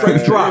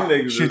straight drop.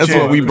 That's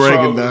what we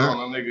breaking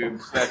down.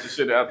 Nigga snatch the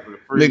shit out the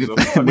freezer.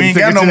 We ain't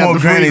got no more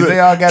grannies. They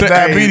all got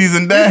diabetes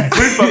and that.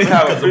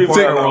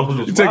 Parker rolls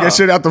You take that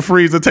shit out the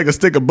freezer, take a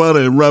stick of butter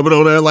and rub it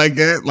on there like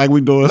that, like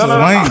we doing. No. Hold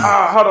on.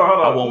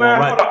 I want Man,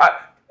 one hold on.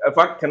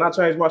 Can I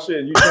change my shit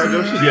and you change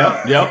your shit?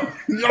 Yep.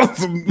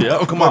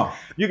 Yep. Come on.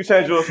 You can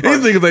change yours These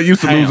first. niggas that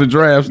used to losing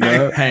drafts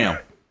now. Ham.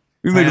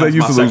 These niggas that Ham's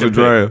used to my losing second pick.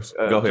 drafts.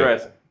 Go ahead.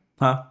 Dressing.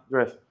 Huh?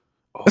 Dressing.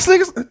 This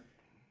niggas,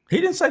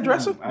 He didn't say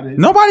dressing.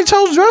 nobody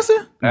chose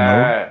dressing.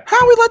 No.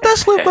 How we let that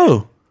slip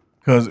though?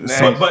 Because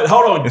But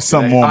hold on. It's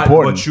something more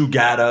important. But you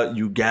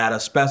gotta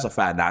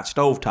specify, not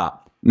stovetop.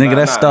 Nigga,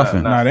 that's nah,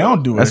 stuffing. nah, they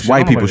don't do it. That's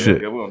white people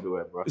shit. Yeah, we don't do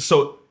that, bro.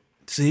 So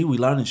see, we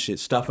learning shit.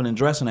 Stuffing and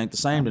dressing ain't the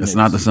same. It's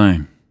not the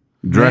same.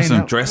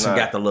 Dressing. Dressing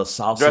got the little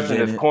sausage Dressing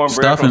in is it. cornbread.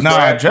 Stuffing. from Nah,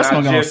 scratch, dressing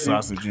don't not got no jiffy.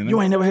 sausage in it.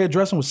 You ain't never had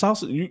dressing with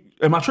sausage.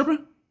 Am I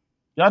tripping?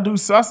 Y'all do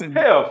sausage.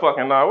 Hell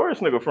fucking nah. Where's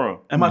this nigga from?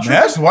 Am I tripping?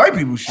 That's white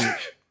people shit.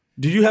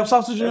 Do you have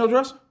sausage in your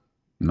dressing?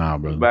 Nah,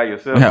 brother. By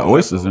yourself. We had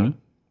oysters in it.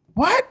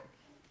 What?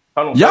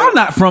 Hold on, Y'all hold on.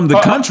 not from the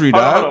country,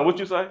 Hold on, dog. hold on. What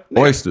you say?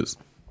 Oysters.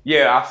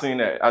 Yeah, I've seen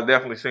that. I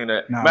definitely seen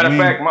that. Nah, Matter of we-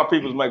 fact, my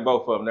peoples make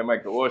both of them. They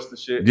make the oyster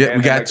shit. Yeah, and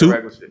we they got make the two.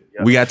 regular shit.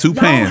 Yeah. We got two Y'all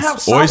don't have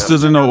pans. sausage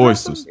Oysters and in no your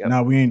oysters. dressing?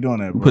 Nah, we ain't doing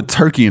that, bro. Put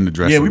turkey in the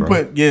dressing. Yeah, we bro.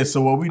 put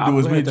So what we do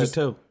is we had that just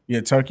too.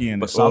 turkey in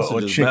But it sausage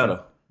or is chicken.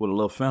 better with a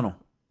little fennel.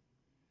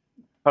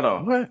 Hold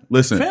on. What?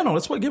 Listen, Fennel,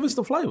 that's what gives us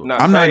the flavor. Nah,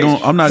 I'm not sage.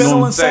 going. I'm not Fennel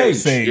going. and sage.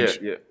 Sage.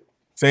 Yeah.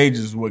 Sage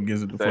is what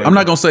gives it the flavor. I'm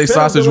not gonna say Fennel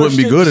sausage good wouldn't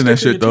be shit, good in that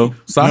stick in shit your though.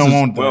 teeth. We Sausage, don't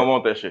want We don't that.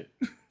 want that shit.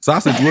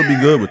 sausage would be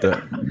good with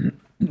that.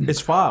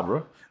 It's fire,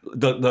 bro.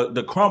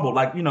 The crumble,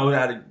 like you know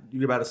how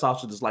you got a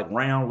sausage that's like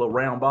round, little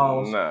round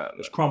balls. Nah.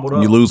 It's crumbled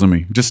up. You losing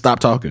me. Just stop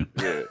talking.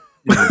 Yeah.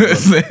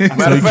 So you keep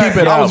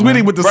it I was out, with him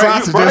man. with the Bring-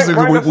 sausage bring- yesterday.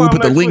 bring We us some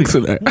put the next link week. to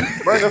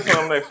that. Bring us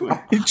some next week.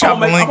 He I'm chop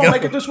gonna link make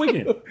up. it this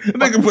weekend.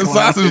 Nigga put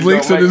sausage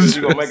links in his.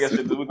 You gonna make that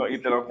shit. We're gonna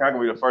eat that on camera. It's gonna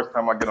be the first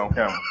time I get on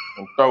camera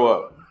and throw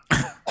up.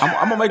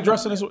 I'm gonna make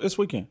dressing this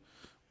weekend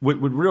with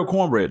real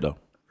cornbread though.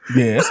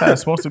 Yeah, that's how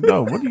it's supposed to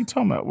go. What are you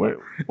talking about? What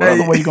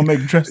other way you gonna make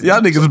dressing? Y'all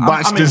niggas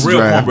botched I mean this real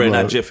draft. cornbread,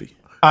 bro. not Jiffy.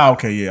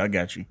 Okay, yeah, I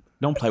got you.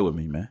 Don't play with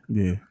me, man.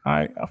 Yeah, all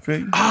right, I feel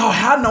you. Oh,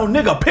 how no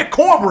nigga pick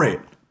cornbread?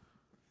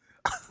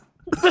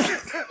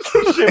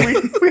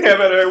 Shit, we have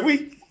that every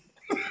week.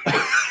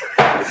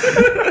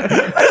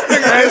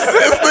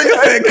 This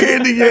nigga said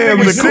candy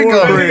yams and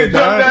sicko. cornbread,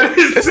 dog.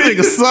 This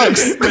nigga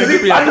sucks.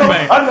 Give me out the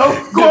bank. I know.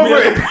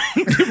 Cornbread.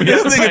 Give me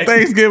This out the nigga bank.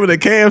 Thanksgiving at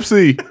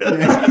KFC.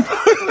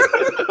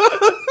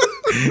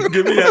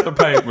 Give me out the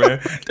paint, man.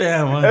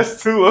 Damn, man.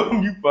 That's two of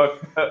them. You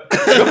fucked up.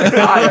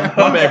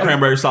 My bad,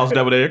 cranberry sauce,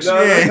 deviled eggs.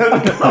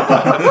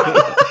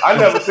 I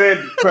never said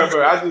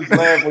cranberry. I just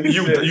laughed when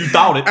you said You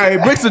thought it. Hey,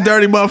 Brick's a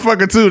dirty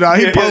motherfucker too, dog.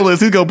 He Polish.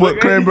 He gonna put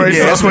cranberry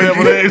Yeah, sauce that's on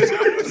what deviled eggs.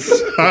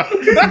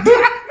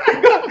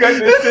 got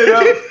this shit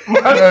up. My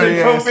Dirty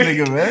shit ass gonna be.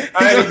 nigga, man. I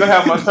ain't gonna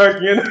have my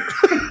turkey in it.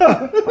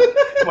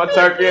 My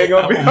turkey ain't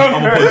gonna be on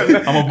there.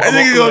 That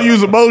nigga gonna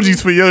use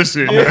emojis for your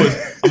shit.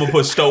 I'm gonna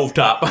put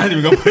stovetop. I ain't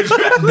even gonna put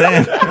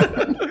Damn,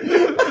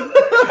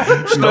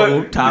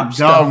 stovetop dog,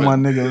 stuff. my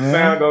nigga, man.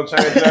 Sound gonna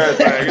change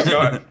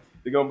everything.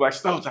 They're gonna be like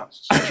stovetop.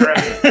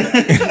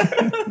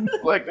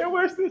 Like, man,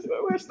 where's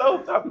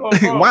stovetop going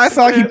from? Why I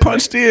saw he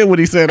punched in when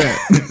he said that?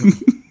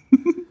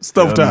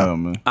 Stuff Hell time. no,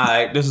 man. All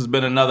right, this has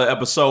been another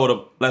episode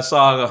of Let's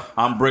Saga.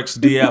 I'm Bricks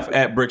DF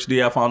at Bricks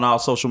DF on all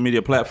social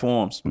media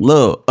platforms.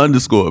 Love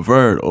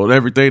 _Vern on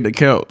everything that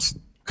counts.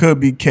 Could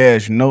be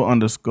cash, no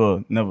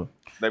underscore, never.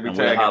 They be And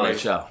we'll tagging holler me.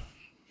 at y'all.